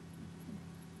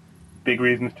 big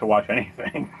reasons to watch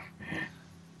anything.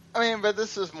 I mean, but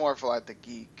this is more for like the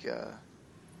geek,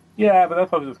 Yeah, but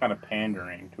that's also just kind of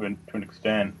pandering to an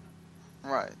extent.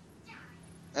 right?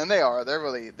 And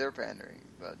they're pandering,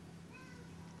 but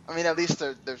I mean, at least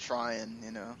they're trying,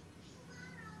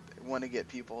 They want to get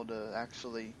people to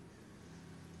actually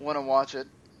want to watch it.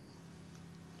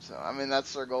 So I mean,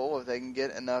 that's their goal. If they can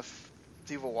get enough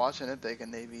people watching it, they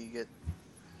can maybe get,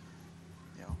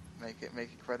 make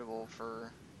it credible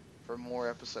for more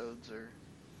episodes or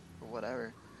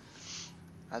whatever.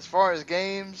 As far as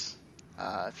games,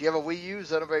 if you have a Wii U,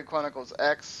 Xenoblade Chronicles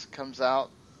X comes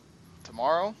out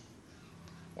tomorrow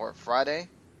or Friday.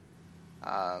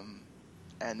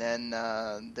 And then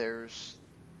there's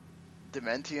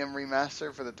Dementium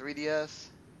Remaster for the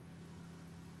 3DS,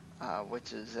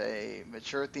 which is a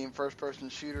mature-themed first-person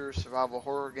shooter survival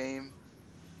horror game.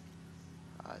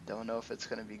 I don't know if it's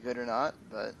going to be good or not,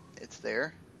 but it's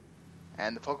there.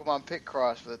 And the Pokemon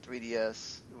Picross for the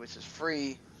 3DS, which is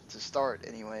free to start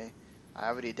anyway. I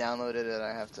already downloaded it.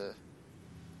 I have to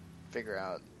figure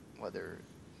out whether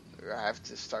I have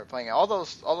to start playing it. All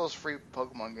those free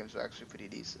Pokemon games are actually pretty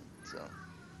decent. So,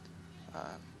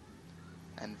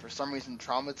 and for some reason,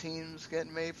 Trauma Team's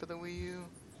getting made for the Wii U.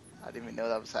 I didn't even know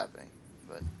that was happening,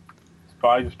 but It's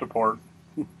probably just a port.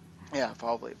 yeah,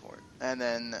 probably for it. And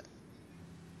then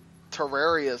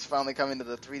Terraria is finally coming to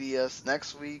the 3DS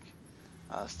next week.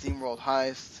 SteamWorld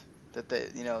Heist that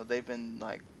they've been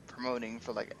like promoting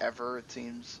for like ever, it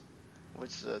seems,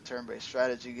 which is a turn-based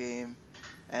strategy game,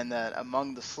 and that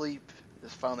Among the Sleep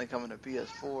is finally coming to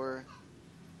PS4,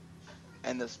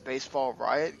 and this Baseball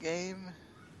Riot game,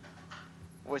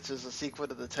 which is a sequel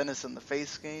to the Tennis in the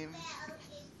Face game.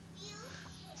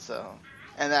 So,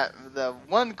 and that the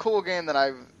one cool game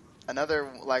that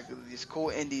another like these cool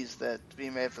indies that's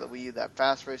being made for the Wii U, that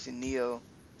Fast Racing Neo,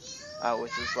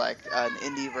 which is like an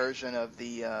indie version of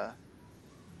the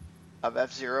of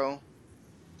F-Zero.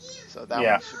 So that Yeah.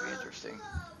 one should be interesting,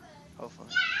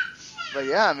 hopefully. But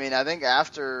yeah, I mean, I think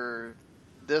after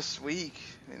this week,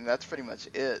 I mean, that's pretty much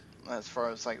it as far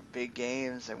as like big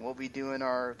games, and we'll be doing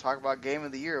our Talk About Game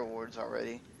of the Year awards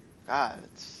already. God,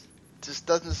 it just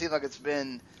doesn't seem like it's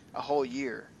been a whole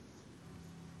year.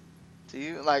 Do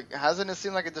you like? Hasn't it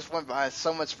seemed like it just went by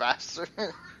so much faster?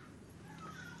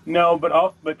 No,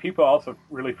 but people also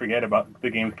really forget about the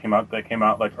games that came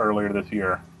out like earlier this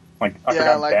year. Like I Yeah,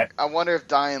 forgot like I wonder if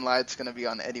Dying Light's gonna be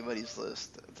on anybody's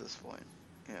list at this point.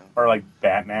 or like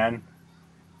Batman.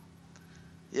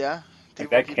 Yeah, Like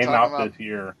people that keep came talking out about. this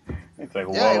year. It's like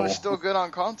Yeah, it whoa. was still good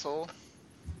on console.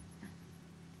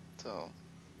 So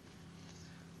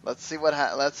let's see what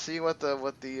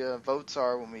the votes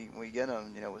are when we get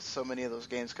them. With so many of those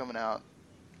games coming out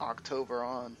October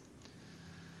on.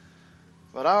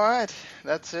 But all right,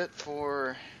 that's it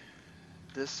for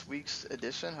this week's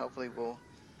edition. Hopefully we'll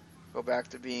go back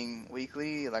to being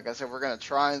weekly. Like I said, we're gonna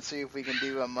try and see if we can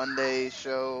do a Monday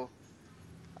show,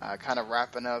 kind of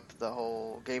wrapping up the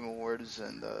whole Game Awards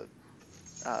and the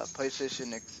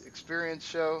PlayStation Experience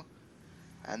show,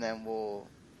 and then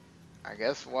I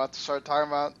guess we'll have to start talking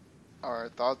about our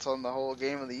thoughts on the whole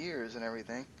Game of the Years and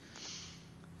everything.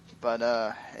 But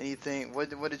anything? What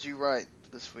did you write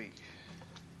this week?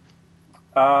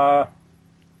 Uh,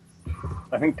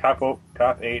 I think top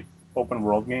 8 open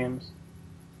world games.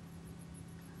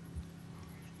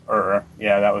 Or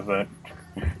yeah, that was it.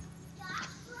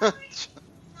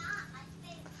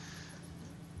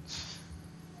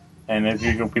 And as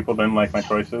usual, people didn't like my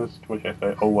choices, to which I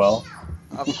said, "Oh well."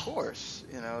 Of course,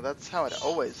 that's how it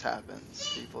always happens.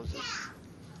 People just,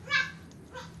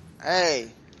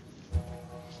 hey,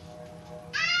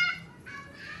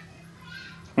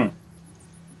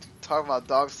 talk about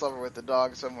dog slumber with the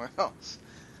dog somewhere else.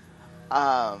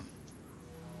 Um,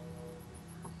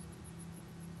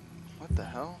 what the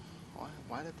hell?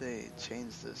 Why did they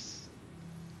change this?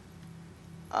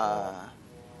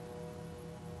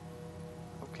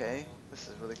 Okay, this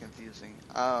is really confusing.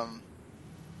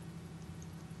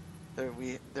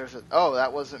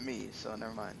 That wasn't me, so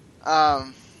never mind.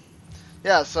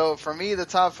 Yeah, so for me, the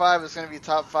top 5 is going to be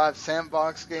top 5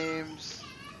 sandbox games.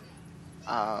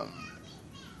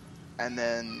 And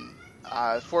then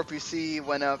 4PC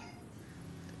went up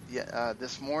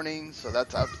this morning, so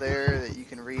that's up there that you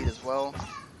can read as well.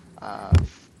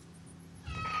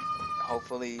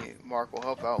 Hopefully, Mark will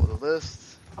help out with a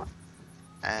list.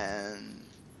 And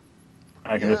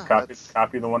I can just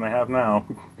copy the one I have now.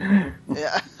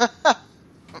 Yeah.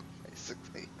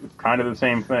 Basically. It's kind of the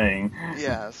same thing.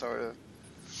 Yeah, sort of.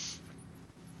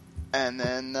 And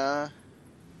then,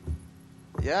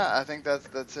 yeah, I think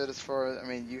that's it as far as, I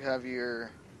mean, you have your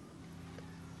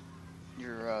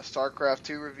StarCraft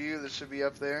 2 review that should be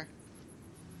up there.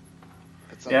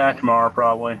 Yeah, tomorrow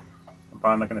probably. I'm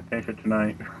probably not going to finish it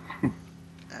tonight.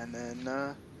 And then,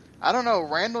 I don't know,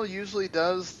 Randall usually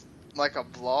does like a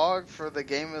blog for the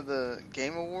Game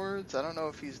Awards. I don't know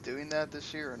if he's doing that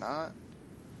this year or not.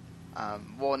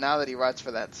 Well, now that he writes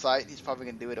for that site, he's probably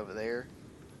going to do it over there.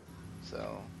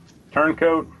 So.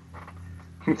 Turncoat.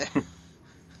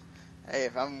 Hey,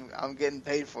 if I'm getting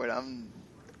paid for it, I'm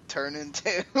turning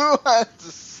too. But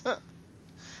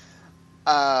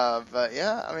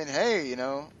yeah, I mean, hey,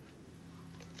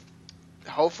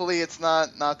 hopefully it's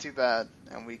not too bad,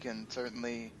 and we can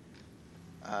certainly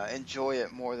enjoy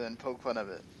it more than poke fun of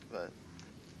it. But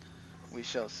we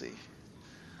shall see.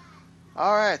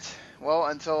 All right. Well,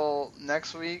 until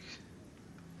next week,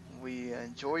 we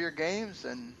enjoy your games,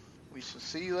 and we shall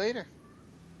see you later.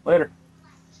 Later.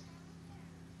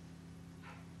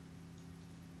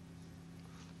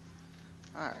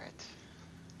 All right.